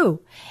true.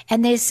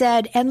 And they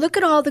said, and look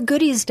at all the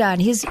good he's done.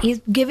 He's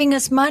giving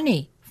us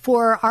money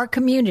for our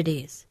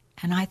communities.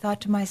 And I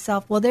thought to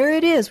myself, well, there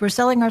it is. We're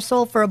selling our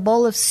soul for a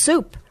bowl of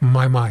soup.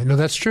 My. No,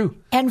 that's true.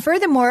 And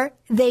furthermore,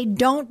 they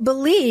don't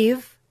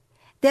believe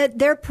that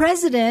their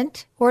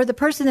president or the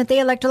person that they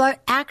elect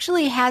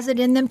actually has it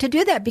in them to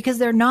do that, because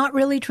they're not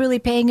really truly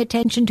paying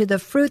attention to the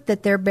fruit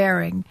that they're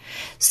bearing.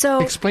 So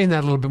explain that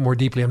a little bit more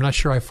deeply. I'm not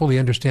sure I fully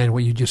understand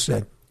what you just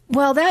said.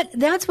 Well,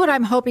 that's what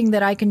I'm hoping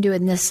that I can do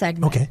in this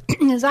segment. Okay.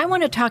 Is I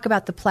want to talk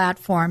about the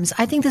platforms.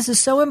 I think this is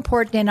so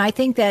important, and I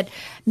think that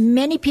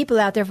many people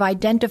out there have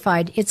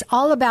identified it's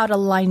all about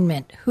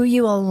alignment, who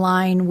you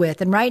align with.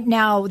 And right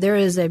now, there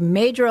is a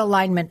major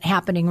alignment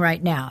happening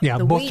right now. Yeah,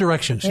 both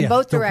directions. In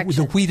both directions.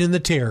 The wheat and the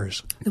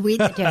tares. The wheat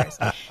and the tares.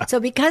 So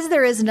because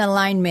there is an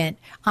alignment,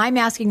 I'm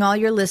asking all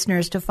your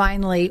listeners to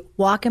finally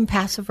walk in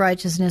passive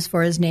righteousness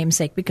for his name's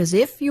sake. Because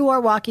if you are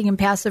walking in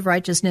passive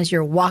righteousness,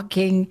 you're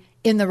walking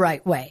in the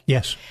right way.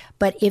 Yes.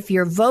 But if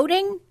you're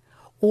voting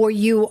or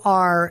you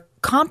are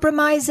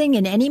compromising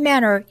in any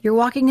manner, you're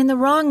walking in the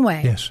wrong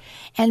way. Yes.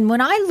 And when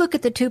I look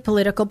at the two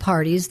political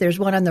parties, there's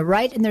one on the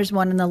right and there's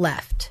one on the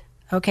left.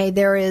 Okay,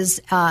 there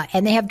is,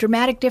 and they have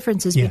dramatic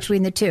differences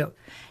between the two.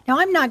 Now,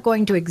 I'm not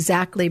going to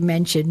exactly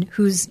mention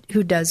who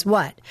does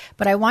what,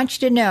 but I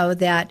want you to know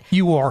that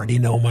you already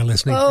know, my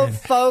listening friend.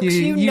 Folks,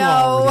 you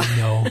know. Already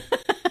know.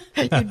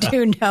 You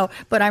do know,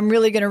 but I'm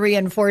really going to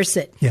reinforce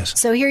it. Yes.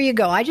 So here you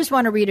go. I just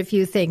want to read a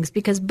few things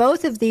because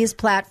both of these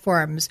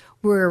platforms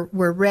were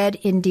read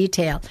in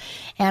detail.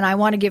 And I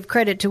want to give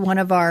credit to one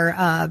of our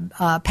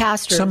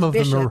pastors, some of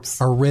bishops.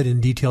 Them are read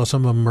in detail.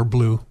 Some of them are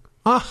blue.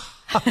 I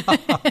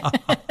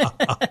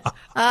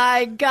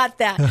got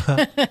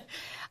that.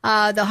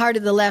 The heart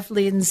of the left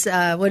leans,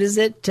 what is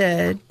it?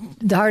 The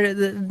heart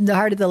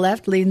of the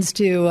left leans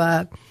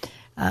to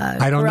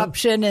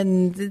corruption,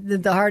 and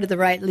the heart of the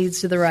right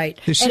leads to the right.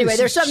 Anyway,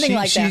 there's something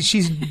like that.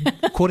 She's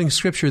quoting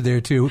scripture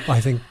there, too,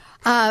 I think.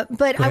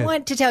 But I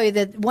want to tell you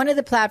that one of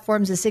the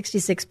platforms is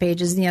 66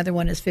 pages and the other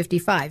one is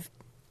 55.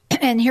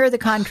 And here are the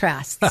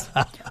contrasts.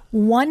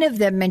 One of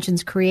them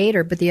mentions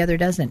creator, but the other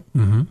doesn't.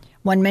 Mm-hmm.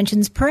 One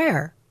mentions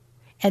prayer,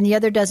 and the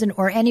other doesn't,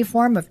 or any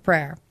form of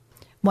prayer.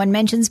 One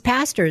mentions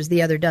pastors,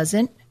 the other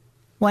doesn't.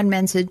 One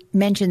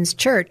mentions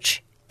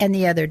church, and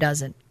the other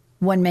doesn't.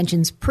 One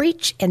mentions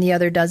preach, and the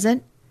other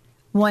doesn't.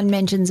 One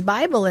mentions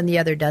Bible, and the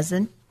other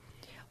doesn't.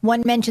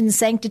 One mentions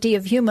sanctity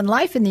of human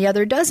life, and the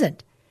other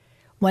doesn't.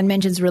 One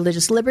mentions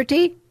religious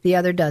liberty, the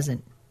other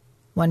doesn't.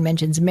 One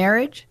mentions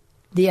marriage,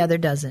 the other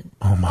doesn't.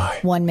 Oh, my.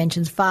 One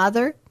mentions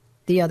father,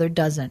 the other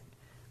doesn't.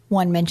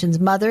 One mentions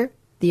mother,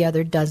 the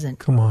other doesn't.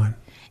 Come on.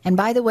 And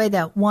by the way,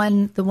 the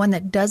one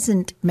that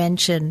doesn't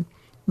mention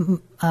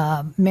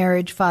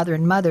marriage, father,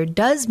 and mother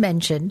does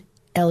mention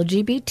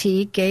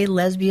LGBT, gay,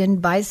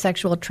 lesbian,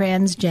 bisexual,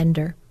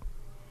 transgender.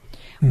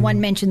 Mm. One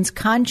mentions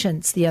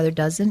conscience, the other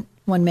doesn't.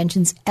 One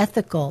mentions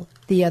ethical,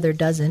 the other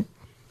doesn't.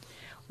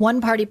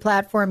 One party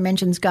platform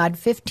mentions God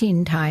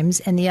 15 times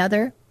and the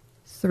other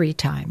 3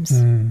 times.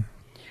 Mm.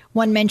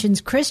 One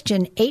mentions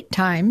Christian 8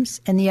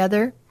 times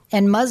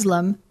and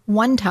Muslim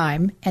 1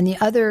 time, and the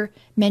other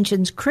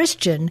mentions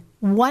Christian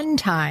 1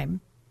 time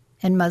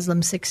and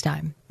Muslim 6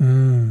 times.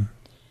 Mm.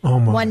 Oh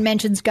my. One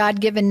mentions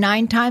God-given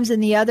 9 times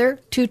and the other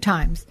 2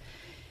 times.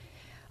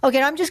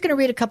 Okay, I'm just going to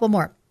read a couple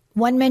more.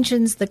 One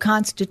mentions the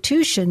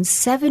Constitution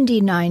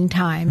 79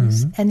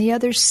 times and the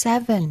other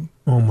 7.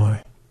 Oh,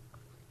 my.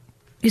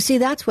 You see,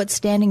 that's what's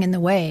standing in the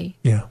way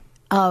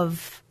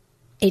of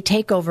a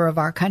takeover of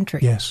our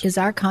country, is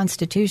our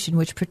Constitution,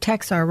 which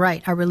protects our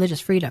right, our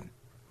religious freedom,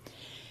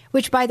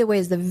 which, by the way,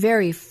 is the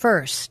very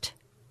first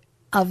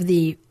of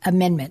the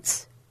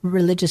amendments,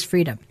 religious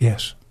freedom.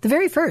 Yes. The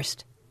very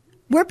first.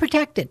 We're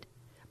protected.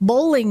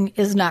 Bowling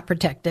is not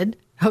protected.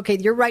 Okay,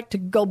 your right to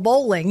go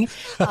bowling,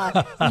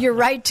 your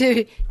right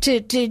to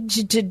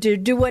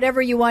do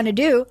whatever you want to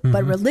do,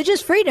 but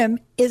religious freedom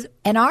is,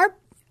 and our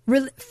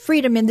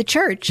freedom in the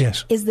church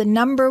is the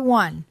number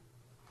one.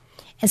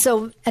 And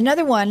so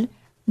another one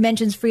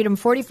mentions freedom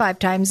 45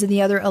 times and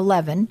the other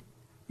 11,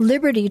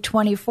 liberty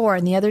 24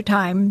 and the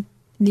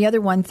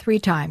other one 3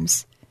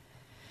 times.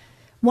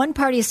 One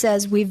party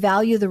says we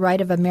value the right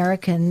of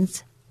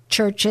Americans,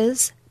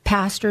 churches,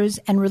 pastors,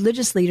 and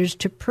religious leaders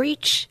to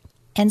preach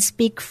and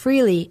speak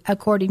freely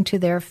according to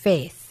their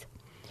faith.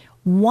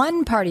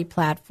 One party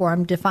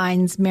platform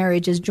defines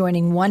marriage as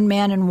joining one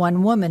man and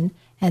one woman,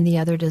 and the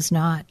other does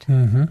not.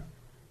 Mm-hmm.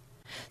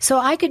 So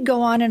I could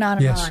go on and on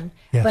and Yes, on,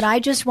 yes. but I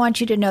just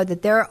want you to know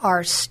that there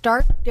are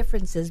stark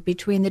differences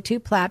between the two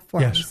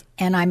platforms, Yes.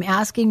 and I'm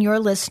asking your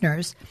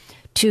listeners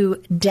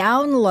to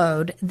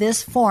download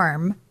this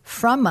form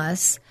from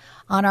us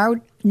on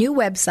our new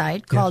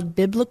website called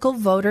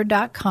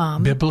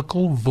biblicalvoter.com.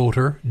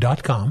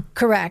 Biblicalvoter.com.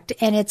 Correct.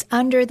 And it's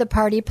under the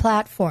party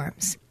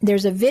platforms.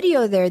 There's a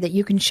video there that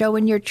you can show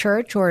in your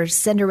church or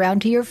send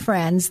around to your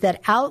friends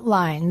that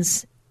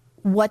outlines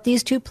what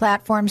these two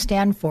platforms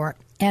stand for.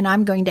 And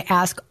I'm going to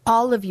ask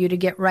all of you to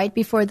get right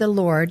before the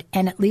Lord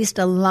and at least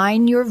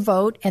align your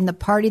vote and the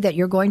party that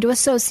you're going to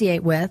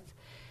associate with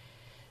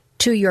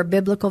to your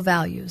biblical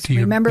values. To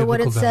your Remember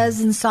what it biblical says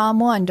values. in Psalm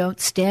 1,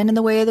 don't stand in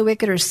the way of the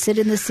wicked or sit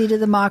in the seat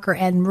of the mocker.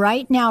 And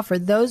right now, for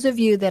those of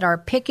you that are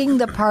picking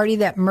the party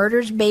that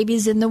murders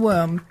babies in the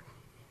womb,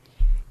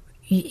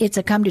 it's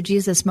a come to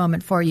Jesus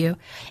moment for you.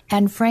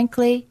 And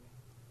frankly,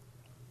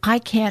 I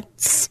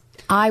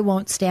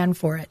won't stand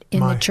for it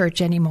in the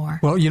church anymore.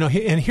 Well,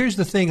 and here's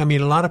the thing. I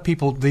mean, a lot of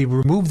people, they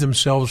remove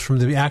themselves from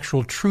the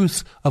actual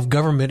truth of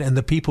government and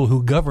the people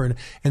who govern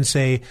and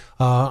say,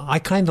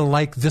 I kind of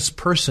like this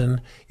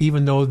person,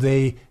 even though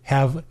they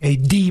have a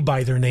D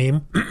by their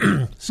name.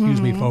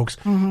 Excuse me, folks.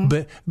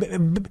 But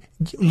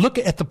look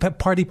at the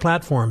party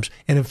platforms.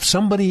 And if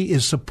somebody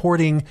is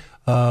supporting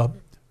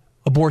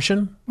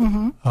abortion,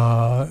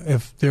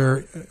 if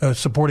they're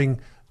supporting,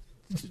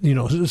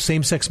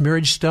 same-sex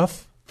marriage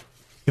stuff,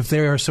 if they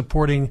are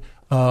supporting,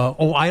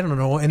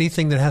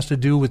 anything that has to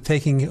do with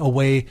taking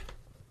away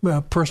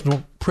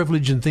personal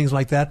privilege and things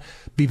like that,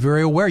 be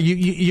very aware.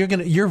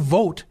 Your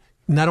vote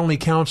not only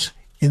counts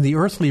in the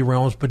earthly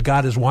realms, but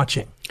God is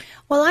watching.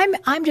 Well,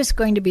 I'm just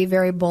going to be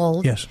very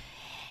bold. Yes.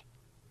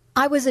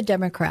 I was a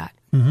Democrat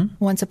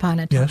once upon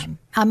a time.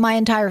 Yes. My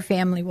entire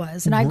family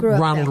was, and I grew up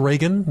Ronald that way.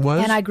 Reagan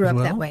was, and I grew up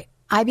that way.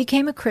 I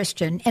became a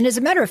Christian. And as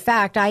a matter of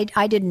fact, I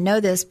didn't know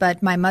this,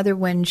 but my mother,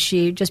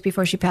 just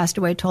before she passed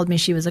away, told me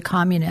she was a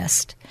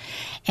communist.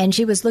 And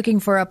she was looking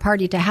for a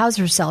party to house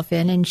herself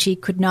in, and she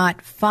could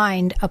not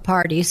find a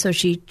party, so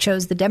she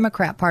chose the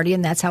Democrat Party,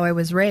 and that's how I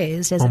was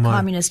raised, as a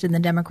communist in the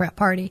Democrat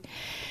Party.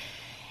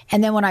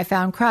 And then when I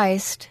found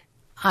Christ,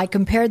 I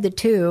compared the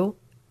two,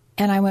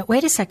 and I went,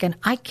 wait a second,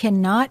 I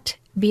cannot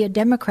be a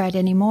Democrat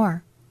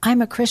anymore.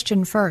 I'm a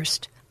Christian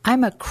first.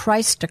 I'm a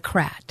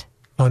Christocrat.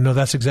 Oh, no,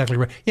 that's exactly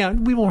right. Yeah,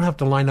 we won't have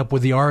to line up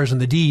with the R's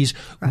and the D's.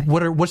 Right.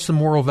 What's the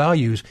moral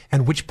values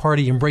and which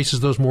party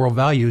embraces those moral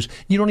values?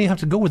 You don't even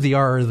have to go with the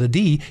R or the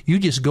D. You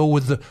just go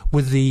with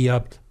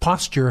the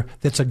posture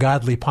that's a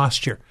godly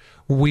posture.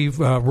 We're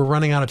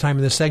running out of time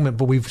in this segment,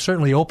 but we've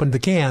certainly opened the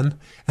can,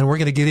 and we're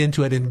going to get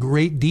into it in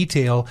great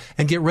detail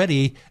and get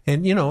ready.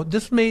 And,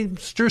 this may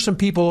stir some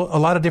people a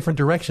lot of different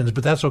directions,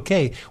 but that's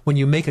okay. When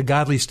you make a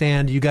godly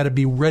stand, you got to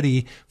be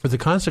ready for the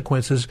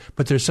consequences,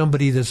 but there's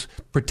somebody that's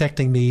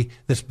protecting me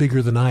that's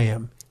bigger than I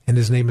am, and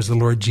his name is the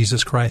Lord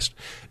Jesus Christ.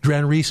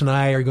 Dran Reese and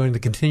I are going to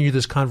continue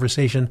this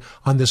conversation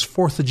on this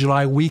 4th of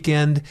July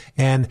weekend,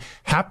 and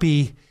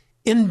happy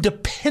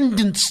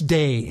Independence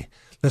Day.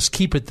 Let's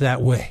keep it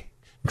that way.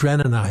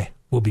 Dren and I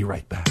will be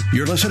right back.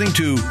 You're listening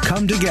to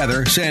Come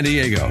Together San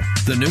Diego,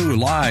 the new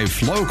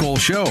live local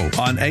show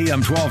on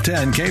AM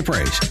 1210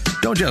 K-Praise.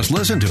 Don't just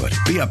listen to it,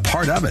 be a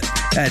part of it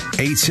at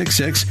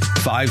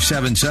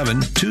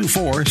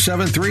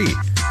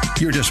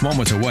 866-577-2473. You're just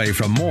moments away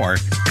from more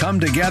Come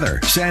Together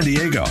San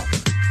Diego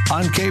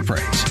on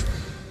K-Praise.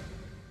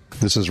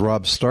 This is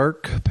Rob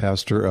Stark,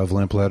 pastor of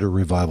Lamplighter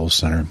Revival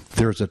Center.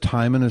 There's a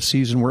time and a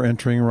season we're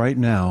entering right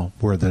now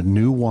where the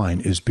new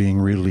wine is being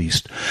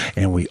released,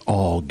 and we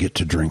all get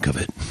to drink of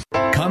it.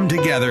 Come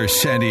Together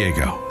San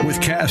Diego with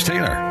Cass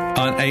Taylor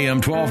on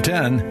AM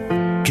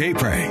 1210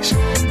 K-Praise.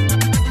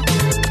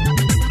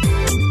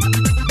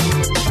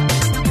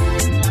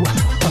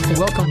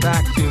 Welcome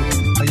back to,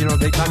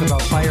 they talk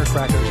about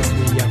firecrackers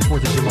on the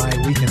 4th of July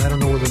weekend. I don't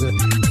know whether they're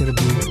going to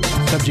be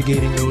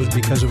subjugating those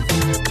because of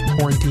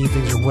quarantine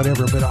things or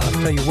whatever, but I'll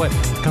tell you what,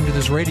 come to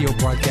this radio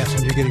broadcast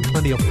and you're getting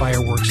plenty of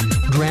fireworks.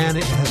 Dran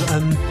has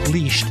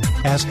unleashed,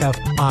 as have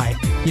I.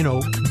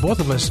 Both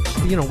of us,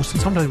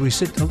 sometimes we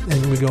sit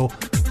and we go,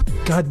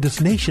 God, this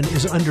nation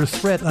is under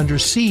threat, under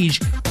siege.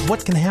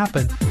 What can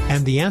happen?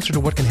 And the answer to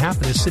what can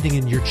happen is sitting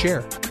in your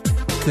chair.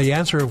 The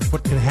answer of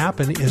what can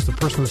happen is the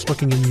person that's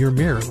looking in your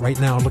mirror right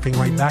now, looking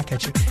right back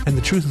at you. And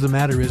the truth of the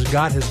matter is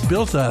God has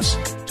built us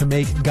to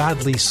make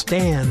godly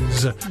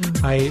stands.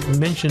 I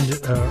mentioned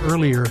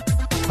earlier,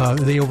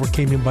 they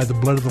overcame him by the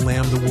blood of the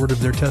Lamb, the word of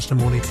their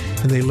testimony,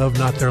 and they loved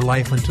not their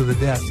life unto the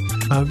death.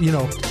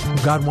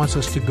 God wants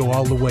us to go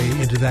all the way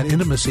into that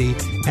intimacy,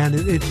 and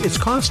it's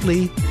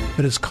costly,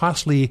 but it's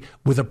costly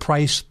with a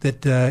price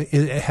that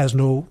it has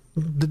no.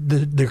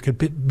 There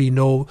could be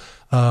no.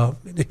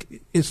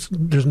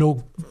 There's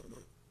no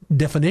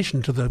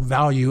definition to the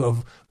value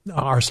of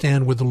our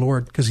stand with the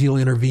Lord, because He'll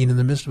intervene in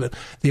the midst of it.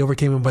 They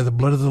overcame him by the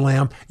blood of the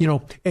Lamb.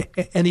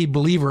 Any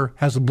believer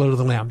has the blood of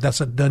the Lamb. That's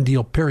a done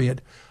deal.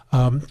 Period.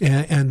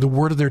 And the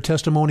word of their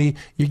testimony.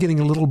 You're getting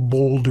a little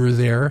bolder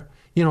there.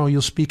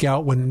 You'll speak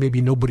out when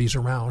maybe nobody's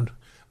around.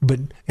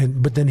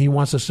 but then he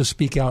wants us to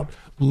speak out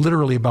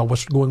literally about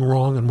what's going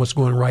wrong and what's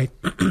going right,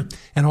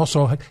 and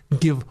also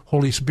give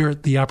Holy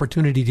Spirit the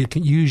opportunity to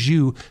use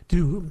you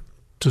to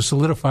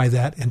solidify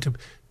that and to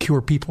cure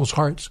people's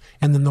hearts.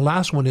 And then the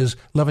last one is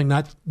loving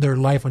not their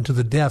life unto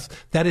the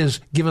death. That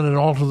is giving it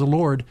all to the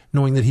Lord,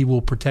 knowing that he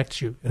will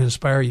protect you and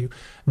inspire you.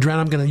 Dren,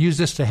 I'm going to use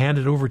this to hand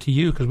it over to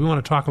you because we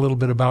want to talk a little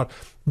bit about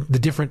the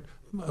different,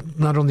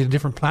 not only the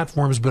different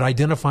platforms, but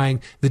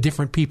identifying the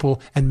different people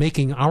and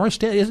making our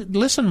stand.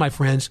 Listen, my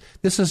friends,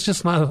 this is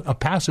just not a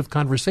passive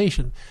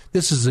conversation.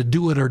 This is a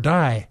do it or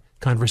die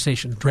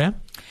conversation. Dren?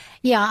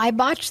 Yeah, I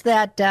botched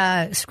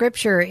that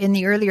scripture in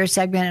the earlier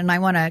segment, and I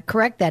want to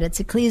correct that. It's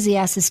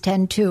Ecclesiastes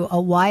 10:2.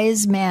 A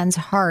wise man's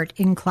heart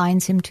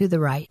inclines him to the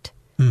right,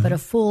 but a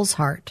fool's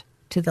heart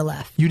to the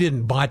left. You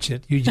didn't botch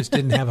it. You just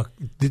didn't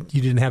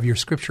have your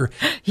scripture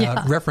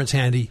reference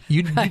handy.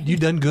 You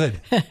done good.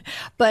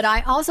 But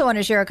I also want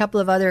to share a couple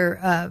of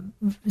other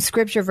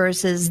scripture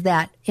verses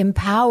that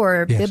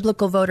empower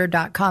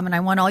biblicalvoter.com, and I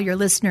want all your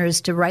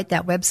listeners to write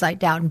that website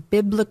down,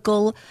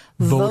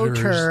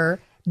 biblicalvoter.com.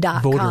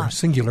 Voter,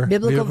 singular.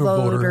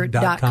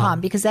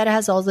 Biblicalvoter.com, because that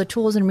has all the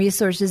tools and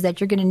resources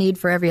that you're going to need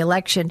for every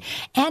election.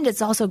 And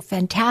it's also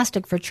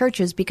fantastic for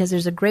churches because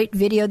there's a great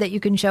video that you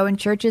can show in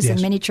churches,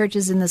 and many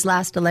churches in this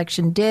last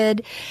election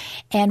did.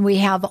 And we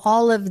have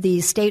all of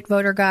the state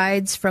voter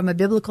guides from a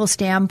biblical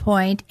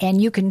standpoint, and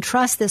you can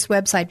trust this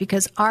website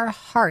because our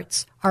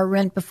hearts are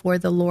rent before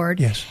the Lord.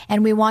 Yes.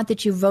 And we want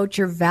that you vote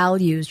your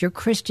values, your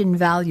Christian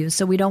values,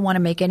 so we don't want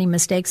to make any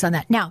mistakes on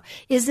that. Now,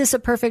 is this a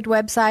perfect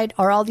website?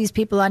 Are all these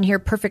people on here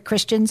perfect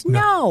Christians?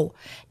 No,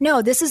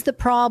 this is the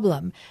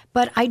problem.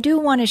 But I do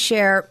want to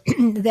share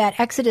that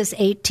Exodus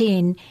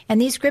 18,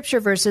 and these scripture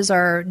verses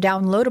are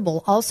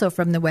downloadable also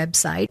from the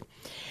website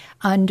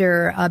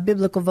under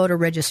Biblical Voter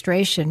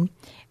Registration.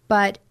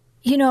 But,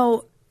 you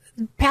know,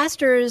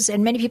 pastors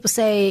and many people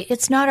say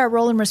it's not our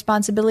role and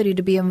responsibility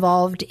to be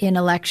involved in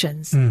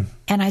elections. And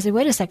I said,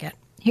 wait a second.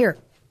 Here,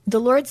 the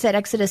Lord said,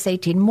 Exodus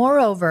 18,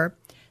 moreover,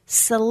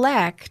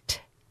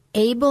 select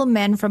able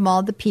men from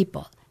all the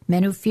people,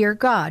 men who fear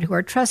God, who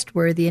are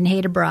trustworthy and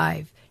hate a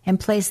bribe, and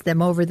place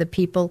them over the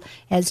people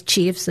as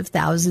chiefs of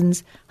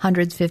thousands,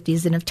 hundreds,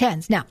 fifties, and of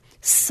tens. Now,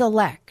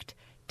 select,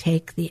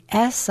 take the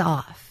S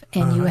off,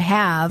 and you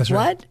have what?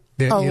 Right.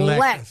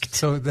 Elect.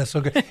 So that's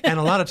so good. And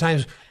a lot of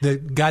times,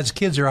 God's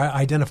kids are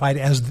identified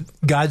as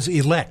God's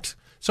elect.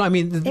 So, I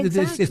mean,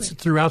 it's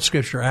throughout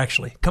Scripture,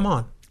 actually. Come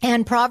on.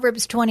 And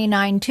Proverbs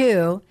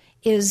 29:2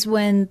 is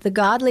when the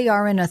godly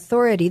are in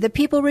authority, the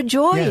people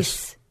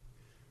rejoice.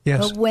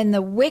 Yes. But when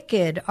the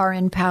wicked are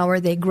in power,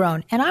 they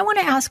groan. And I want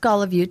to ask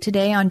all of you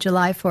today on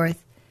July 4th,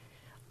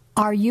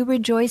 are you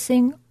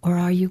rejoicing or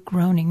are you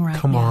groaning right now?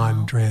 Come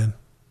on, Dren.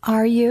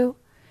 Are you?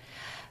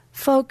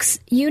 Folks,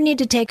 you need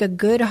to take a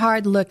good,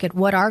 hard look at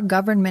what our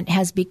government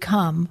has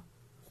become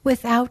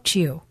without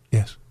you.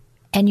 Yes.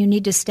 And you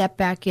need to step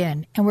back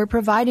in. And we're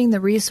providing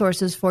the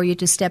resources for you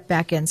to step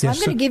back in. So I'm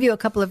going to give you a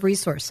couple of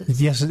resources.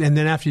 Yes, and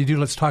then after you do,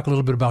 let's talk a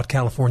little bit about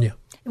California.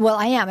 Well,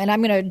 I am, and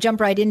I'm going to jump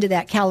right into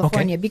that,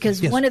 California,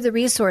 because one of the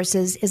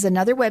resources is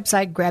another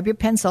website. Grab your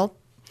pencil.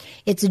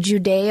 It's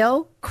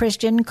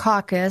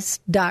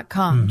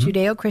JudeoChristianCaucus.com,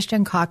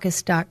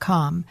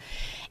 JudeoChristianCaucus.com.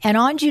 And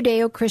on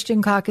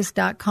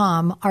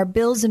JudeoChristianCaucus.com are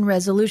bills and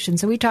resolutions.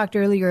 So we talked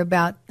earlier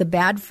about the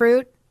bad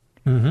fruit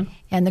and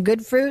the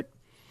good fruit.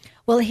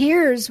 Well,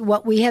 here's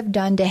what we have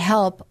done to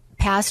help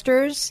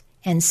pastors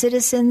and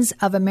citizens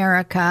of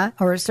America,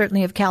 or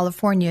certainly of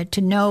California,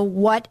 to know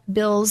what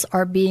bills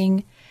are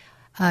being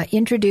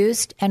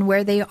introduced and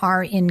where they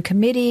are in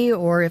committee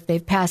or if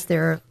they've passed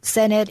their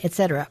Senate,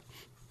 etc.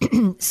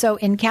 So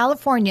in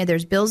California,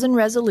 there's bills and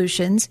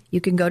resolutions.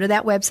 You can go to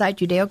that website,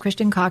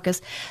 Judeo-Christian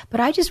Caucus. But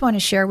I just want to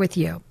share with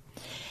you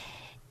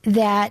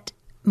that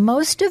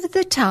most of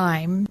the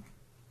time,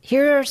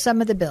 here are some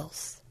of the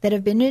bills that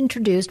have been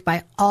introduced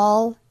by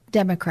all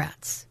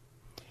Democrats.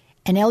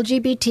 An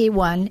LGBT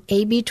one,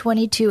 AB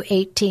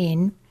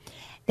 2218,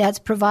 that's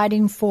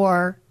providing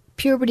for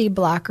puberty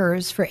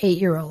blockers for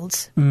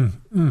 8-year-olds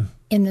in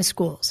the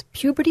schools.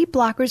 Puberty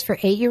blockers for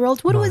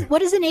 8-year-olds? What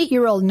does an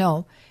 8-year-old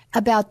know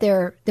about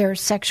their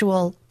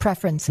sexual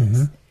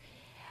preferences?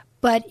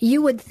 But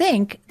you would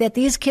think that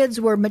these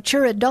kids were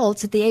mature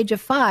adults at the age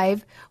of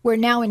 5, where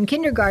now in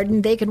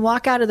kindergarten they can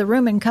walk out of the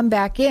room and come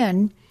back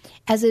in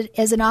as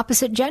an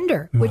opposite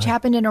gender, which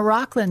happened in a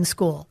Rockland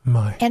school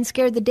and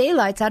scared the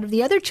daylights out of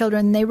the other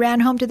children. They ran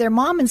home to their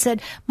mom and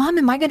said, "Mom,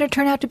 am I going to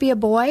turn out to be a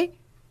boy?"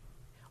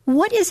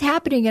 What is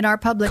happening in our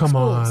public schools?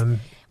 Come on.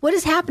 What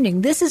is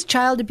happening? This is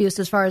child abuse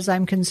as far as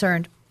I'm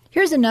concerned.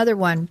 Here's another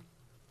one.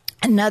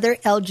 Another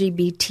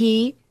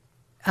LGBT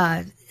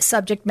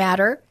subject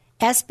matter,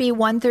 SB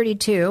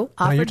 132,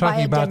 offered by a Democrat. Now you're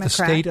talking about the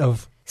state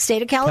of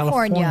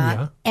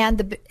California. And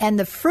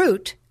the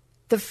fruit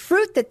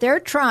that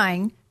they're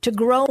trying to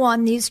grow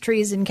on these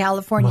trees in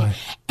California. My.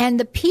 And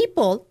the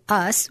people,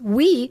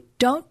 we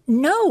don't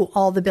know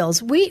all the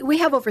bills. We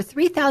have over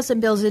 3,000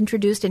 bills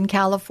introduced in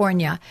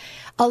California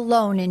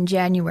alone in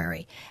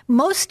January.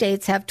 Most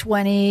states have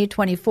 20,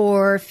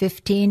 24,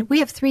 15. We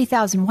have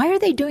 3,000. Why are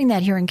they doing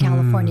that here in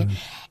California?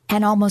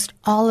 And almost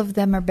all of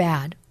them are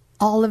bad.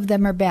 All of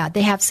them are bad.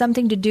 They have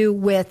something to do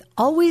with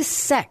always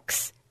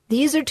sex.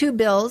 These are two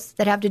bills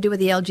that have to do with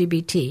the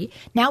LGBT.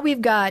 Now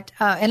we've got,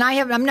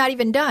 I'm not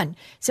even done.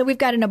 So we've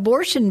got an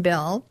abortion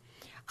bill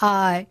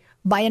by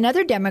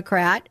another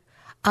Democrat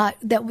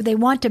that they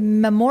want to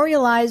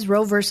memorialize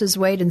Roe versus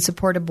Wade and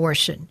support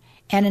abortion.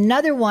 And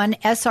another one,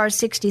 SR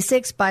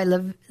 66 by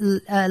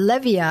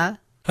Levia,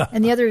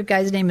 and the other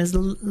guy's name is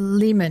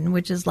Lehman,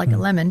 which is like a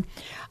lemon.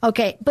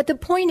 Okay, but the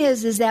point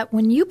is that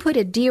when you put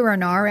a D or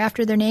an R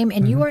after their name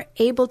and you are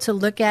able to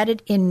look at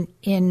it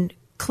in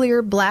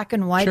clear black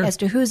and white as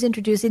to who's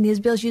introducing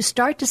these bills, you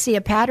start to see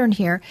a pattern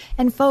here.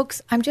 And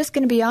folks, I'm just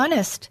going to be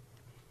honest.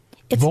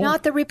 It's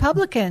not the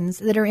Republicans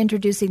that are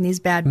introducing these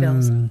bad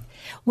bills.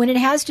 When it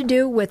has to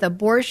do with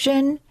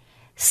abortion,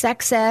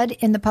 sex ed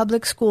in the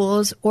public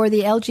schools, or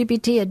the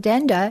LGBT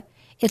addenda,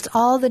 it's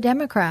all the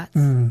Democrats.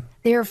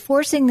 They are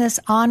forcing this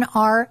on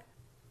our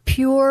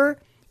pure,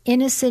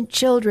 innocent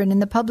children in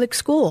the public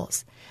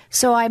schools.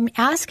 So I'm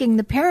asking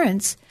the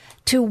parents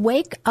to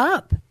wake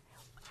up.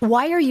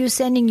 Why are you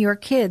sending your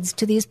kids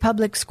to these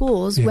public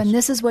schools when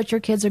this is what your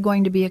kids are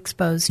going to be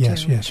exposed to?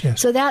 Yes.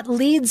 So that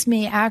leads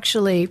me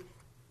actually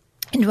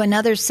into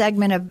another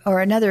segment or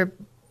another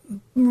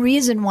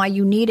reason why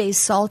you need a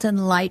salt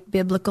and light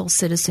biblical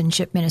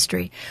citizenship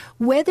ministry.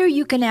 Whether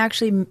you can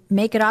actually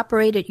make it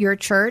operate at your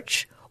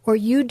church or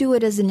you do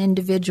it as an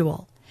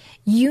individual,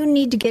 you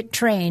need to get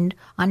trained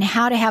on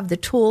how to have the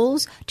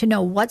tools to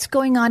know what's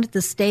going on at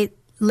the state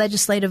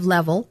legislative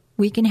level.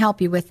 We can help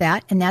you with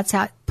that, and that's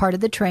part of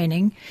the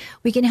training.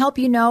 We can help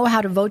you know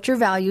how to vote your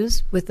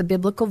values with the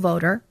biblical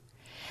voter.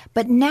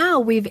 But now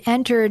we've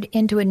entered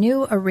into a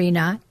new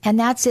arena, and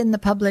that's in the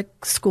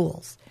public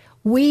schools.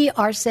 We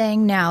are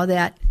saying now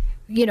that,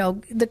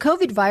 the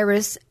COVID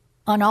virus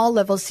on all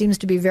levels seems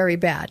to be very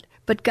bad.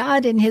 But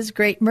God, in his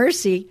great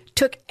mercy,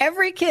 took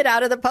every kid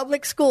out of the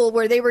public school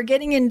where they were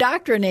getting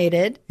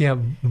indoctrinated. Yeah,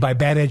 by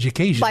bad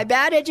education. By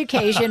bad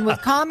education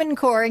with Common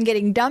Core and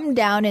getting dumbed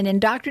down and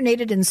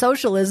indoctrinated in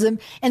socialism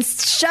and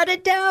shut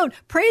it down.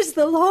 Praise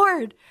the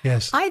Lord.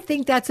 Yes. I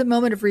think that's a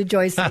moment of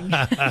rejoicing.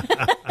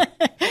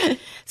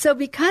 So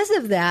because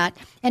of that,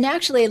 and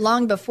actually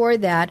long before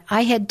that,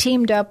 I had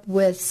teamed up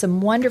with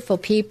some wonderful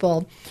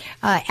people,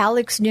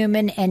 Alex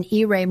Newman and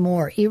E. Ray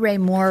Moore. E. Ray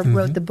Moore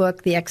wrote the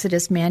book, The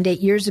Exodus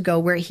Mandate, years ago,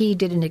 where he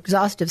did an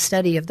exhaustive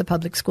study of the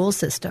public school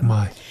system.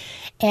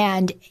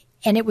 And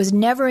it was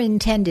never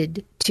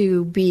intended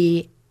to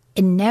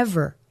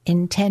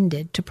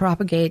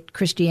propagate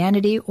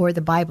Christianity or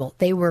the Bible.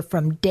 They were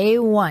from day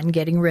one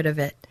getting rid of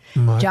it.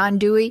 John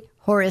Dewey,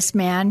 Horace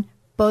Mann,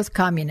 both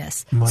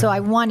communists. So I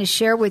want to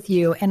share with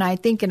you, and I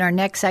think in our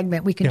next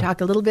segment we can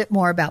talk a little bit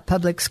more about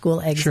public school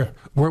exit. Sure.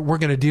 We're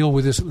going to deal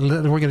with this.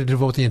 We're going to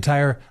devote the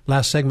entire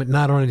last segment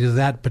not only to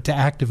that, but to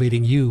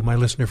activating you, my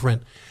listener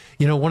friend.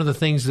 One of the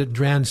things that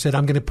Dran said,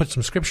 I'm going to put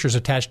some scriptures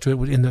attached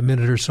to it in the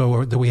minute or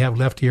so that we have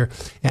left here,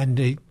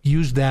 and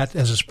use that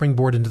as a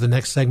springboard into the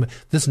next segment.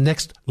 This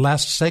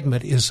last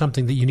segment is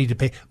something that you need to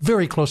pay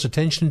very close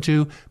attention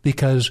to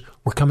because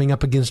we're coming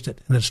up against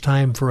it, and it's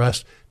time for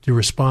us to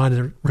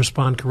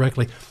respond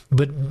correctly.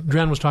 But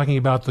Dran was talking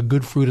about the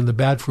good fruit and the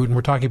bad fruit, and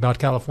we're talking about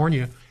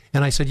California.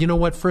 And I said, you know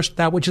what? First,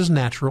 that which is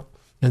natural,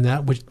 and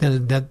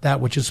that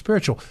which is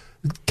spiritual.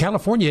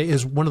 California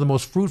is one of the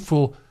most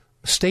fruitful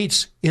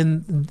states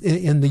in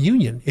the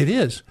union. It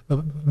is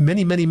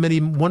many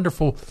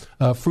wonderful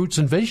fruits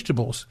and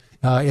vegetables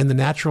in the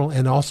natural,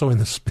 and also in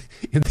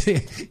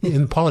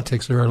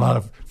politics. There are a lot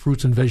of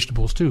fruits and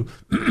vegetables too,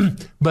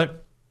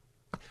 but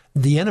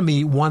the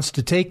enemy wants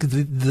to take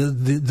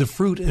the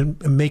fruit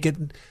and make it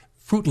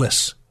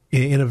fruitless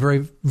in a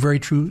very, very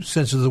true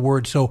sense of the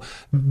word. So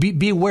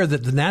be aware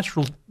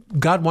that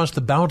God wants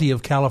the bounty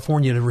of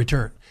California to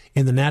return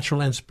in the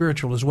natural and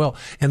spiritual as well.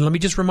 And let me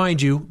just remind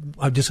you,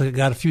 I've just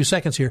got a few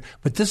seconds here,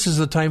 but this is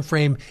the time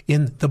frame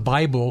in the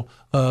Bible,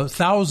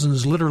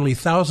 literally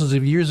thousands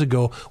of years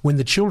ago, when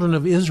the children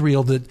of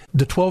Israel, the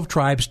 12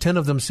 tribes, 10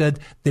 of them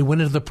said they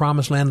went into the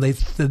promised land.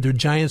 Their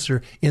giants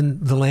are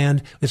in the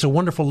land. It's a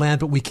wonderful land,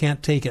 but we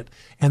can't take it.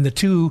 And the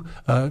two,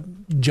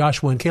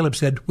 Joshua and Caleb,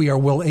 said, we are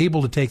well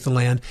able to take the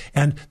land.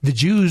 And the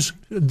Jews,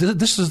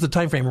 this is the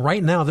time frame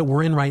right now that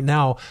we're in right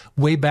now.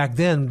 Way back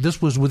then,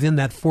 this was within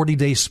that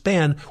 40-day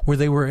span where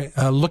they were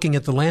looking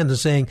at the land and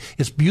saying,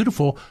 it's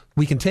beautiful,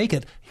 we can take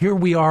it. Here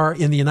we are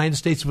in the United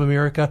States of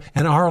America,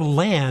 and our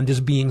land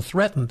is being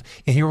threatened.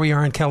 And here we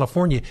are in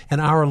California, and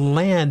our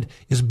land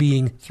is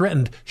being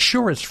threatened.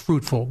 Sure, it's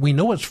fruitful. We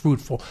know it's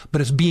fruitful,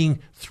 but it's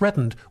being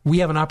threatened. We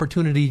have an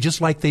opportunity,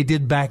 just like they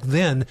did back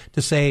then,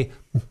 to say,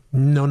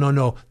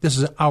 no, this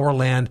is our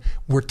land.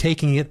 We're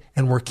taking it,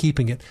 and we're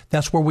keeping it.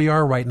 That's where we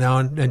are right now,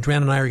 and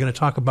Dran and I are going to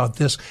talk about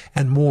this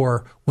and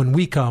more when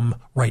we come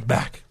right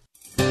back.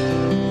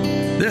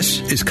 This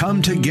is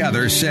Come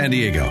Together San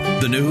Diego,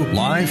 the new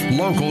live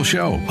local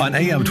show on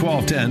AM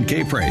 1210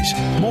 K-Praise.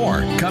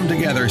 More Come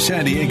Together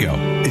San Diego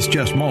is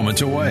just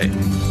moments away.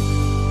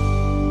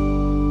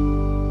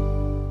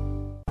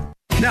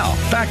 Now,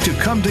 back to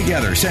Come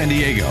Together San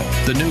Diego,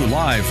 the new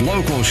live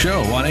local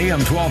show on AM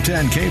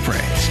 1210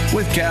 K-Praise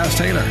with Kaz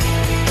Taylor.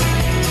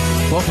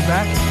 Welcome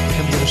back to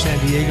Come Together San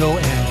Diego,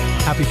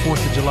 and happy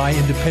 4th of July,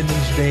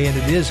 Independence Day, and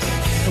it is.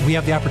 We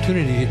have the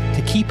opportunity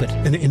to keep it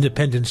an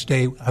Independence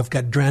Day. I've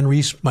got Dran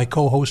Reese, my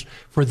co-host,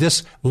 for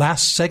this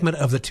last segment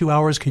of the 2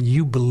 hours. Can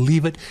you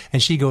believe it?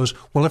 And she goes,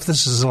 well, if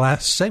this is the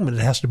last segment,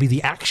 it has to be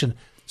the action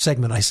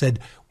segment. I said,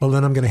 well,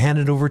 then I'm going to hand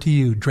it over to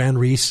you, Dran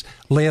Reese.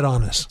 Lay it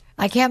on us.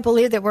 I can't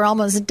believe that we're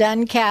almost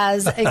done,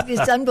 Kaz.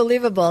 It's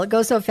unbelievable. It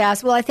goes so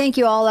fast. Well, I thank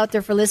you all out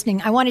there for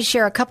listening. I want to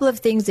share a couple of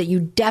things that you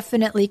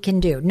definitely can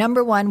do.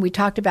 Number one, we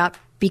talked about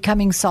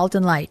becoming salt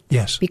and light.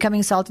 Yes.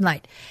 Becoming salt and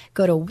light.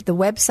 Go to the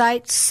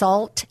website,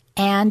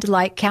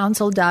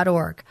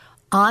 saltandlightcouncil.org.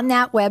 On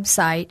that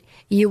website,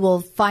 you will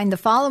find the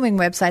following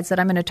websites that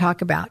I'm going to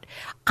talk about.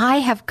 I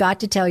have got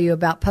to tell you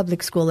about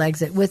Public School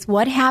Exit. With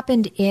what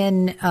happened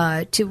with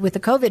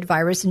the COVID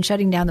virus and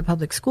shutting down the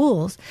public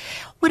schools,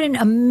 what an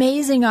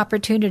amazing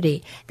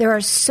opportunity. There are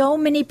so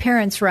many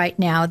parents right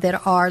now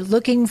that are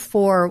looking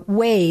for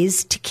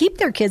ways to keep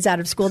their kids out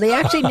of school. They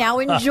actually now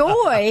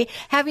enjoy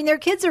having their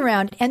kids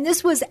around. And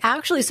this was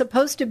actually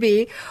supposed to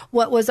be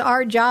what was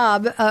our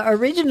job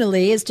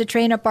originally, is to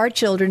train up our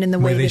children in the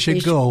way they that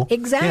should go.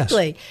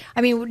 Exactly. Yes.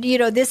 I mean,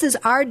 this is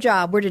our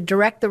job. We're to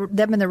direct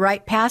them in the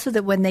right path so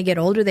that when they get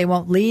older, they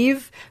won't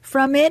leave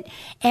from it,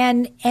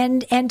 and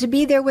to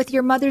be there with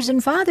your mothers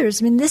and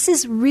fathers. I mean, this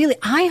is really,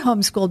 I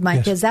homeschooled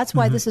my kids. That's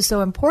why this is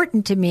so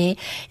important to me,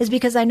 is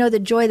because I know the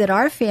joy that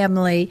our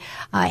family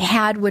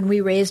had when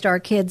we raised our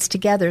kids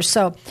together.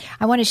 So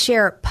I want to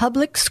share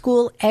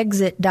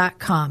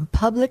publicschoolerxit.com,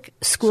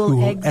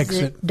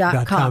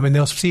 publicschoolerxit.com. And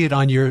they'll see it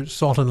on your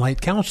Salt and Light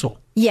Council.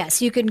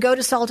 Yes, you can go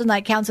to Salt and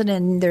Light Council,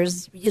 and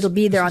it'll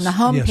be there on the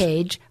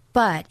homepage. Yes.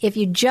 But if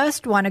you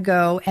just want to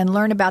go and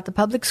learn about the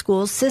public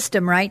school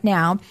system right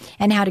now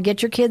and how to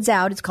get your kids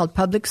out, it's called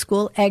Public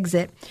School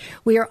Exit.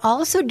 We are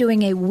also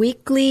doing a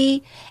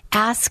weekly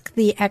Ask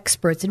the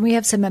Experts, and we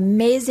have some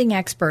amazing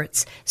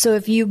experts. So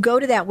if you go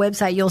to that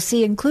website, you'll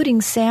see,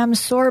 including Sam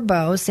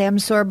Sorbo. Sam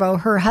Sorbo,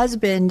 her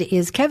husband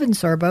is Kevin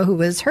Sorbo, who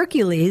was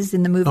Hercules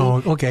in the movie.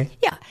 Oh, okay.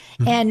 Yeah.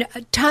 Mm-hmm. And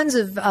tons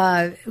of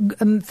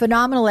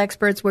phenomenal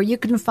experts where you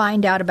can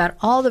find out about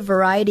all the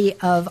variety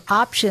of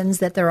options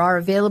that there are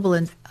available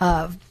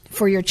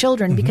for your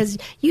children, because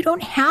you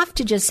don't have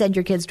to just send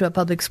your kids to a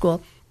public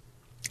school.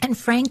 And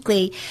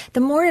frankly, the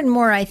more and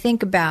more I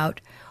think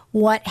about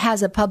what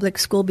has a public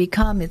school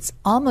become, it's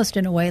almost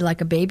in a way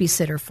like a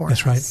babysitter for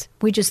us. That's right.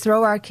 We just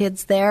throw our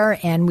kids there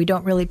and we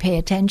don't really pay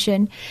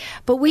attention.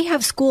 But we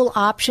have school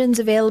options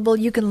available.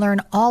 You can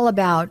learn all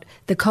about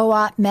the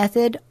co-op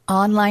method,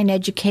 online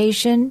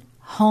education,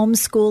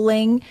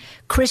 homeschooling,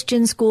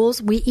 Christian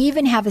schools. We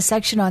even have a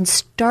section on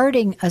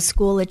starting a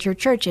school at your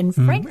church. And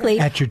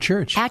frankly, at your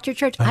church. I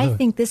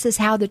think this is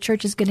how the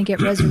church is going to get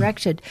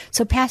resurrected.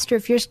 So, Pastor,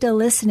 if you're still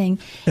listening,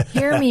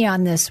 hear me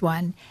on this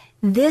one.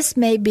 This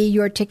may be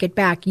your ticket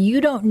back.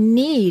 You don't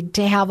need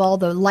to have all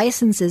the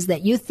licenses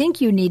that you think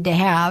you need to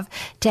have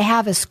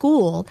a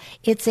school.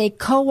 It's a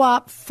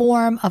co-op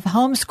form of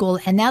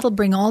homeschool, and that'll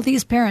bring all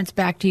these parents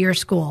back to your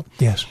school.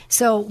 Yes.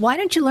 So why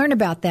don't you learn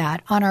about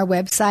that on our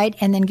website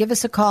and then give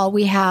us a call.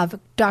 We have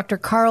Dr.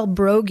 Carl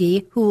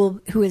Broggi, who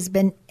has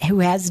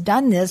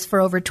done this for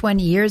over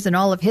 20 years, and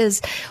all of his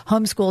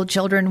homeschooled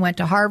children went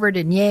to Harvard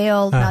and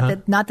Yale.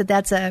 Not that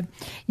that's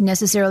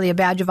necessarily a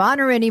badge of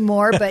honor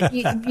anymore, but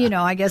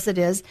I guess it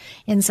is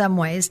in some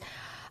ways.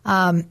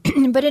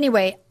 But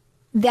anyway,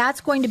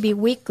 that's going to be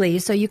weekly,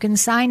 so you can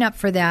sign up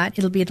for that.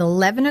 It'll be at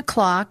 11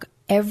 o'clock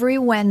every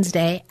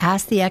Wednesday.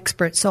 Ask the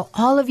Experts. So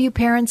all of you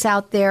parents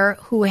out there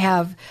who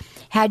have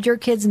had your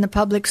kids in the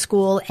public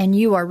school and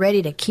you are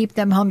ready to keep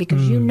them home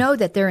because you know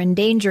that they're in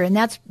danger. And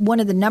that's one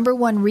of the number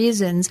one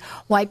reasons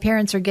why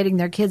parents are getting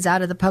their kids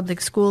out of the public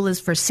school, is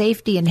for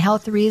safety and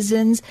health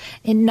reasons,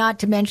 and not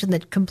to mention the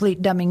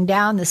complete dumbing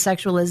down, the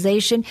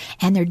sexualization,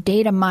 and their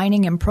data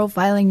mining and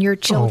profiling your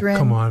children. Oh,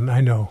 come on.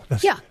 I know.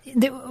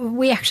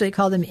 We actually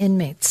call them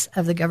inmates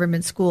of the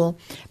government school.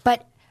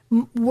 But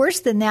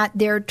worse than that,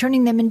 they're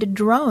turning them into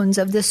drones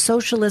of this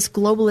socialist,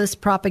 globalist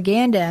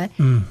propaganda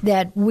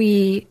that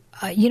we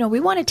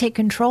want to take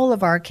control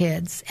of our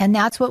kids. And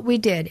that's what we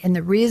did. And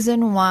the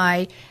reason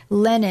why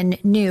Lenin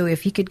knew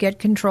if he could get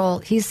control,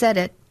 he said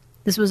it,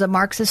 this was a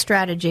Marxist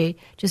strategy,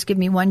 just give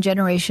me one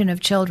generation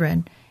of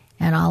children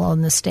and I'll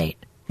own the state.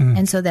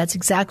 And so that's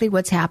exactly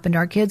what's happened.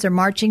 Our kids are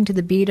marching to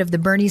the beat of the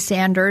Bernie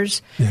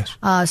Sanders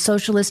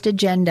socialist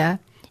agenda.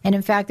 And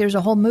in fact, there's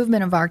a whole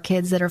movement of our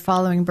kids that are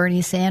following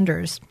Bernie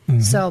Sanders.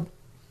 So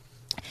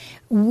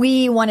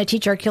we want to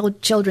teach our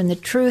children the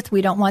truth.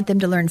 We don't want them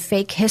to learn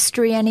fake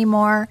history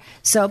anymore.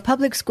 So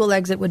Public School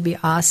Exit would be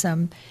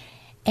awesome.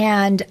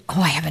 And,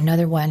 I have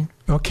another one.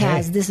 Okay.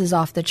 Kaz, this is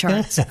off the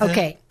charts.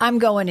 Okay, I'm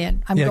going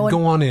in.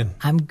 Go on in.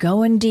 I'm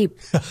going deep.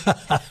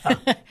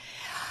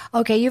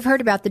 Okay, you've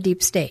heard about the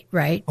deep state,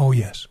 right? Oh,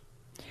 yes.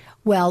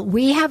 Well,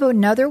 we have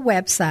another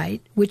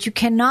website which you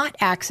cannot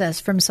access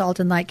from Salt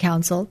and Light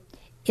Council.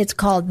 It's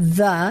called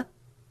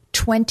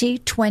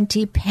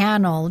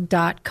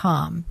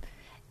the2020panel.com.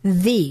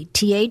 The,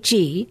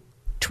 T-H-E,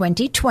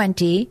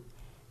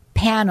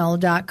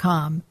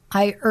 2020panel.com.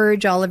 I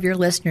urge all of your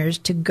listeners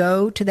to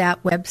go to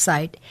that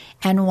website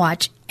and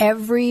watch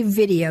every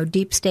video,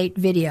 deep state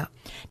video.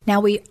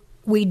 Now, we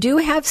do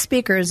have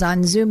speakers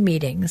on Zoom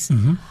meetings.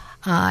 Mm-hmm.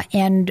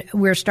 And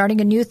we're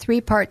starting a new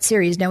 3-part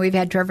series. Now, we've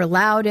had Trevor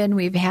Loudon,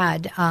 we've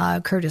had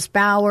Curtis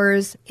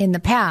Bowers in the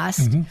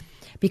past, mm-hmm.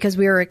 because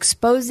we are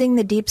exposing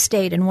the deep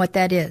state and what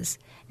that is.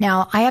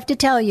 Now, I have to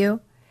tell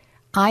you,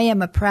 I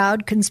am a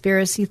proud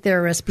conspiracy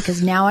theorist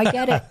because now I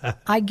get it.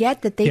 I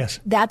get that yes.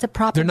 That's a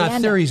propaganda. They're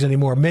not theories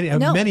anymore. Many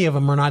of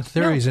them are not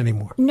theories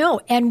anymore.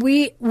 No, and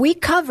we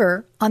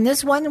cover on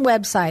this one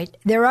website,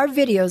 there are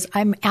videos.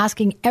 I'm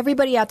asking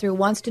everybody out there who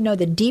wants to know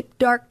the deep,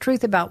 dark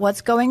truth about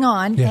what's going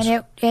on,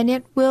 yes. and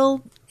it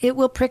will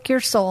prick your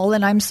soul,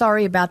 and I'm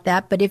sorry about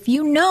that. But if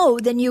you know,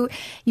 then your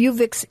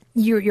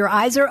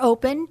eyes are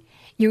open.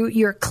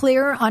 You're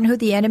clear on who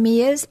the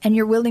enemy is, and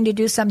you're willing to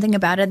do something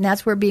about it, and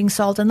that's where being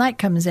salt and light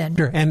comes in.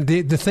 Sure, and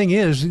the thing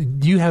is,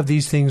 you have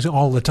these things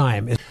all the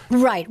time.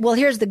 Right. Well,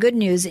 here's the good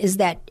news, is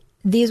that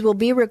these will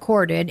be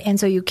recorded, and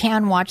so you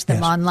can watch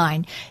them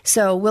online.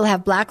 So we'll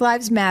have Black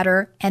Lives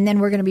Matter, and then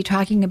we're going to be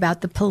talking about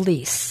the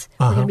police.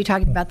 We're going to be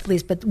talking about the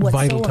police. But what's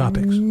Vital so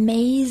topics.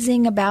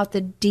 Amazing about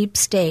the deep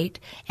state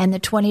and the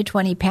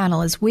 2020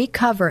 panel is we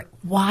cover,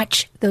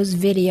 watch those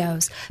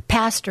videos,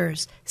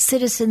 pastors,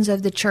 citizens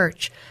of the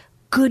church,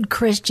 good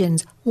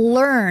Christians,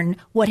 learn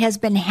what has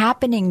been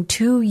happening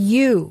to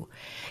you.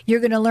 You're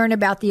going to learn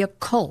about the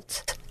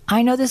occult.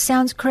 I know this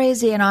sounds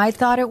crazy, and I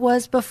thought it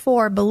was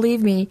before,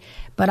 believe me,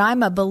 but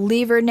I'm a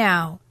believer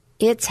now.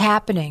 It's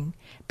happening.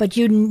 But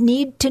you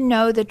need to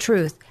know the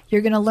truth.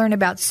 You're going to learn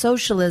about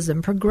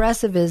socialism,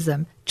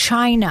 progressivism,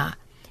 China,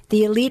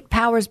 the elite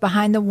powers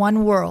behind the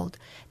one world,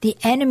 the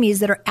enemies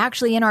that are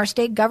actually in our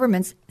state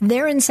governments.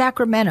 They're in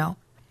Sacramento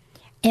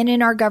and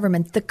in our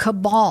government, the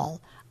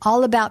cabal,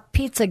 all about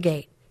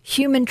Pizzagate,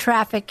 human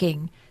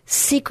trafficking,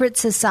 secret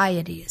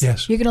societies.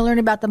 Yes. You're going to learn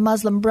about the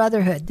Muslim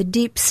Brotherhood, the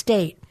deep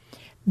state,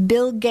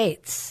 Bill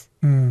Gates,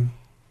 who,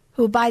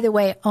 by the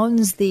way,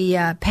 owns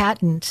the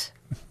patent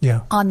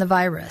on the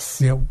virus.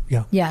 Yeah.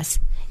 Yes.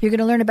 You're going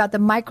to learn about the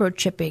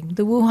microchipping,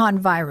 the Wuhan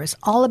virus,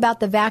 all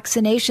about the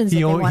vaccinations that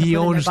they want to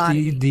put in their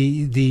body.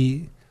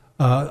 He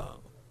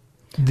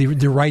owns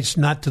the rights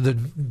not to the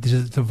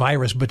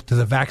virus, but to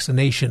the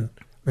vaccination.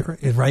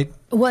 Right?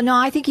 Well, no,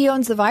 I think he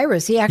owns the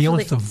virus. He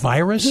owns the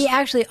virus? He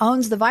actually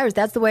owns the virus.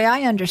 That's the way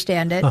I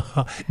understand it.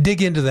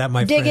 Dig into that,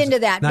 my friend. Dig into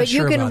that. But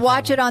you can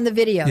watch it on the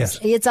videos. Yes.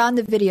 It's on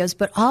the videos.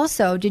 But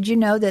also, did you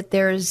know that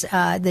there's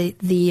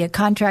the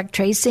contract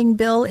tracing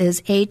bill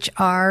is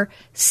H.R.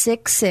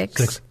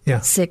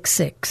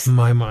 6666?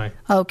 My.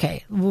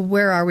 Okay.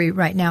 Where are we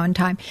right now in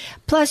time?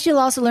 Plus, you'll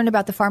also learn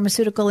about the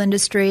pharmaceutical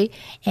industry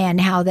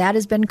and how that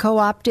has been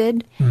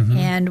co-opted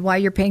and why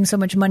you're paying so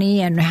much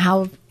money and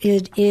how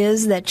it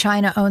is that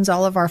China owns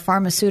all of our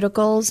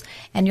pharmaceuticals,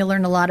 and you'll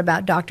learn a lot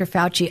about Dr.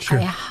 Fauci. Sure.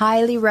 I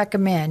highly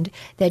recommend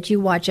that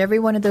you watch every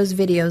one of those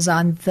videos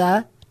on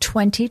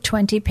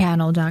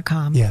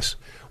the2020panel.com. Yes.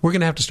 We're going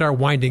to have to start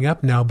winding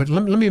up now, but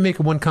let me make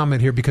one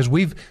comment here because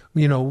we've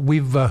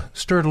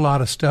stirred a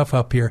lot of stuff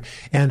up here,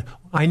 and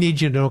I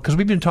need you to know, because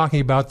we've been talking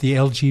about the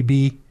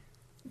LGBT.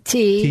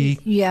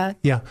 Yeah.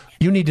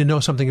 You need to know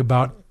something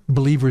about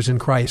believers in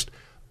Christ.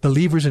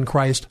 Believers in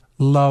Christ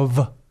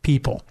love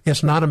people.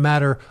 It's not a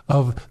matter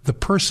of the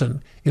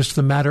person. It's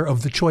the matter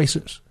of the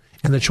choices.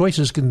 And the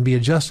choices can be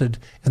adjusted,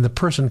 and the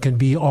person can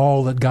be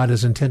all that God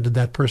has intended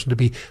that person to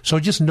be. So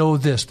just know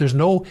this. There's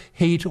no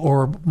hate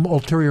or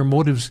ulterior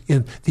motives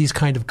in these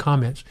kind of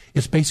comments.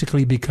 It's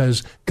basically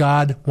because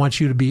God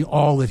wants you to be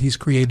all that He's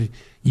created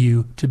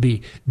you to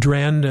be.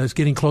 Dran is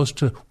getting close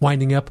to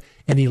winding up.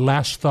 Any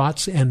last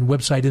thoughts and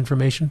website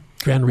information?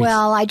 Dran Reese.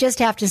 Well, I just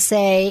have to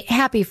say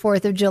happy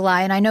 4th of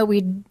July. And I know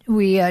we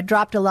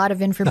dropped a lot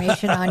of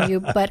information on you,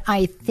 but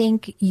I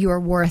think you're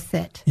worth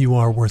it. You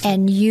are worth it.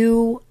 And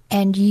you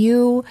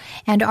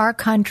and our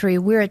country,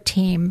 we're a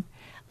team.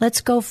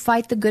 Let's go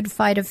fight the good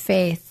fight of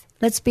faith.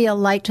 Let's be a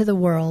light to the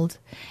world.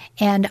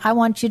 And I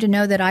want you to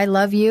know that I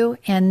love you,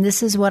 and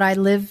this is what I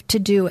live to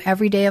do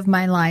every day of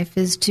my life,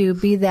 is to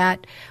be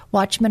that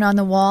watchman on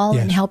the wall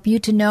and help you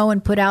to know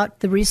and put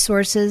out the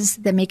resources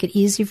that make it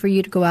easy for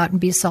you to go out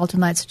and be salt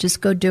and light. So just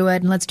go do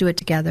it, and let's do it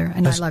together.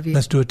 And I love you.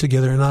 Let's do it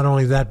together. And not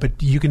only that,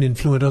 but you can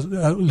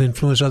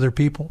influence other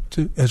people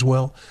too, as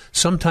well.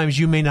 Sometimes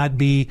you may not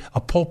be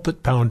a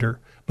pulpit pounder,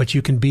 but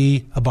you can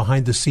be a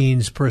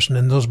behind-the-scenes person,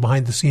 and those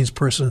behind-the-scenes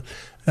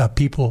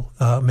people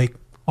make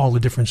all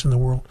the difference in the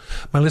world.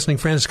 My listening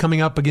friends,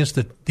 coming up against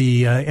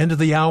the end of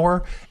the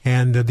hour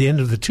and the end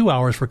of the 2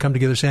 hours for Come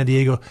Together San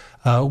Diego.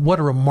 What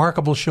a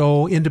remarkable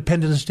show,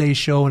 Independence Day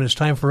show, and it's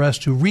time for us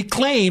to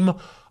reclaim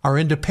our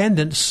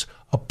independence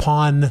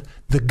upon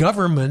the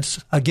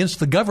governments, against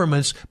the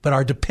governments, but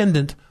are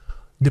dependent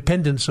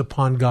dependence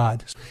upon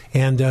God.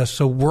 And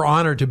so we're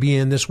honored to be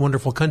in this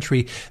wonderful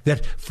country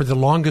that for the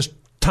longest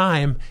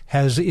time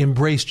has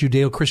embraced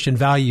Judeo-Christian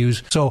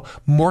values. So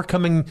more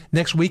coming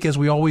next week, as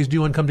we always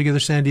do on Come Together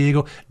San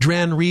Diego.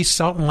 Dran Reese,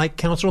 Salt and Light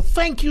Council,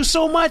 thank you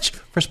so much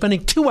for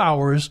spending 2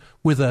 hours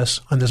with us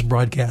on this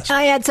broadcast.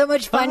 I had so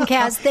much fun,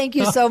 Cass. Thank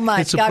you so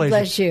much. It's a God pleasure.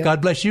 bless you.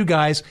 God bless you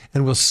guys,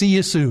 and we'll see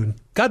you soon.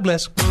 God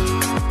bless.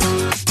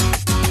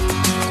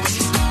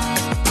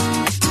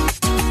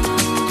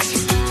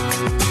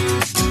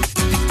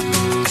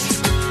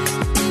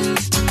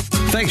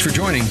 Thanks for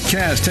joining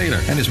Kaz Taylor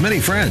and his many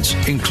friends,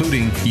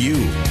 including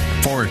you,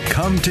 for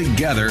Come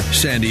Together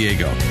San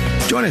Diego.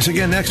 Join us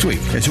again next week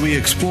as we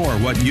explore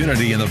what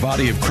unity in the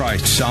body of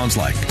Christ sounds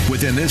like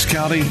within this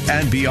county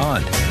and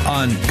beyond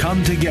on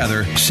Come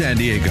Together San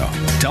Diego.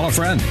 Tell a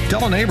friend,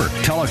 tell a neighbor,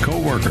 tell a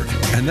coworker,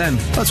 and then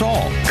let's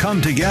all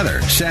come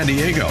together San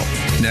Diego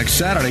next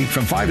Saturday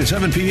from 5 to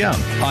 7 p.m.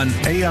 on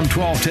AM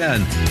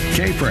 1210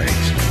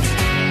 K-Praise.